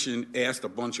commission asked a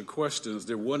bunch of questions,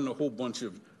 there wasn't a whole bunch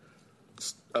of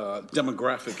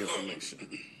demographic information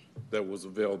that was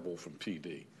available from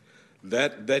PD.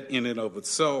 That in and of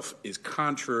itself is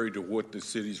contrary to what the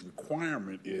city's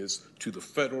requirement is to the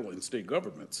federal and state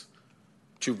governments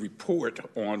to report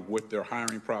on what their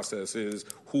hiring process is,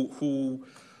 who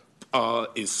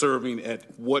is serving at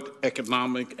what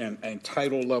economic and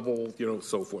title level, you know,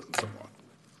 so forth and so on,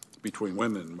 between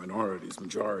women, minorities,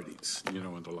 majorities, you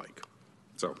know, and the like.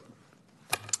 So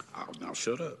I'll now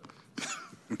shut up.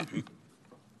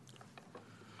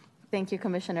 Thank you,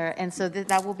 Commissioner. And so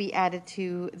that will be added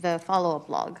to the follow-up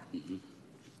log.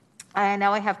 And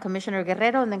now I have Commissioner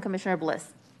Guerrero and then Commissioner Bliss.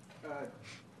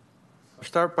 I'll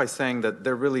start by saying that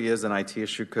there really is an IT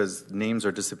issue because names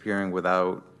are disappearing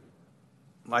without,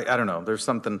 I don't know, there's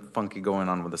something funky going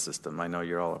on with the system. I know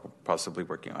you're all possibly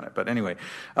working on it. But anyway,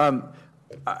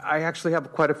 I actually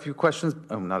have quite a few questions.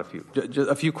 Not a few, just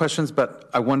a few questions, but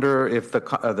I wonder if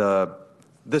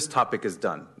this topic is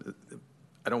done.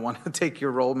 I don't want to take your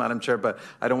role, Madam Chair, but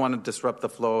I don't want to disrupt the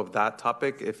flow of that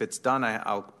topic. If it's done,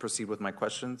 I'll proceed with my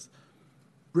questions.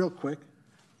 Real quick,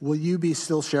 will you be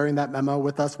still sharing that memo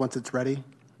with us once it's ready?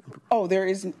 Oh, there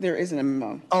isn't a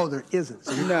memo. Oh, there isn't.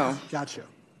 So No. Gotcha.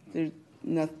 There's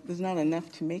not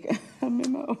enough to make a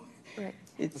memo. Right.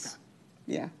 It's,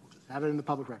 yeah. Have it in the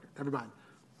public record. Everybody.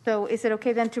 So is it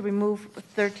okay then to remove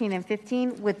 13 and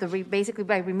 15 with basically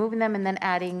by removing them and then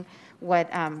adding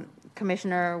what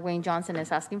Commissioner Wayne Johnson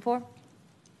is asking for?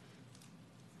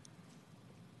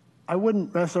 I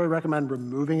wouldn't necessarily recommend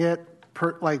removing it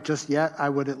just yet. I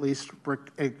would at least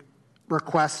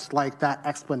request like that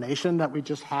explanation that we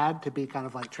just had to be kind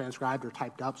of like transcribed or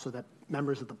typed up so that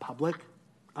members of the public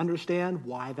understand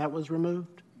why that was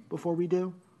removed before we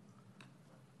do.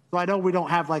 So I know we don't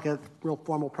have like a real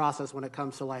formal process when it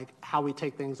comes to like how we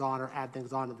take things on or add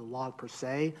things onto the log per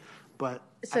se, but.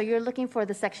 So you're looking for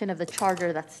the section of the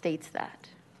charter that states that?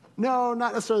 No,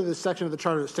 not necessarily the section of the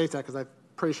charter that states that, because I'm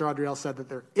pretty sure Adrielle said that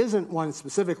there isn't one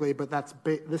specifically, but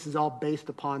this is all based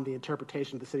upon the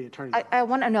interpretation of the city attorney. I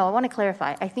want to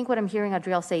clarify. I think what I'm hearing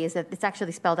Adrielle say is that it's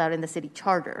actually spelled out in the city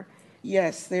charter.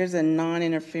 Yes, there's a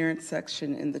non-interference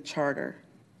section in the charter.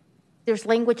 There's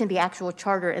language in the actual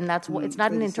charter, and that's what it's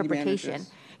not an interpretation.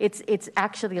 It's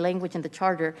actually language in the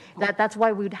charter. That's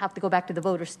why we would have to go back to the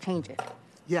voters to change it.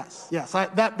 Yes.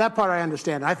 That part I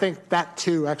understand. I think that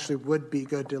too actually would be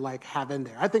good to like have in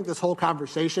there. I think this whole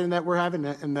conversation that we're having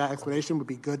and that explanation would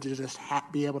be good to just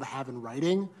be able to have in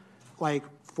writing, like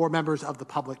for members of the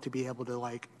public to be able to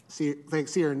like see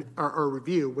or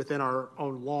review within our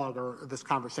own log or this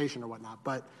conversation or whatnot.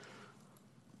 But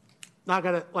not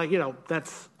gonna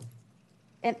that's.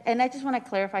 And I just want to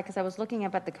clarify because I was looking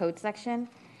up at the code section.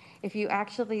 If you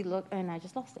actually look, and I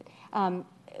just lost it.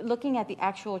 Looking at the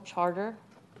actual charter,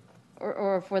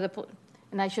 or for the,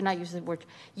 and I should not use the word,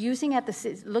 looking at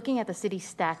the city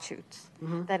statutes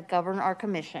that govern our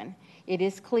commission, it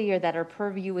is clear that our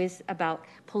purview is about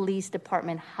police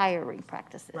department hiring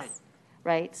practices.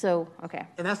 Right. So, okay.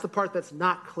 And that's the part that's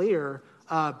not clear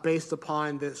based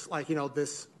upon this,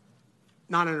 this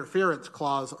non-interference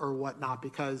clause or whatnot,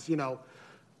 because,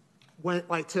 when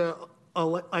to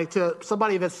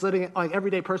somebody that's sitting like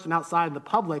everyday person outside in the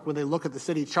public, when they look at the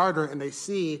city charter and they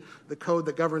see the code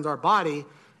that governs our body,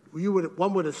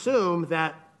 one would assume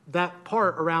that that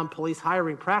part around police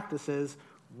hiring practices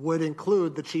would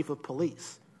include the chief of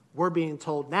police. We're being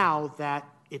told now that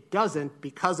it doesn't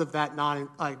because of that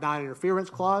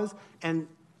non-interference clause and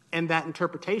that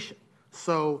interpretation.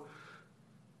 So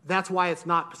that's why it's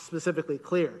not specifically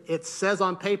clear. It says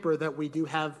on paper that we do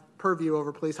have purview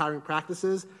over police hiring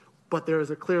practices, but there is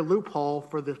a clear loophole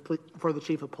for the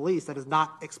chief of police that is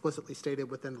not explicitly stated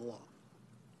within the law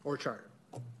or charter.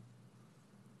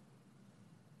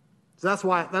 So that's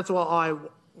all I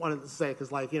wanted to say, because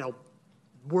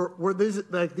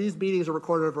these meetings are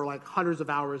recorded over like hundreds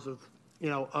of hours of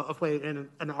in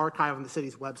an archive on the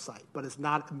city's website, but it's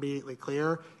not immediately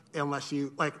clear unless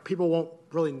people won't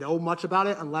really know much about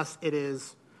it unless it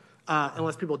is.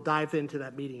 Unless people dive into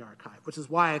that meeting archive, which is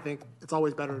why I think it's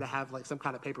always better to have some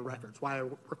kind of paper records. Why I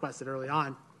requested early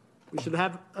on, we should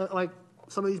have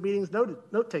some of these meetings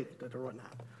note taken or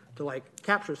whatnot to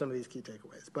capture some of these key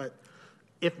takeaways. But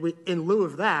if in lieu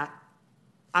of that,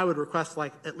 I would request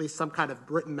at least some kind of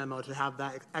written memo to have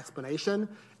that explanation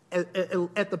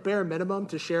at the bare minimum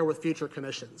to share with future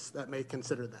commissions that may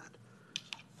consider that.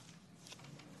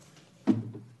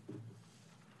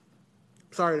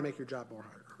 sorry to make your job more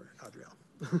harder, Adrielle.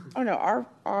 Oh, no,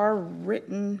 our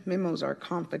written memos are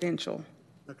confidential.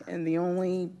 Okay. And the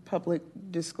only public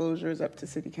disclosure is up to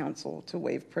City Council to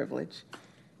waive privilege.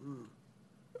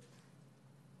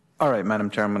 All right, Madam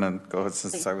Chair, I'm going to go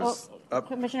since I was up.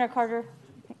 Commissioner Carter?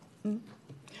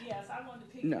 Yes, I want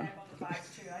to piggyback on the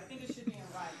Vice Chair. I think it should be in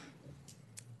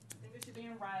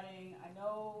writing. I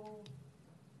know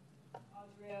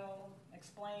Adrielle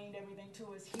explained everything to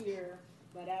us here,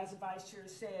 but as the Vice Chair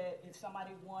said, if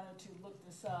somebody wanted to look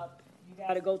this up, you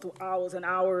got to go through hours and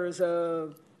hours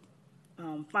of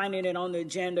finding it on the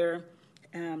agenda.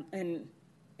 And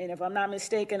if I'm not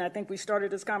mistaken, I think we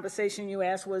started this conversation, you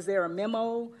asked, was there a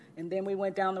memo? And then we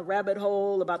went down the rabbit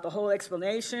hole about the whole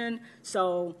explanation.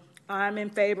 So I'm in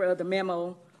favor of the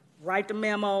memo. Write the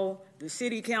memo. The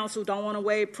city council don't want to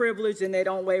waive privilege, and they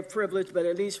don't waive privilege, but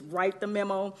at least write the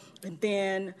memo. And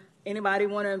then anybody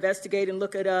want to investigate and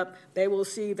look it up, they will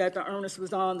see that the onus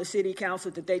was on the city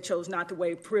council that they chose not to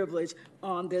waive privilege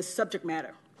on this subject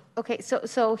matter. Okay,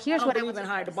 so here's what I believe in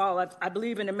hide the ball. I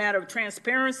believe in the matter of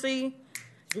transparency.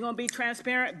 If you're going to be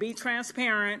transparent, be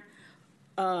transparent.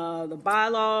 The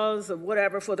bylaws or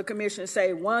whatever for the commission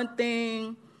say one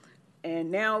thing, and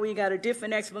now we got a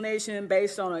different explanation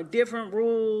based on a different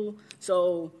rule.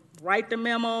 So write the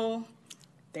memo.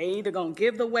 They either going to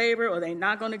give the waiver or they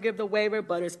not going to give the waiver,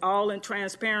 but it's all in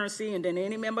transparency. And then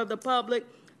any member of the public,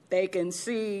 they can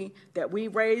see that we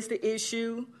raised the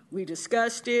issue, we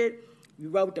discussed it, you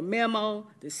wrote the memo,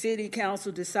 the city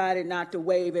council decided not to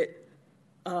waive it,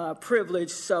 privilege,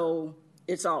 so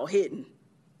it's all hidden.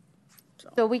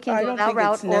 So we can I go don't that think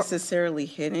route. it's necessarily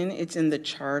hidden. It's in the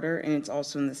charter and it's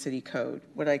also in the city code.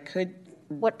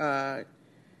 Adrielle,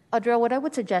 what I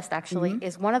would suggest actually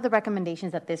is one of the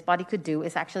recommendations that this body could do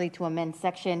is actually to amend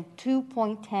section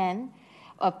 2.10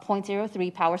 of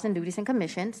 0.03 powers and duties and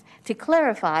commissions to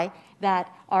clarify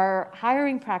that our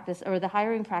hiring practice or the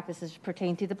hiring practices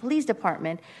pertain to the police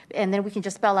department, and then we can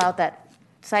just spell out that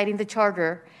citing the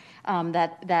charter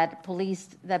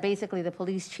that basically the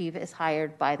police chief is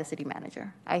hired by the city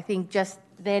manager. I think just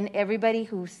then everybody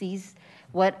who sees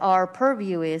what our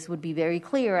purview is would be very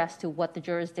clear as to what the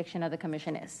jurisdiction of the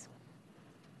commission is.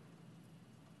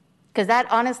 Because that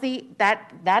honestly,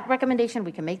 that recommendation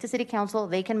we can make to city council,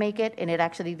 they can make it, and it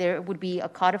actually, there would be a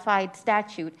codified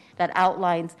statute that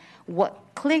outlines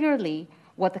clearly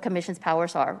what the commission's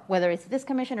powers are, whether it's this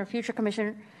commission or future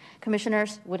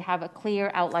commissioners would have a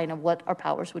clear outline of what our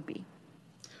powers would be.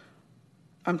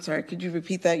 I'm sorry, could you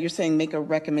repeat that? You're saying make a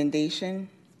recommendation?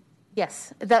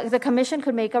 Yes, the commission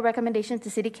could make a recommendation to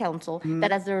city council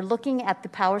that as they're looking at the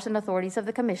powers and authorities of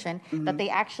the commission, that they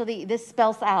actually, this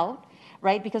spells out,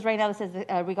 right? Because right now it says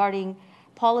regarding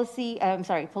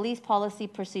police policy,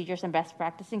 procedures, and best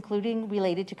practice, including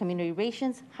related to community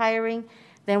relations, hiring.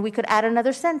 Then we could add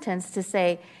another sentence to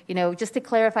say, just to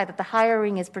clarify that the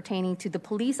hiring is pertaining to the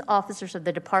police officers of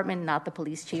the department, not the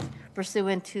police chief,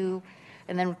 pursuant to,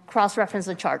 and then cross-reference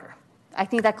the charter. I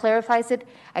think that clarifies it.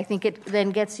 I think it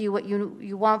then gets you what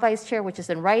you want, Vice Chair, which is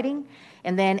in writing,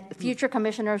 and then future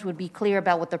commissioners would be clear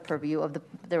about what their purview of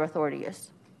their authority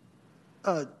is.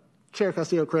 Chair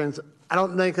Castillo-Crins, I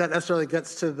don't think that necessarily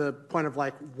gets to the point of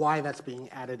why that's being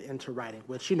added into writing,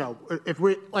 which, if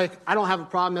we, I don't have a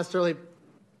problem necessarily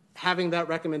having that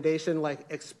recommendation,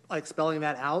 spelling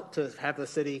that out to have the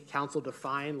city council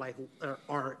define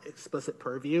our explicit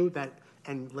purview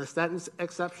and list that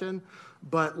exception.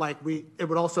 But it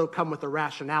would also come with a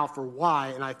rationale for why,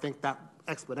 and I think that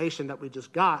explanation that we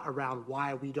just got around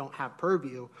why we don't have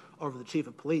purview over the chief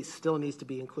of police still needs to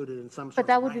be included in some sort of But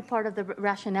that would writing. be part of the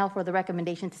rationale for the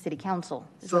recommendation to city council,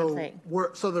 is what I'm saying.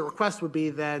 So the request would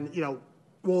be then,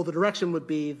 the direction would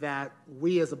be that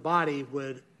we as a body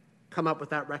would come up with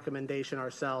that recommendation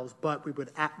ourselves, but we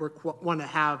would want to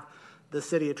have the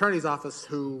city attorney's office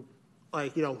who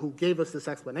gave us this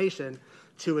explanation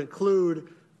to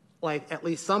include at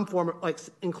least some form of,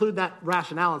 include that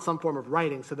rationale in some form of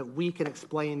writing so that we can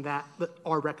explain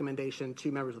our recommendation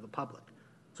to members of the public.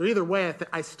 So either way,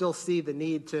 I still see the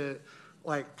need to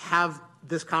have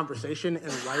this conversation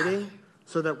in writing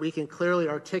so that we can clearly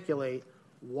articulate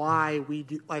why we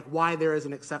do, why there is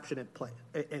an exception in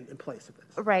place of this.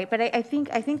 Right, but I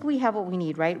think we have what we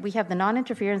need, right? We have the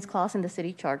non-interference clause in the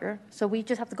city charter, so we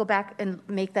just have to go back and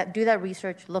do that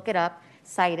research, look it up,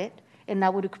 cite it, and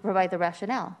that would provide the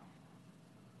rationale.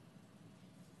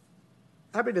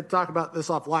 Happy to talk about this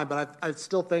offline, but I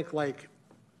still think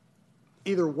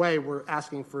either way we're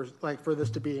asking for this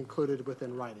to be included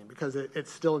within writing because it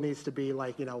still needs to be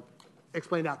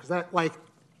explained out because that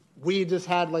we just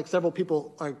had several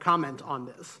people comment on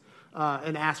this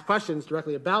and ask questions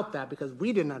directly about that because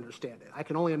we didn't understand it. I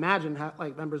can only imagine how,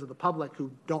 like members of the public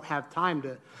who don't have time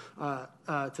to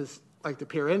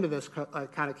peer into this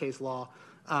kind of case law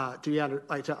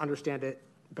to understand it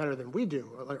better than we do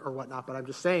or whatnot. But I'm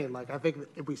just saying, like, I think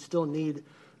if we still need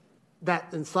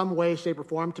that in some way, shape, or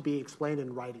form to be explained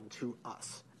in writing to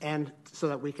us, and so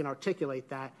that we can articulate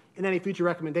that in any future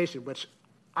recommendation, which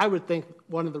I would think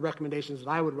one of the recommendations that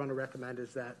I would want to recommend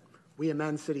is that we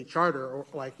amend city charter or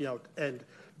and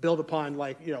build upon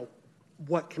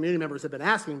what community members have been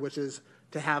asking, which is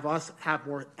to have us have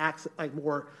more access,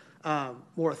 more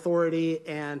authority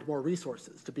and more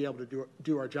resources to be able to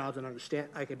do our jobs and understand.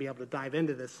 I could be able to dive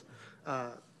into this,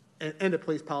 into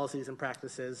police policies and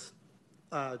practices,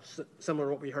 similar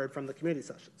to what we heard from the community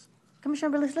sessions.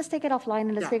 Commissioner Willis, let's take it offline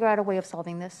and let's figure out a way of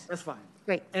solving this. That's fine.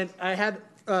 Great. And I had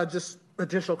just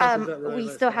additional questions. We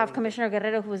still have Commissioner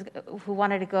Guerrero who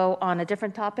wanted to go on a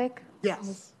different topic.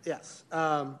 Yes. Yes.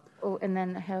 And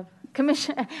then I have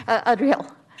Commissioner Adriel.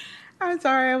 I'm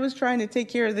sorry, I was trying to take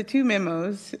care of the two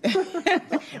memos,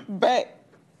 but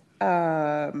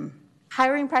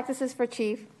hiring practices for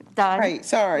chief. Done. Right.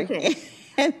 Sorry. Okay.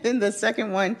 And then the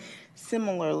second one,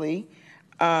 similarly,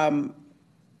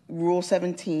 Rule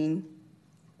 17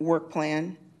 work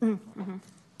plan. Mm-hmm.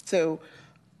 So,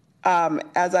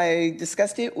 as I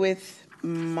discussed it with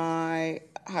my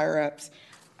higher ups,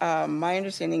 my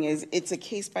understanding is it's a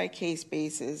case by case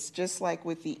basis, just like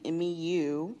with the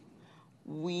MEU.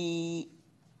 We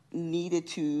needed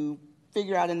to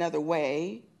figure out another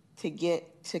way to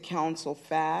get to council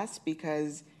fast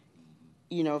because,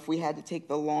 if we had to take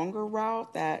the longer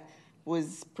route that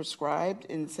was prescribed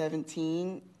in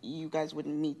 17, you guys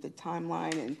wouldn't meet the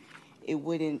timeline and it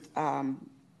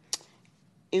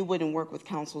wouldn't work with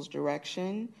council's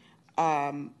direction.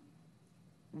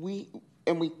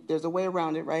 There's a way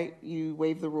around it, right? You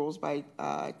waive the rules by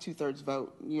 2/3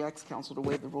 vote. You ask council to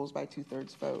waive the rules by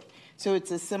 2/3 vote. So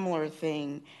it's a similar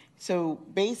thing. So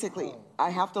basically,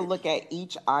 I have to look at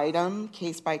each item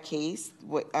case by case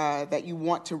that you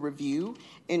want to review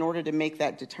in order to make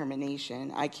that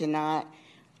determination. I cannot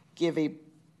give a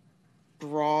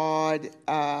broad,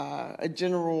 a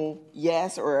general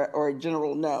yes or a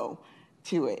general no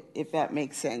to it, if that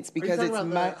makes sense, because it's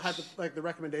like the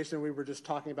recommendation we were just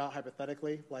talking about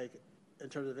hypothetically, like in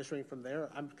terms of issuing from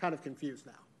there. I'm kind of confused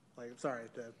now. Like, I'm sorry.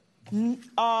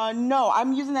 No,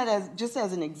 I'm using that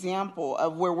as an example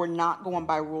of where we're not going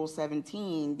by Rule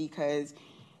 17 because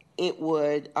it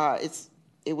would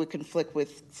conflict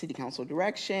with City Council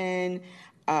direction,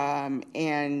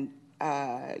 and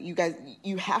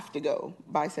you have to go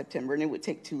by September, and it would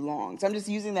take too long. So I'm just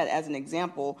using that as an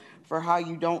example for how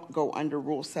you don't go under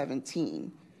Rule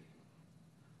 17.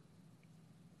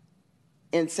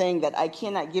 And saying that I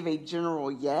cannot give a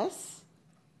general yes,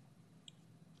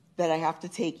 that I have to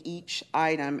take each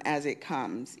item as it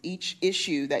comes. Each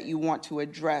issue that you want to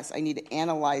address, I need to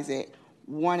analyze it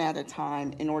one at a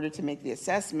time in order to make the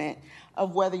assessment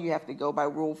of whether you have to go by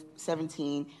Rule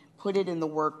 17, put it in the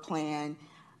work plan,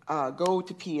 go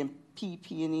to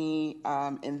PP&E,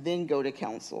 and then go to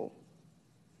council.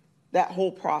 That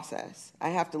whole process, I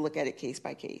have to look at it case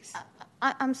by case.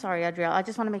 I'm sorry, Adriel. I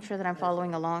just want to make sure that I'm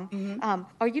following along. Mm-hmm.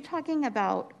 Are you talking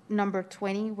about number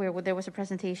 20, where there was a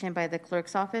presentation by the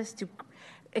clerk's office to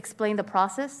explain the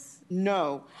process?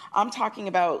 No, I'm talking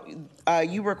about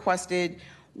you requested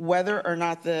whether or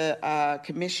not the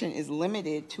commission is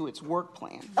limited to its work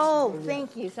plan. Oh,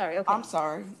 thank you. Sorry. Okay. I'm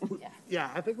sorry. Yeah,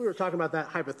 I think we were talking about that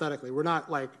hypothetically. We're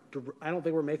not I don't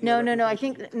think we're making. No. I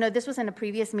think this was in a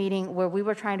previous meeting where we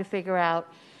were trying to figure out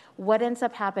what ends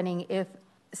up happening if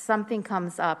something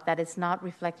comes up that is not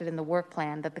reflected in the work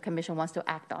plan that the commission wants to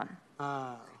act on.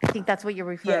 I think that's what you're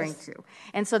referring to.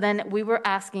 And so then we were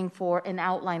asking for an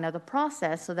outline of the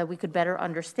process so that we could better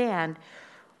understand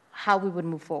how we would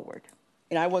move forward.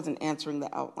 And I wasn't answering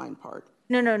the outline part.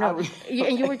 No. And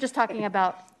you were just talking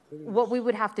about what we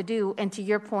would have to do. And to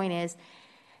your point is,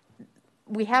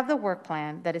 we have the work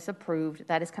plan that is approved.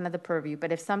 That is kind of the purview.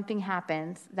 But if something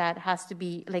happens that has to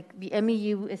be, like the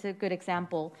MEU is a good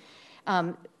example,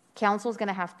 council is going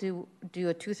to have to do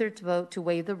a 2/3 vote to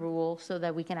waive the rule so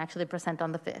that we can actually present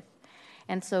on the 5th.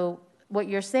 And so what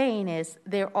you're saying is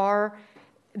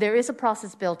there is a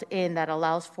process built in that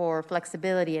allows for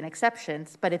flexibility and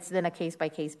exceptions, but it's then a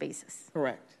case-by-case basis.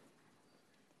 Correct.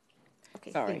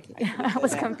 Okay, sorry. I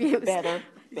was confused. Better.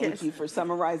 Thank you for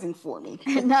summarizing for me.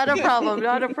 Not a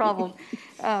problem.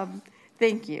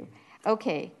 Thank you.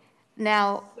 Okay.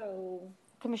 Now,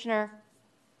 Commissioner.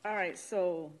 All right,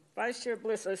 so Vice Chair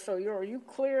Bliss, so are you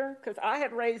clear? Because I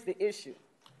had raised the issue.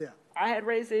 Yeah. I had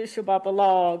raised the issue about the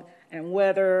log and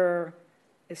whether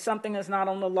if something is not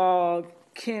on the log,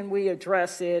 can we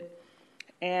address it?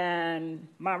 And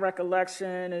my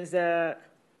recollection is that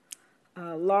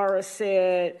Laura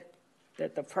said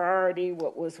that the priority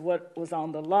what was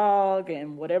on the log,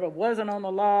 and whatever wasn't on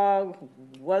the log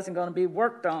wasn't going to be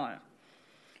worked on.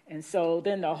 And so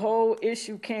then the whole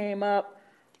issue came up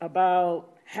about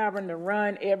having to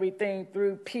run everything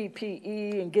through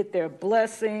PPE and get their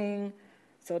blessing.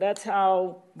 So that's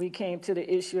how we came to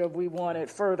the issue of we wanted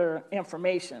further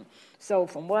information. So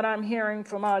from what I'm hearing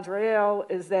from Adrielle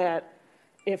is that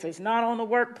if it's not on the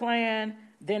work plan,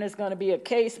 then it's going to be a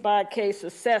case-by-case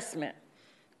assessment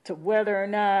to whether or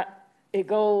not it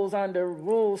goes under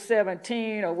Rule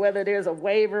 17 or whether there's a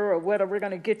waiver or whether we're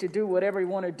going to get to do whatever we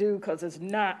want to do because it's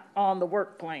not on the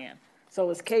work plan. So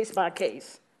it's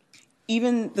case-by-case.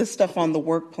 Even the stuff on the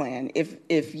work plan,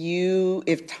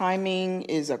 if timing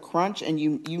is a crunch and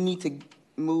you need to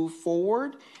move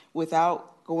forward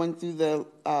without going through the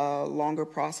longer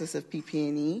process of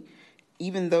PP&E,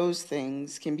 even those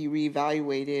things can be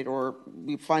reevaluated, or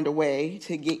we find a way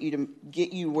to get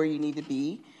you where you need to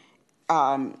be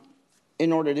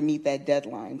in order to meet that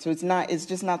deadline. So it's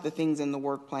just not the things in the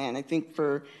work plan. I think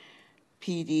for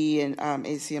PD and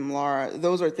ACM Laura,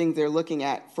 those are things they're looking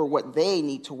at for what they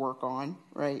need to work on,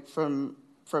 right? From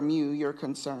your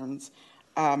concerns.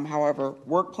 However,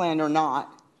 work plan or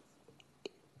not,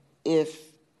 if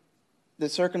the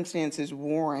circumstances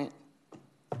warrant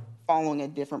following a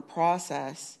different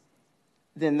process,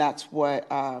 then that's what,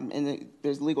 and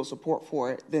there's legal support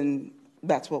for it, then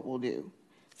that's what we'll do.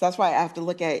 So that's why I have to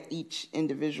look at each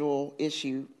individual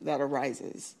issue that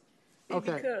arises.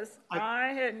 Okay. Because I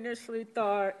had initially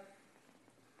thought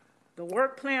the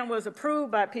work plan was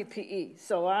approved by PPE.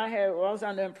 So I was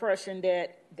under the impression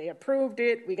that they approved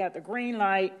it, we got the green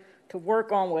light to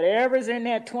work on whatever's in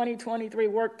that 2023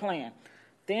 work plan.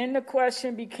 Then the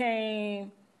question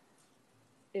became,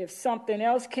 if something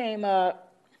else came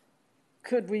up,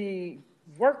 could we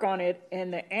work on it?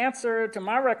 And the answer to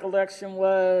my recollection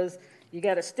was, you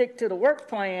got to stick to the work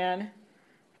plan.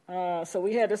 So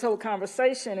we had this whole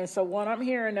conversation. And so what I'm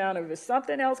hearing now, if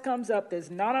something else comes up that's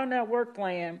not on that work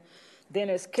plan, then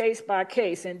it's case by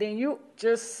case. And then you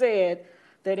just said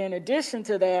that in addition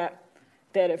to that,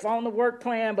 that if on the work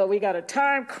plan, but we got a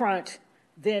time crunch,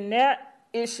 then that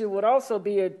issue would also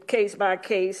be a case by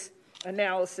case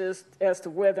analysis as to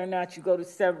whether or not you go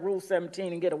to Rule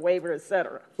 17 and get a waiver, et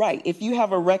cetera. Right. If you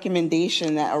have a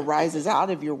recommendation that arises out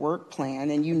of your work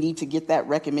plan and you need to get that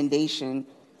recommendation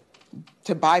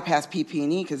to bypass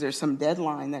PP&E because there's some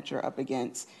deadline that you're up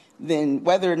against, then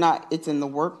whether or not it's in the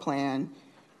work plan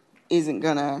isn't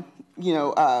going to,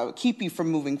 keep you from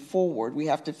moving forward. We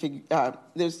have to figure,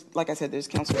 there's, like I said, there's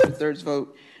council two-thirds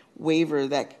vote waiver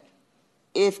that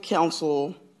if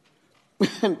council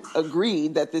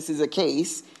agreed that this is a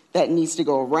case that needs to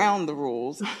go around the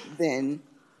rules, then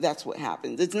that's what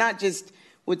happens. It's not just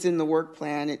what's in the work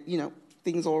plan.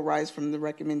 Things will arise from the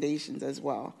recommendations as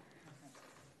well.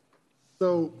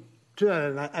 So,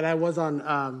 and I was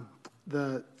on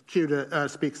the queue to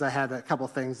speak because I had a couple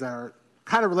of things that are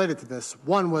kind of related to this.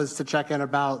 One was to check in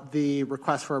about the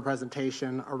request for a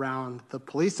presentation around the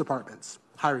police department's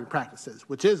hiring practices,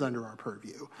 which is under our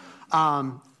purview.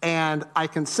 And I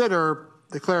consider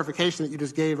the clarification that you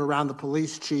just gave around the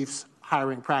police chief's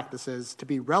hiring practices to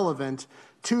be relevant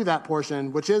to that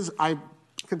portion, which is, I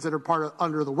consider part of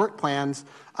under the work plans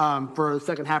for the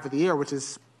second half of the year, which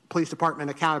is police department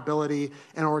accountability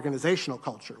and organizational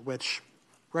culture, which,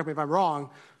 correct me if I'm wrong,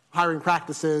 hiring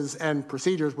practices and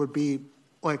procedures would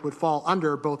fall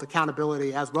under both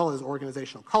accountability as well as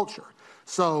organizational culture.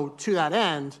 So to that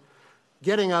end,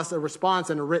 getting us a response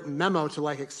and a written memo to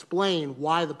explain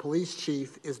why the police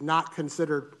chief is not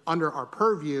considered under our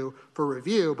purview for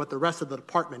review, but the rest of the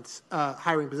department's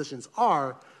hiring positions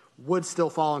would still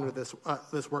fall under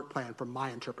this work plan from my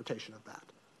interpretation of that.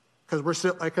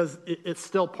 Because it's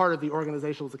still part of the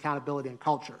organization's accountability and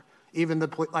culture. Even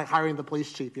hiring the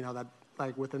police chief,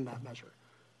 that within that measure.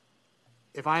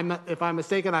 If I'm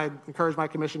mistaken, I encourage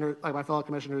my fellow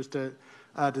commissioners to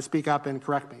speak up and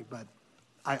correct me. But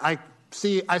I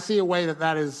see a way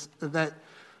that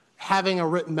having a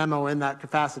written memo in that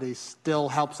capacity still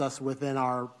helps us within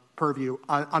our purview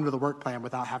under the work plan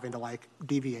without having to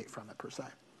deviate from it per se.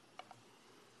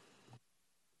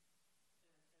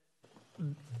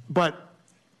 But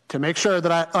to make sure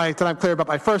that I'm clear about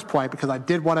my first point, because I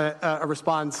did want a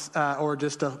response or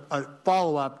just a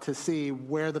follow-up to see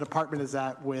where the department is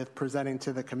at with presenting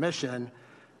to the commission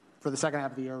for the second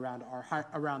half of the year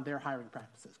around their hiring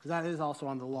practices, because that is also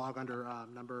on the log under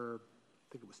number,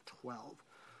 I think it was 12.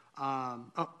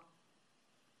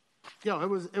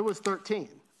 It was 13.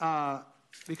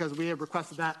 because we have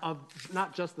requested that of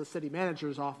not just the city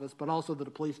manager's office, but also the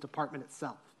police department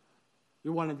itself.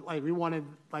 We wanted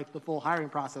the full hiring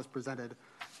process presented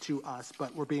to us,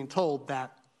 but we're being told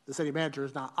that the city manager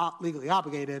is not legally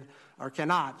obligated or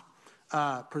cannot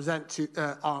present to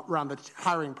around the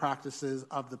hiring practices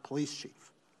of the police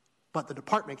chief. But the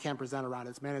department can present around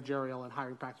its managerial and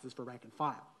hiring practices for rank and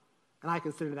file. And I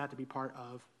consider that to be part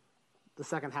of the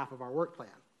second half of our work plan.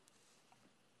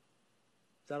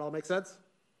 Does that all make sense?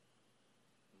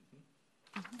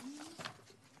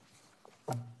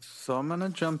 So I'm going to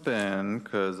jump in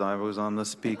because I was on the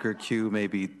speaker queue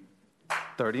maybe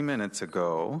 30 minutes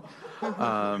ago.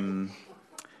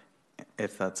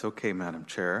 If that's okay, Madam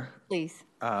Chair. Please.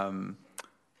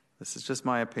 This is just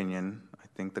my opinion. I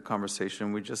think the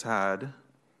conversation we just had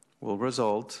will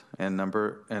result in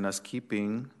us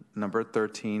keeping number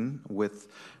 13 with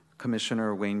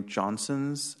Commissioner Wayne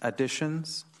Johnson's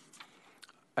additions.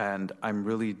 And I'm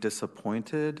really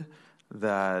disappointed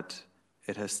that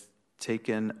it has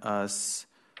taken us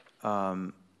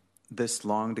this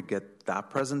long to get that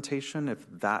presentation, if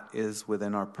that is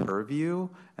within our purview,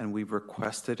 and we've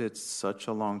requested it such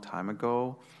a long time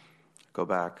ago. Go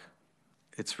back.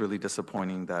 It's really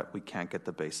disappointing that we can't get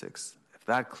the basics. If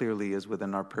that clearly is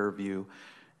within our purview,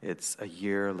 it's a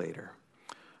year later.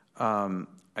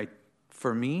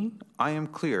 For me, I am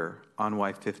clear on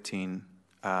why 15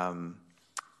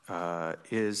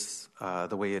 is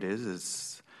the way it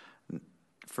is.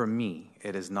 For me,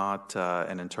 it is not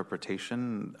an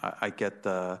interpretation. I get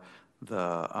the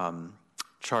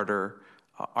charter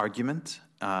argument,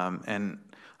 and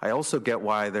I also get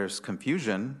why there's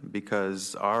confusion,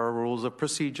 because our rules of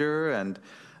procedure and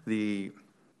the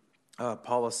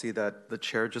policy that the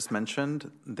chair just mentioned,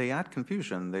 they add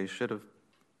confusion. They should have,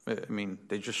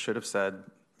 they just should have said,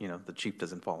 the chief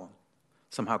doesn't follow.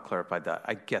 Somehow clarified that.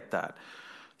 I get that.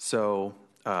 So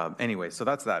anyway, so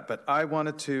that's that. But I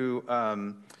wanted to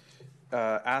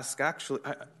ask, actually,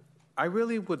 I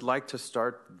really would like to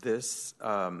start this.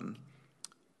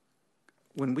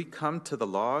 When we come to the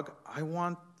log, I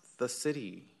want the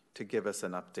city to give us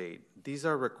an update. These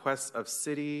are requests of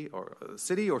city or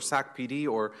SAC PD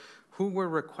or who we're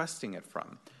requesting it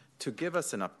from to give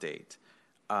us an update,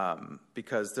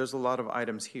 because there's a lot of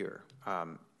items here.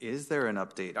 Is there an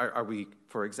update? Are we,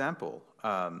 for example,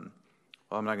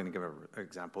 well, I'm not going to give an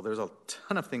example. There's a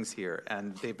ton of things here,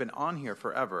 and they've been on here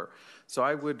forever. So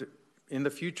I would, in the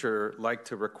future, like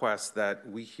to request that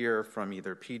we hear from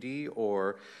either PD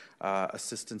or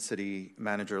Assistant City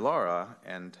Manager Laura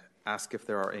and ask if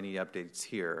there are any updates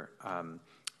here.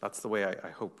 That's the way I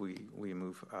hope we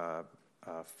move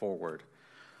forward.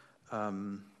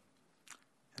 And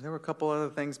there were a couple other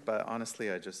things, but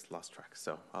honestly, I just lost track.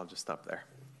 So I'll just stop there.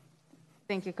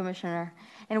 Thank you, Commissioner.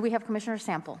 And we have Commissioner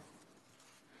Sample.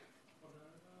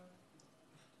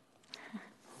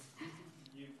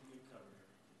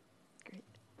 Great.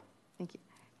 Thank you.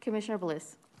 Commissioner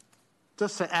Bliss.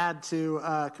 Just to add to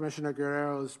Commissioner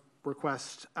Guerrero's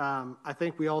request, I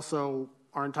think we also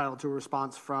are entitled to a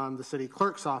response from the city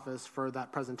clerk's office for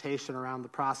that presentation around the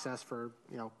process for,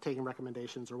 taking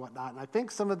recommendations or whatnot. And I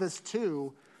think some of this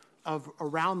too, of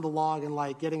around the log and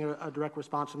like getting a direct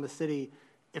response from the city,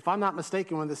 if I'm not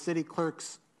mistaken, when the city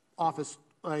clerk's office,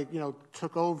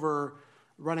 took over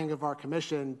running of our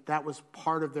commission, that was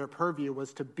part of their purview,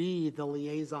 was to be the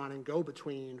liaison and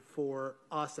go-between for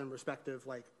us and respective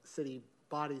city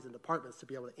bodies and departments to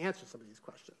be able to answer some of these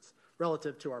questions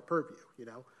relative to our purview,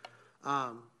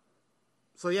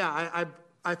 So yeah,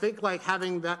 I think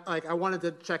having that, I wanted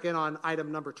to check in on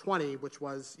item number 20, which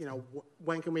was,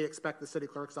 when can we expect the city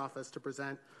clerk's office to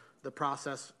present the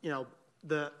process,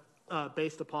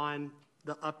 based upon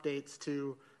the updates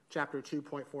to chapter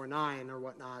 2.49 or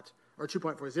whatnot, or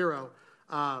 2.40,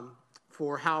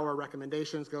 for how our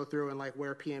recommendations go through and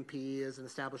where PMP is in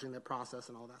establishing that process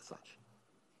and all that such.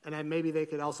 And then maybe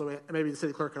the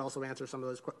city clerk could also answer some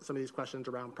of these questions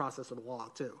around process of the law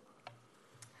too.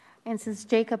 And since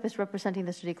Jacob is representing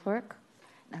the city clerk,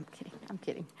 no, I'm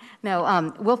kidding.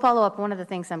 No, we'll follow up. One of the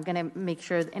things I'm going to make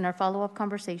sure in our follow-up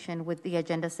conversation with the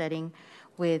agenda setting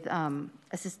with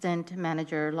Assistant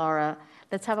Manager Laura,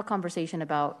 let's have a conversation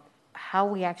about how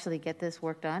we actually get this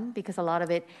work done, because a lot of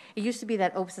it used to be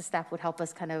that OPSA staff would help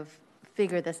us kind of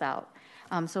figure this out.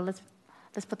 So let's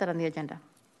put that on the agenda.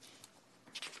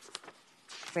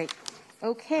 Great.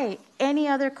 Okay. Any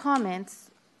other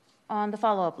comments on the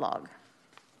follow-up log?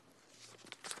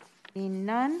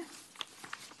 None.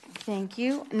 Thank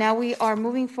you. Now we are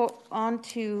moving on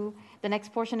to the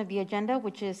next portion of the agenda,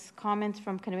 which is comments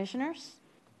from commissioners.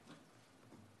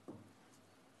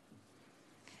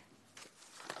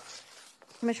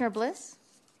 Commissioner Bliss?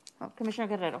 Oh, Commissioner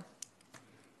Guerrero.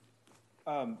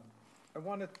 I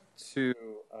wanted to.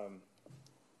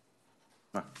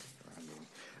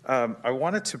 I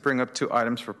wanted to bring up 2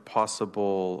 items for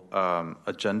possible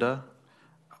agenda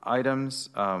items.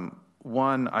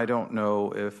 One, I don't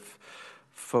know if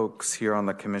folks here on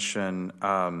the commission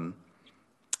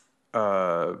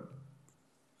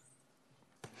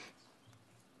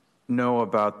know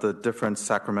about the different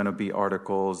Sacramento Bee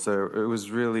articles. It was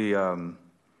really,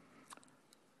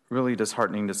 really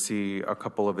disheartening to see a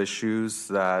couple of issues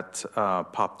that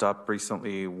popped up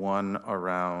recently. One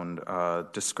around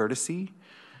discourtesy,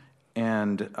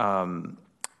 and I'm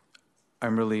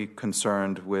really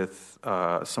concerned with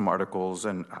some articles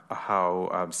and how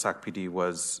SACPD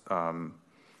was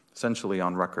essentially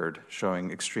on record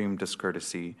showing extreme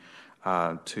discourtesy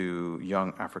to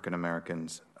young African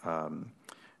Americans.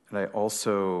 And I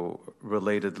also,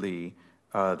 relatedly,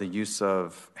 the use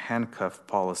of handcuff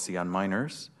policy on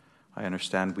minors. I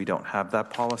understand we don't have that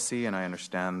policy, and I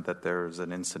understand that there's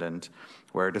an incident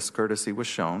where discourtesy was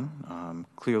shown,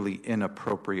 clearly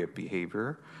inappropriate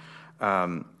behavior.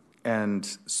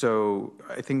 And so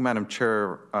I think, Madam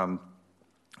Chair,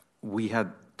 we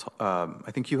had,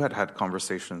 I think you had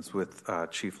conversations with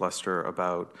Chief Lester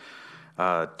about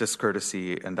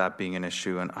discourtesy and that being an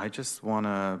issue, and I just want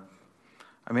to,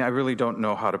 I mean, I really don't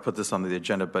know how to put this on the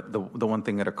agenda, but the one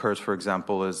thing that occurs, for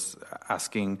example, is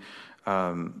asking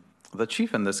the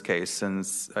chief in this case,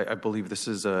 since I believe this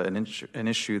is an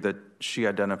issue that she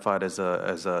identified as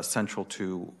a central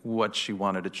to what she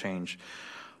wanted to change.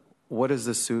 What is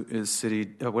what is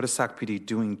SACPD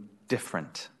doing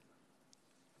different?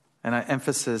 And I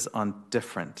emphasis on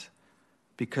different,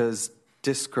 because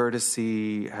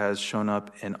discourtesy has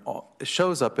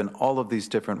shows up in all of these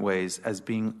different ways as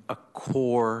being a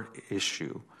core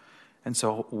issue. And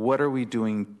so what are we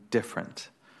doing different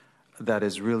that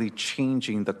is really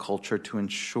changing the culture to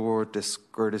ensure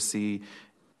discourtesy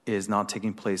is not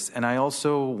taking place? And I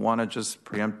also want to just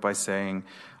preempt by saying,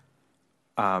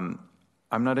 I'm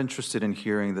not interested in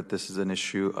hearing that this is an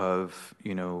issue of,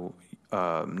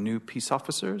 new peace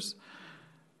officers.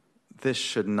 This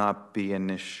should not be an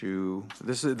issue.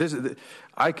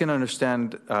 I can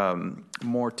understand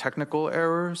more technical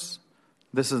errors.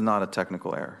 This is not a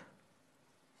technical error.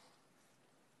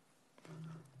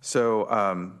 So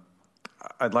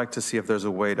I'd like to see if there's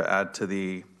a way to add to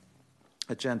the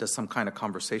agenda some kind of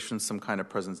conversation, some kind of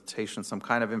presentation, some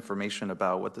kind of information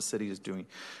about what the city is doing,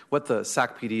 what the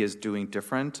SACPD is doing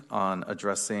different on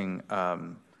addressing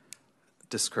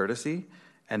discourtesy,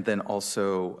 and then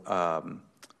also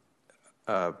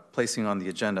placing on the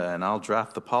agenda. And I'll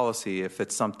draft the policy if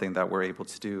it's something that we're able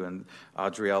to do. And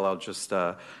Adrielle, I'll just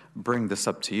bring this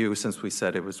up to you since we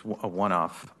said it was a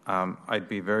one-off. I'd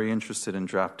be very interested in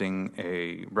drafting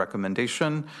a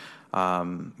recommendation,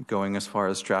 going as far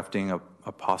as drafting a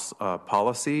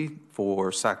policy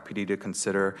for SACPD to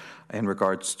consider in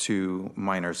regards to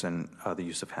minors and the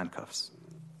use of handcuffs.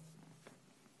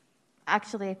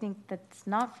 Actually, I think that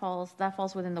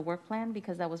falls within the work plan,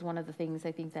 because that was one of the things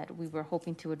I think that we were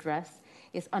hoping to address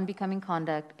is unbecoming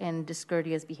conduct and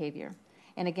discourteous behavior.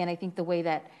 And again, I think the way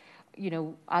that,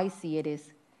 I see it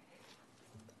is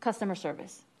customer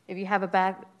service. If you have a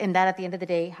bag, and that at the end of the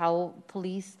day, how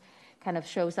police kind of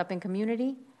shows up in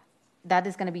community, that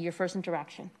is going to be your first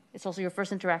interaction. It's also your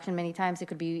first interaction many times. It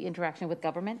could be interaction with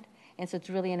government. And so it's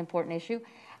really an important issue.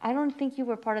 I don't think you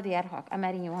were part of the ad hoc. I'm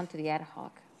adding you on to the ad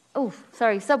hoc. Oh,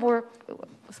 sorry,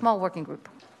 small working group.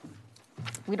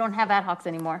 We don't have ad hocs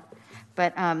anymore.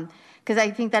 But because I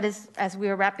think that is, as we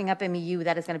are wrapping up MEU,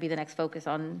 that is going to be the next focus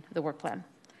on the work plan,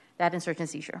 that and search and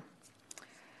seizure.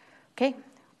 Okay,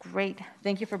 great.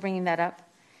 Thank you for bringing that up.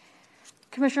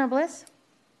 Commissioner Bliss?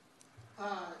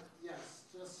 Yes,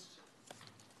 just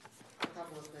a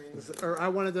couple of things. I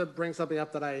wanted to bring something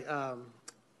up that I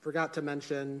forgot to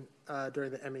mention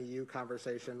during the MEU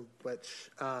conversation, which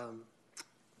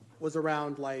was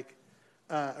around a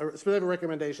specific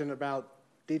recommendation about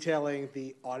detailing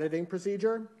the auditing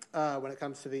procedure when it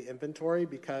comes to the inventory,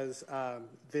 because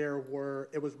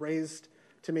it was raised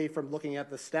to me from looking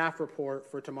at the staff report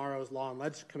for tomorrow's Law and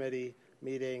Ledge Committee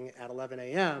meeting at 11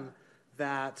 a.m.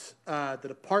 that the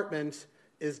department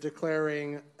is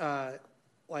declaring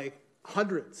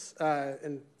hundreds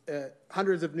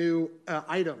of new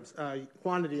items,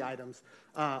 quantity items,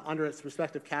 under its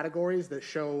respective categories that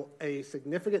show a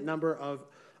significant amount of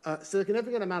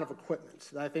equipment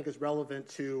that I think is relevant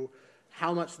to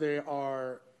how much they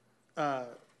are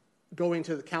going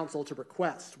to the council to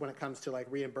request when it comes to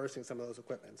reimbursing some of those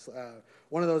equipments.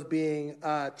 One of those being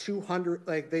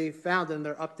 200, they found in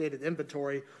their updated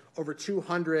inventory over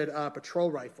 200 patrol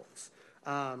rifles.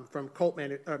 from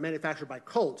manufactured by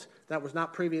Colt that was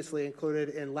not previously included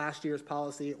in last year's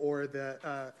policy or the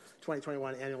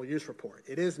 2021 annual use report.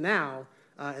 It is now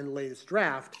in the latest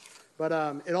draft, but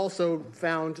it also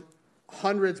found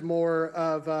hundreds more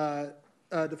of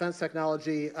defense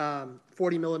technology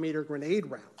 40 millimeter grenade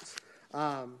rounds,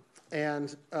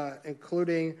 and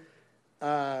including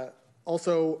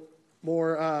also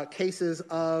more cases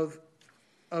of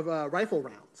rifle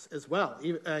rounds as well,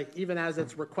 even as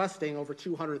it's requesting over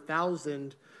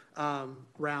 200,000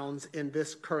 rounds in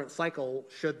this current cycle,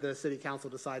 should the city council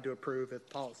decide to approve its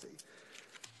policy.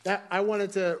 That I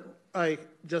wanted to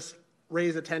just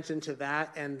raise attention to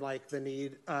that and the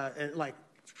need and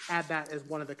add that as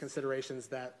one of the considerations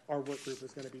that our work group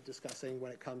is going to be discussing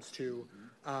when it comes to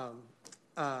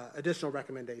additional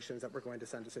recommendations that we're going to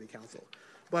send to city council.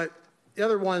 But the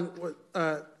other one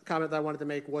comment that I wanted to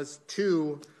make was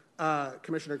to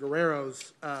Commissioner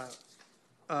Guerrero's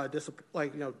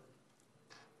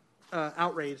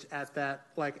outrage at that,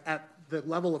 at the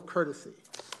level of courtesy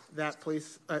that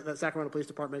that Sacramento Police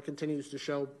Department continues to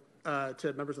show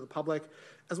to members of the public,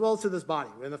 as well as to this body,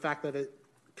 and the fact that it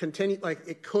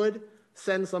it could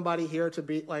send somebody here to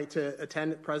be to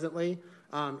attend presently,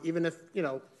 even if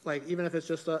even if it's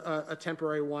just a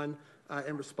temporary one.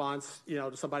 In response,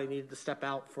 to somebody needed to step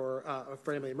out for a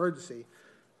family emergency,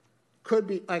 could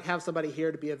be have somebody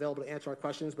here to be available to answer our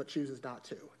questions, but chooses not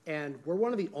to. And we're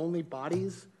one of the only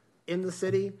bodies in the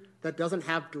city that doesn't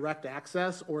have direct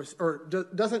access or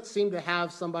doesn't seem to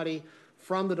have somebody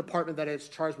from the department that it's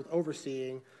charged with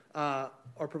overseeing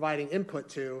or providing input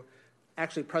to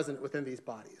actually present within these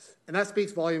bodies. And that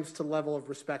speaks volumes to the level of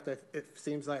respect that it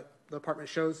seems like the department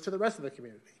shows to the rest of the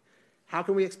community. How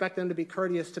can we expect them to be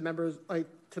courteous to members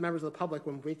of the public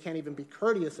when we can't even be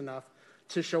courteous enough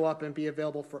to show up and be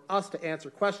available for us to answer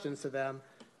questions to them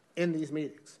in these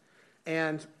meetings?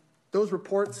 And those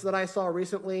reports that I saw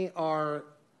recently are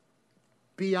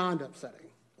beyond upsetting.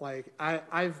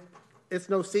 It's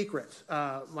no secret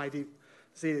how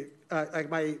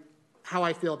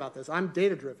I feel about this. I'm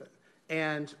data driven,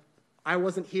 and I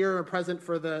wasn't here or present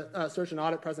for the search and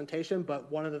audit presentation,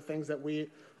 but one of the things that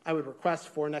I would request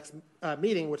for next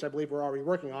meeting, which I believe we're already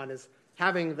working on, is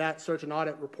having that search and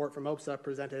audit report from OPSA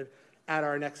presented at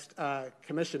our next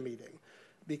commission meeting.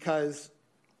 Because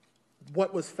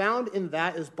what was found in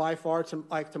that is by far,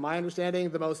 to my understanding,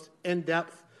 the most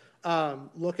in-depth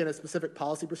look at a specific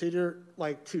policy procedure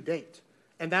to date.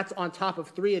 And that's on top of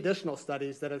 3 additional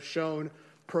studies that have shown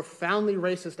profoundly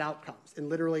racist outcomes in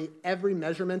literally every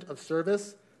measurement of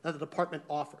service that the department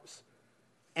offers.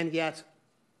 And yet,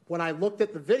 when I looked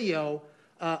at the video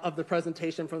of the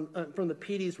presentation from the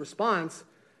PD's response,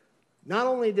 not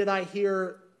only did I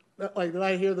hear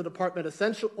the department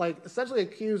essentially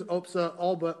accuse OPSA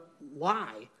all but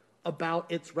lie about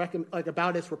its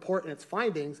report and its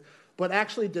findings, but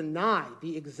actually deny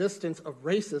the existence of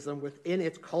racism within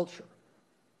its culture,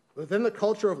 within the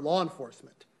culture of law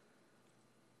enforcement.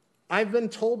 I've been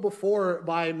told before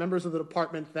by members of the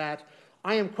department that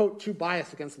I am, quote, too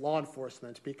biased against law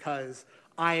enforcement because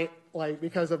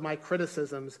of my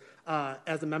criticisms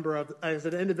as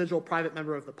an individual private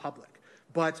member of the public.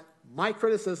 But my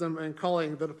criticism in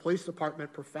calling the police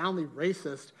department profoundly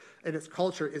racist in its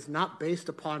culture is not based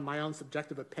upon my own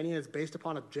subjective opinion. It's based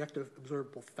upon objective,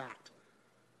 observable fact.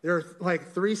 There are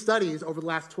 3 studies over the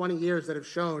last 20 years that have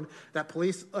shown that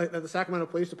the Sacramento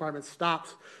Police Department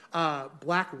stops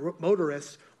black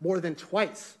motorists more than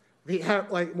twice.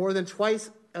 More than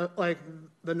twice the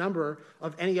number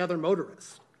of any other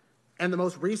motorist. And the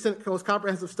most recent, most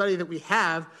comprehensive study that we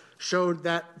have showed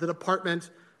that the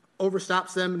department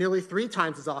overstops them nearly 3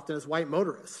 times as often as white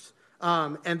motorists.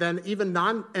 And then even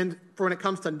for when it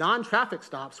comes to non-traffic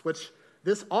stops, which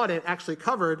this audit actually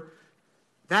covered,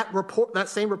 that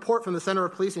same report from the Center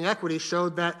of Policing Equity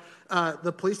showed that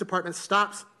the police department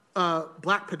stops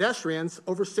black pedestrians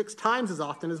over 6 times as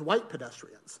often as white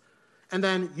pedestrians, and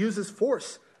then uses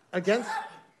force against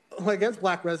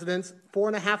black residents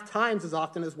 4.5 times as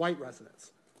often as white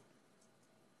residents.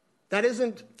 That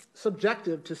isn't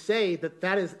subjective to say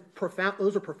that is profound.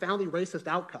 Those are profoundly racist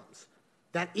outcomes.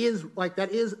 That is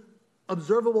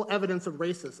observable evidence of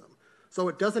racism. So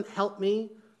it doesn't help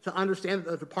me to understand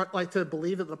that to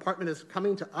believe that the department is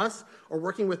coming to us or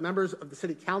working with members of the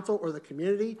city council or the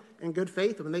community in good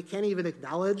faith when they can't even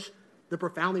acknowledge the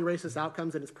profoundly racist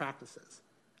outcomes in its practices.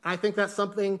 I think that's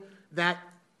something that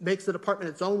makes the department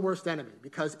its own worst enemy,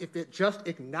 because if it just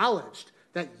acknowledged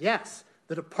that, yes,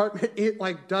 the department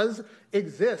does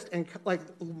exist, and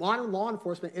modern law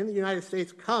enforcement in the United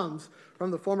States comes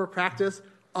from the former practice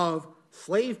of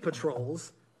slave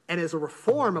patrols and is a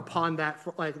reform upon that,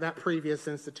 like that previous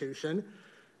institution,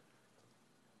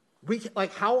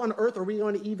 like how on earth are we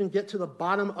going to even get to the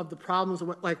bottom of the problems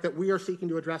like that we are seeking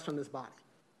to address from this body?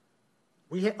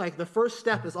 Like the first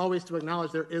step is always to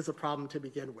acknowledge there is a problem to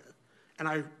begin with. And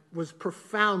I was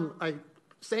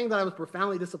saying that I was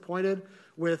profoundly disappointed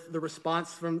with the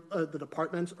response from the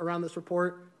department around this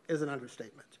report is an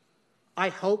understatement. I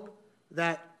hope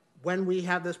that when we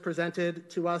have this presented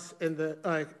to us in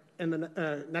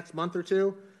the next month or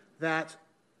two, that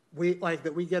we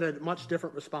get a much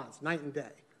different response, night and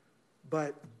day.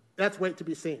 But that's wait to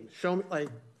be seen. Show me,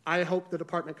 I hope the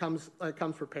department comes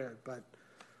prepared, but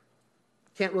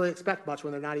can't really expect much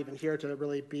when they're not even here to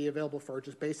really be available for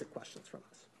just basic questions from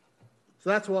us. So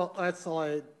that's all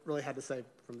I really had to say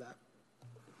from that.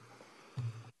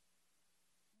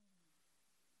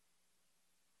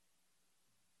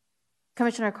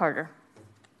 Commissioner Carter.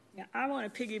 Now, I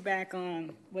want to piggyback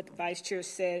on what the Vice Chair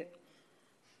said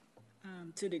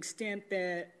to the extent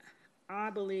that I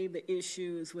believe the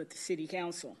issue is with the City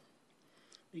Council,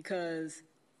 because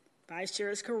Vice Chair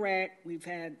is correct. We've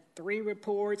had 3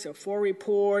 reports or 4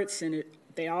 reports, and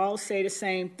they all say the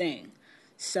same thing.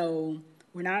 So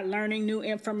we're not learning new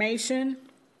information,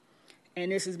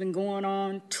 and this has been going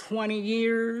on 20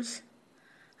 years.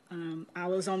 I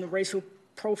was on the Racial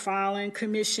Profiling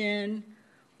Commission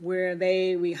where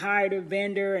we hired a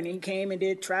vendor, and he came and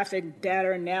did traffic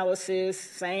data analysis,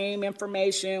 same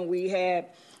information. We had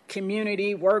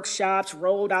community workshops,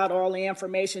 rolled out all the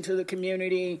information to the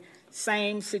community,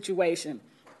 same situation.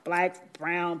 Black,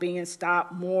 brown being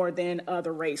stopped more than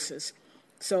other races.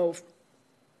 So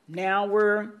now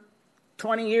we're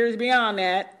 20 years beyond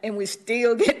that, and we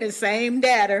still getting the same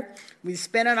data. We're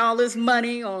spending all this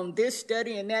money on this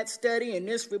study and that study and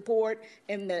this report,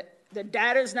 and the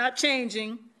data is not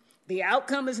changing. The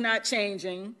outcome is not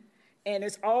changing, and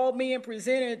it's all being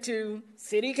presented to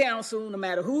City Council. No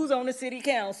matter who's on the City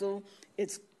Council,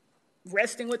 it's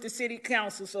resting with the City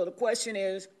Council. So the question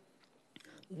is,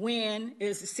 when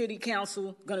is the City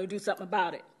Council going to do something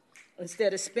about it?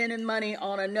 Instead of spending money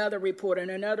on another report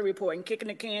and kicking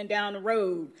the can down the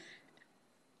road.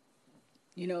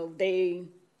 You know, they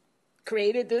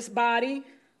created this body,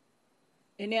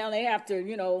 and now they have to,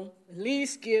 at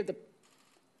least give the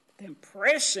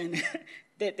impression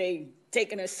that they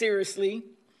taking us seriously.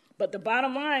 But the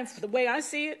bottom line, the way I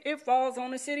see it, it falls on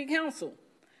the City Council.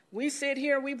 We sit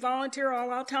here, we volunteer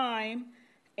all our time,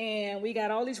 and we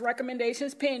got all these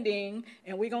recommendations pending,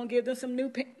 and we're going to give them some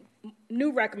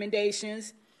new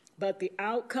recommendations, but the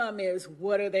outcome is,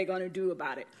 what are they going to do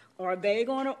about it? Are they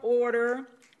going to order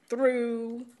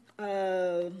through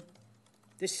the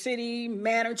city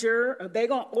manager? Are they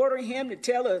going to order him to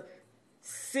tell the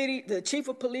chief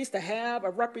of police to have a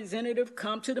representative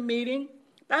come to the meeting?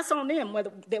 That's on them,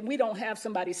 that we don't have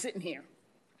somebody sitting here.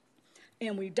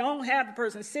 And we don't have the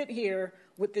person sit here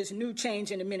with this new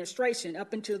change in administration.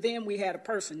 Up until then, we had a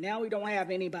person. Now we don't have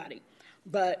anybody.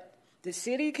 But the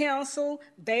City Council,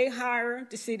 they hire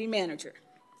the city manager.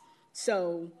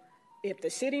 So if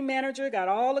the city manager got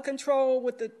all the control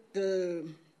with the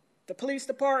police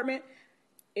department,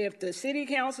 if the City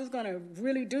Council is going to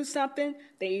really do something,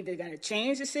 they either got to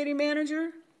change the city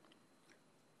manager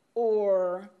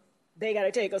or they got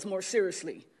to take us more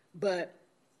seriously. But,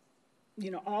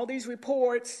 all these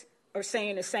reports are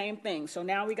saying the same thing. So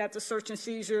now we got the search and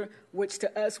seizure, which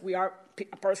to us, we are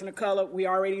a person of color. We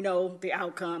already know the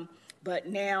outcome. But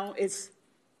now it's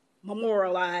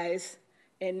memorialized,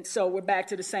 and so we're back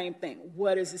to the same thing.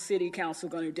 What is the City Council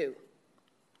going to do?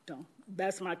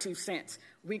 That's my 2 cents.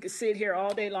 We could sit here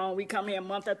all day long. We come here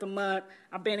month after month.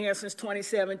 I've been here since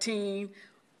 2017.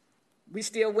 We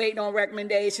still waiting on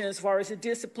recommendations as far as the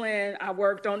discipline. I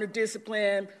worked on the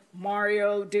discipline.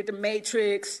 Mario did the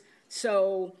matrix.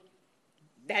 So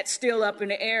that's still up in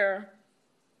the air.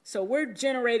 So we're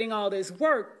generating all this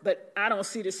work, but I don't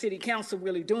see the City Council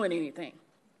really doing anything.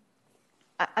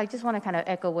 I just want to kind of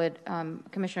echo what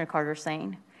Commissioner Carter's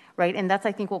saying, right? And that's,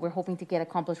 I think, what we're hoping to get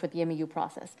accomplished with the MEU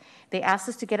process. They asked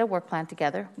us to get a work plan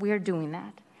together. We are doing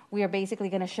that. We are basically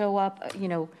going to show up,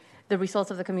 the results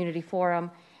of the community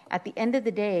forum. At the end of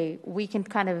the day, we can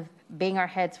kind of bang our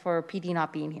heads for PD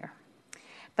not being here.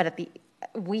 But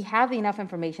we have enough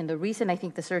information. The reason I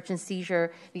think the search and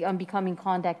seizure, the unbecoming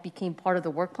conduct became part of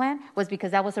the work plan was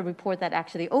because that was a report that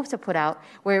actually OSA put out,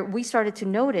 where we started to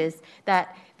notice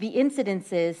that the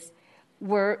incidences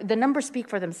the numbers speak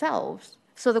for themselves.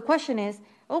 So the question is,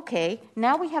 okay,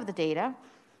 now we have the data.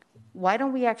 Why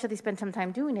don't we actually spend some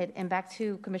time doing it? And back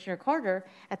to Commissioner Carter,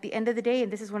 at the end of the day,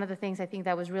 and this is one of the things I think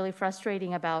that was really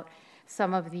frustrating about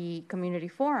some of the community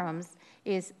forums,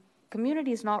 is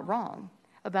community is not wrong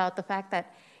about the fact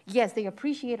that yes, they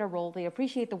appreciate our role, they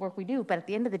appreciate the work we do, but at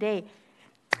the end of the day,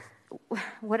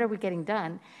 what are we getting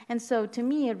done? And so to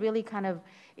me, it really kind of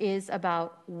is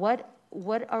about what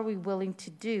are we willing to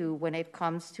do when it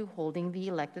comes to holding the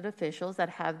elected officials that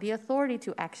have the authority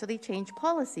to actually change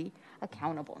policy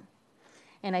accountable.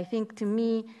 And I think to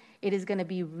me, it is going to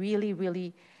be really,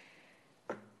 really,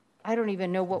 I don't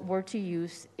even know what word to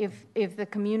use, if the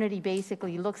community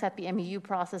basically looks at the MEU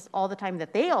process all the time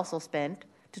that they also spend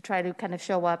to try to kind of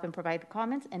show up and provide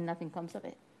comments and nothing comes of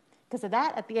it. Because of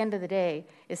that, at the end of the day,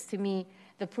 is to me,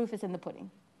 the proof is in the pudding.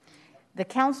 The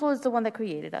council is the one that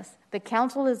created us. The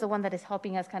council is the one that is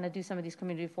helping us kind of do some of these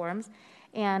community forums.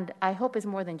 And I hope it's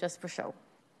more than just for show,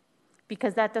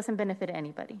 because that doesn't benefit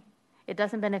anybody. It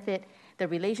doesn't benefit the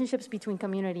relationships between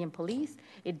community and police.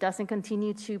 It doesn't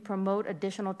continue to promote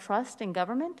additional trust in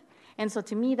government. And so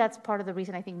to me, that's part of the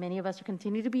reason I think many of us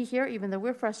continue to be here, even though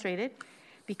we're frustrated,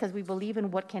 because we believe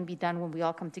in what can be done when we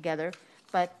all come together.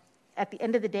 But at the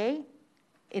end of the day,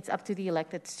 it's up to the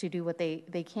electeds to do what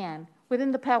they can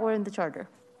within the power in the charter.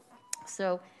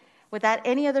 So with that,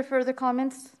 any other further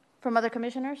comments from other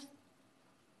commissioners?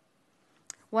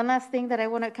 One last thing that I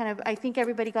want to I think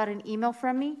everybody got an email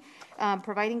from me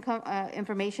providing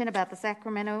information about the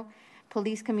Sacramento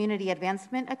Police Community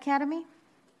Advancement Academy.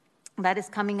 That is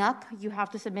coming up. You have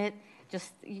to submit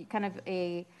just kind of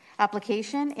a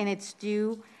application, and it's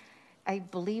due, I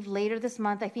believe, later this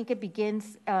month. I think it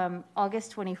begins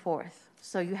August 24th.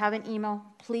 So you have an email.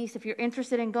 Please, if you're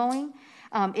interested in going,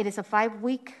 it is a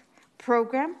 5-week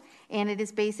program, and it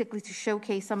is basically to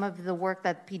showcase some of the work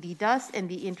that PD does and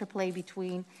the interplay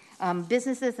between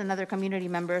businesses and other community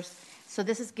members. So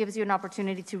this gives you an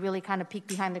opportunity to really kind of peek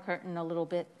behind the curtain a little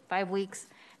bit. 5 weeks.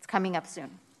 It's coming up soon.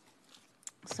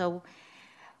 So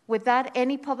with that,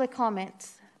 any public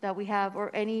comments that we have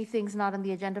or any things not on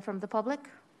the agenda from the public?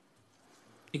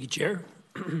 Thank you, Chair.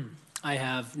 I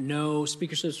have no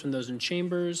speaker slips from those in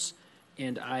chambers,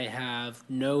 and I have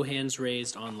no hands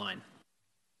raised online.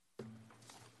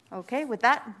 Okay, with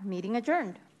that, meeting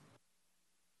adjourned.